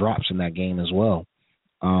lot of drops in that game as well.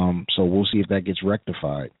 So we'll see if that gets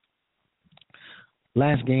rectified.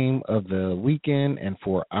 Last game of the weekend and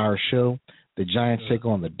for our show, the Giants take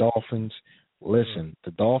on the Dolphins. Listen,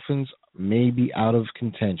 the Dolphins may be out of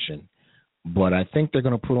contention, but I think they're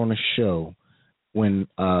going to put on a show when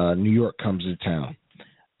New York comes to town.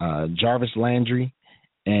 Jarvis Landry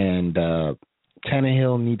and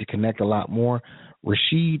Tannehill need to connect a lot more.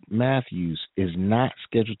 Rasheed Matthews is not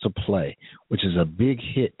scheduled to play, which is a big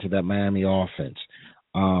hit to that Miami offense.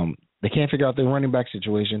 They can't figure out their running back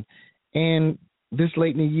situation. And this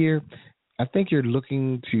late in the year, I think you're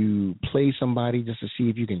looking to play somebody just to see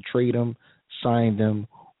if you can trade them, sign them,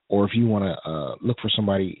 or if you want to look for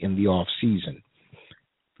somebody in the off season.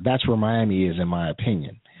 That's where Miami is, in my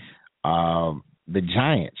opinion. The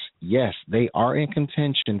Giants, yes, they are in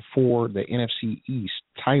contention for the NFC East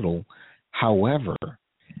title. However,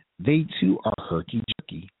 they too are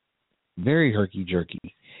herky-jerky, very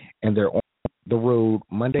herky-jerky, and they're on the road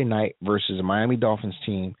Monday night versus a Miami Dolphins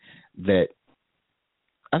team that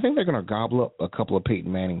I think they're going to gobble up a couple of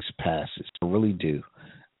Peyton Manning's passes. I really do.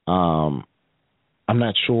 I'm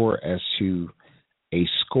not sure as to a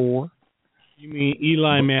score. You mean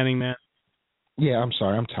Eli Manning, man? Yeah, I'm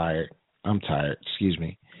sorry. I'm tired. Excuse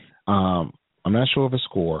me. I'm not sure of a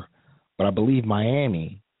score, but I believe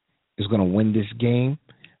Miami is going to win this game.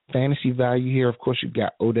 Fantasy value here, of course, you've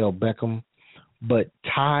got Odell Beckham, but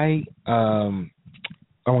Ty, I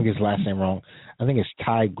won't get his last name wrong. I think it's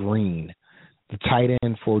Ty Green, the tight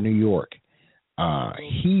end for New York.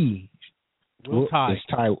 Will Ty.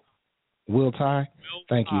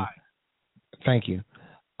 Thank you.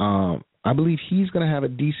 I believe he's going to have a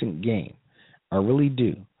decent game. I really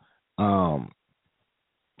do.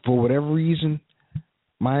 For whatever reason,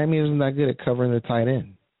 Miami isn't that good at covering the tight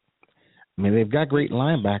end. I mean, they've got great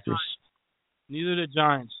linebackers. Neither the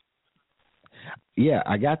Giants. Yeah,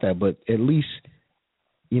 I got that, but at least,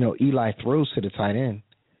 Eli throws to the tight end.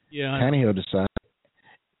 Yeah. Tannehill decided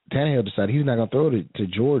he's not going to throw it to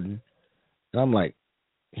Jordan. And I'm like,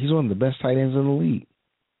 he's one of the best tight ends in the league.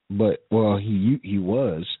 But, well, he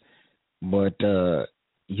was. But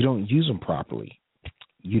you don't use him properly.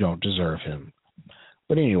 You don't deserve him.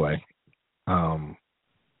 But anyway, I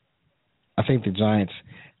think the Giants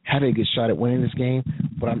have a good shot at winning this game.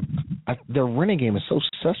 But their running game is so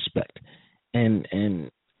suspect. And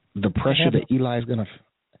the pressure that Eli's going to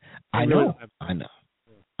 – I know.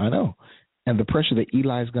 And the pressure that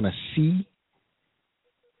Eli's going to see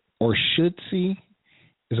or should see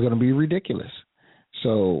is going to be ridiculous.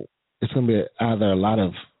 So it's going to be either a lot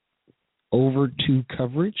of over 2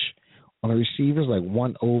 coverage on the receivers, like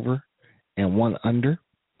 1 over and 1 under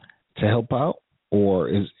to help out, or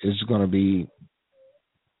is going to be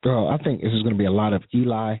I think this is going to be a lot of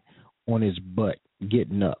Eli on his butt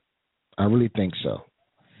getting up. I really think so.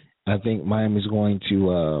 I think Miami's going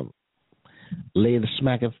to lay the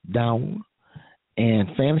smack down,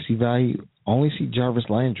 and fantasy value only see Jarvis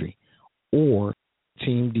Landry or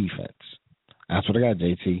team defense. That's what I got,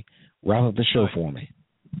 JT. Wrap up the show for me.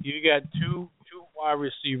 You got two wide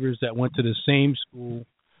receivers that went to the same school,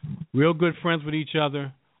 real good friends with each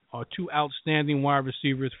other, are 2 outstanding wide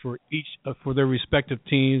receivers for each for their respective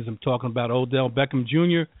teams. I'm talking about Odell Beckham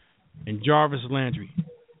Jr. and Jarvis Landry.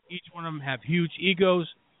 Each one of them have huge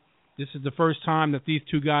egos. This is the first time that these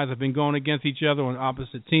 2 guys have been going against each other on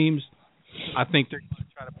opposite teams. I think they're going to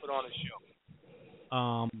try to put on a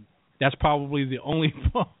show. That's probably the only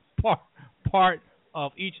part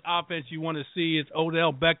of each offense you want to see is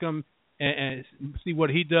Odell Beckham and see what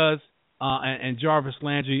he does, and Jarvis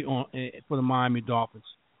Landry for the Miami Dolphins.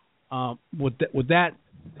 With that,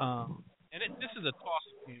 this is a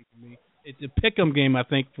toss-up game for me. It's a pick-em game, I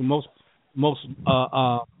think, for most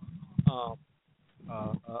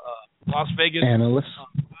Las Vegas analysts.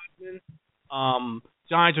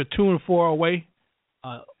 Giants are 2-4 away.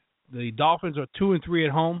 The Dolphins are 2-3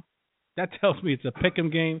 at home. That tells me it's a pick 'em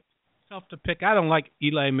game. Tough to pick. I don't like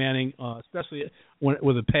Eli Manning, especially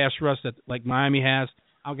with a pass rush that like Miami has.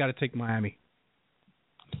 I've got to take Miami.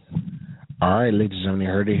 All right, ladies and gentlemen,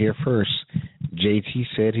 you heard it here first. JT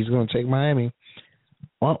said he's going to take Miami.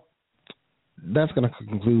 Well, that's going to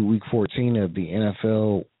conclude Week 14 of the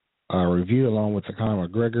NFL review, along with the Conor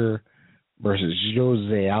McGregor versus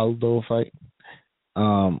Jose Aldo fight.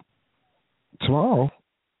 Tomorrow,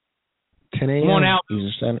 10 a.m. Come on out.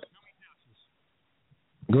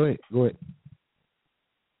 Go ahead.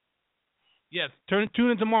 Yes, tune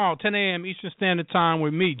in tomorrow, 10 a.m. Eastern Standard Time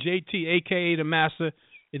with me, JT, a.k.a. The Master,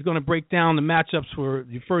 is going to break down the matchups for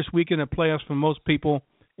the first weekend of playoffs for most people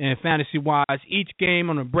and fantasy-wise. Each game,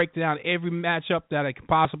 I'm going to break down every matchup that I can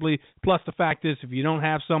possibly, plus the fact is, if you don't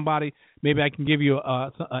have somebody, maybe I can give you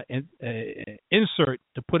an insert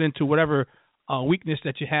to put into whatever weakness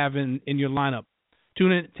that you have in your lineup.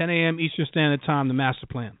 Tune in, 10 a.m. Eastern Standard Time, the Master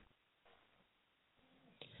Plan.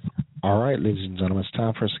 All right, ladies and gentlemen, it's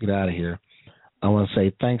time for us to get out of here. I want to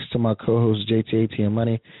say thanks to my co-host, JT ATM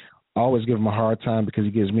Money. I always give him a hard time because he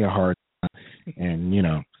gives me a hard time. And, you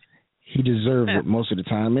know, he deserves it most of the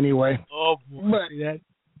time anyway. Oh, boy. But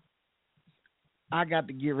I got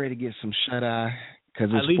to get ready to get some shut-eye because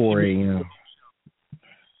it's 4 a.m.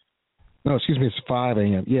 No, excuse me, it's 5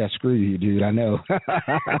 a.m. Yeah, screw you, dude. I know.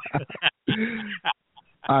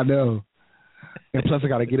 I know. And plus I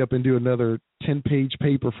got to get up and do another 10-page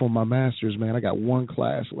paper for my master's, man. I got one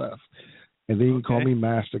class left. And then you can call me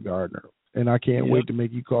Master Gardener. And I can't wait to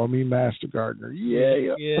make you call me Master Gardener.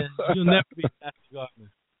 Yeah. Yeah, you'll never be Master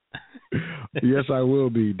Gardener. Yes, I will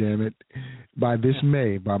be, damn it. By this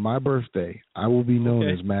May, by my birthday, I will be known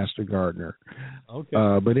as Master Gardener.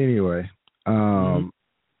 Okay. But anyway, I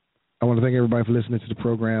want to thank everybody for listening to the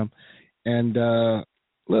program. And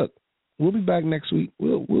look, we'll be back next week.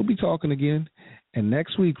 We'll be talking again. And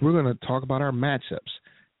next week, we're going to talk about our matchups.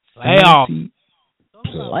 Playoffs.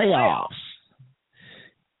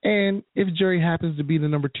 And if Jerry happens to be the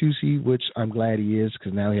number 2 seed, which I'm glad he is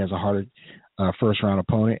because now he has a harder first-round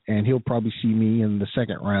opponent, and he'll probably see me in the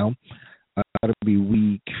second round. That'll be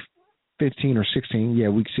week 15 or 16. Yeah,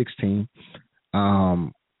 week 16.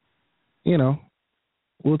 You know,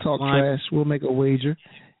 we'll talk trash. We'll make a wager.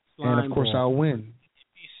 And, of course, I'll win.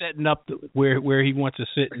 Setting up where he wants to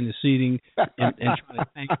sit in the seating and try to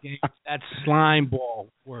tank games. That's slime ball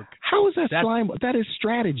work. How is that slime ball? That is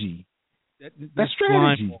strategy. That's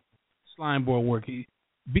strategy. Slime ball work.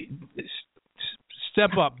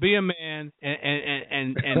 Step up, be a man,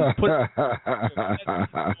 and put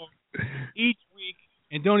each week,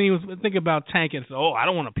 and don't even think about tanking. So, I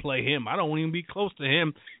don't want to play him. I don't want to even be close to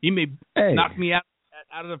him. He may knock me out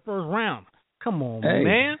of the first round. Come on,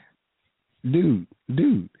 man. Dude,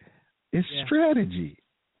 it's strategy.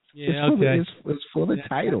 Yeah, it's for the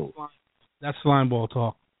title. That's slime ball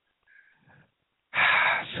talk.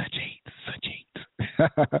 Such hate.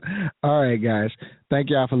 All right, guys. Thank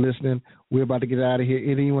y'all for listening. We're about to get out of here.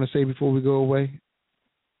 Anything you want to say before we go away?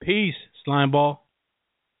 Peace, slime ball.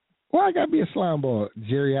 Well, I got to be a slime ball,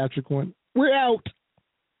 geriatric one. We're out.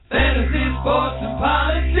 Fantasy, sports, and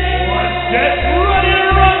politics. Get ready to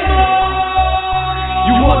rumble!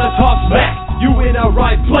 You want to talk smack? You in the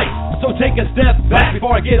right place. So take a step back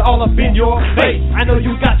before I get all up in your face. I know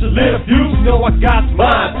you got your little views, you know I got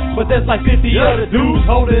mine. But there's like 50 other dudes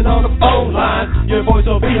holding on the phone line. Your voice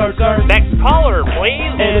will be heard, sir. Next caller,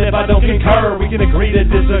 please. And if I don't concur, we can agree to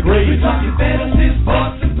disagree. We're talking fantasy,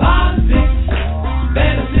 sports, and politics.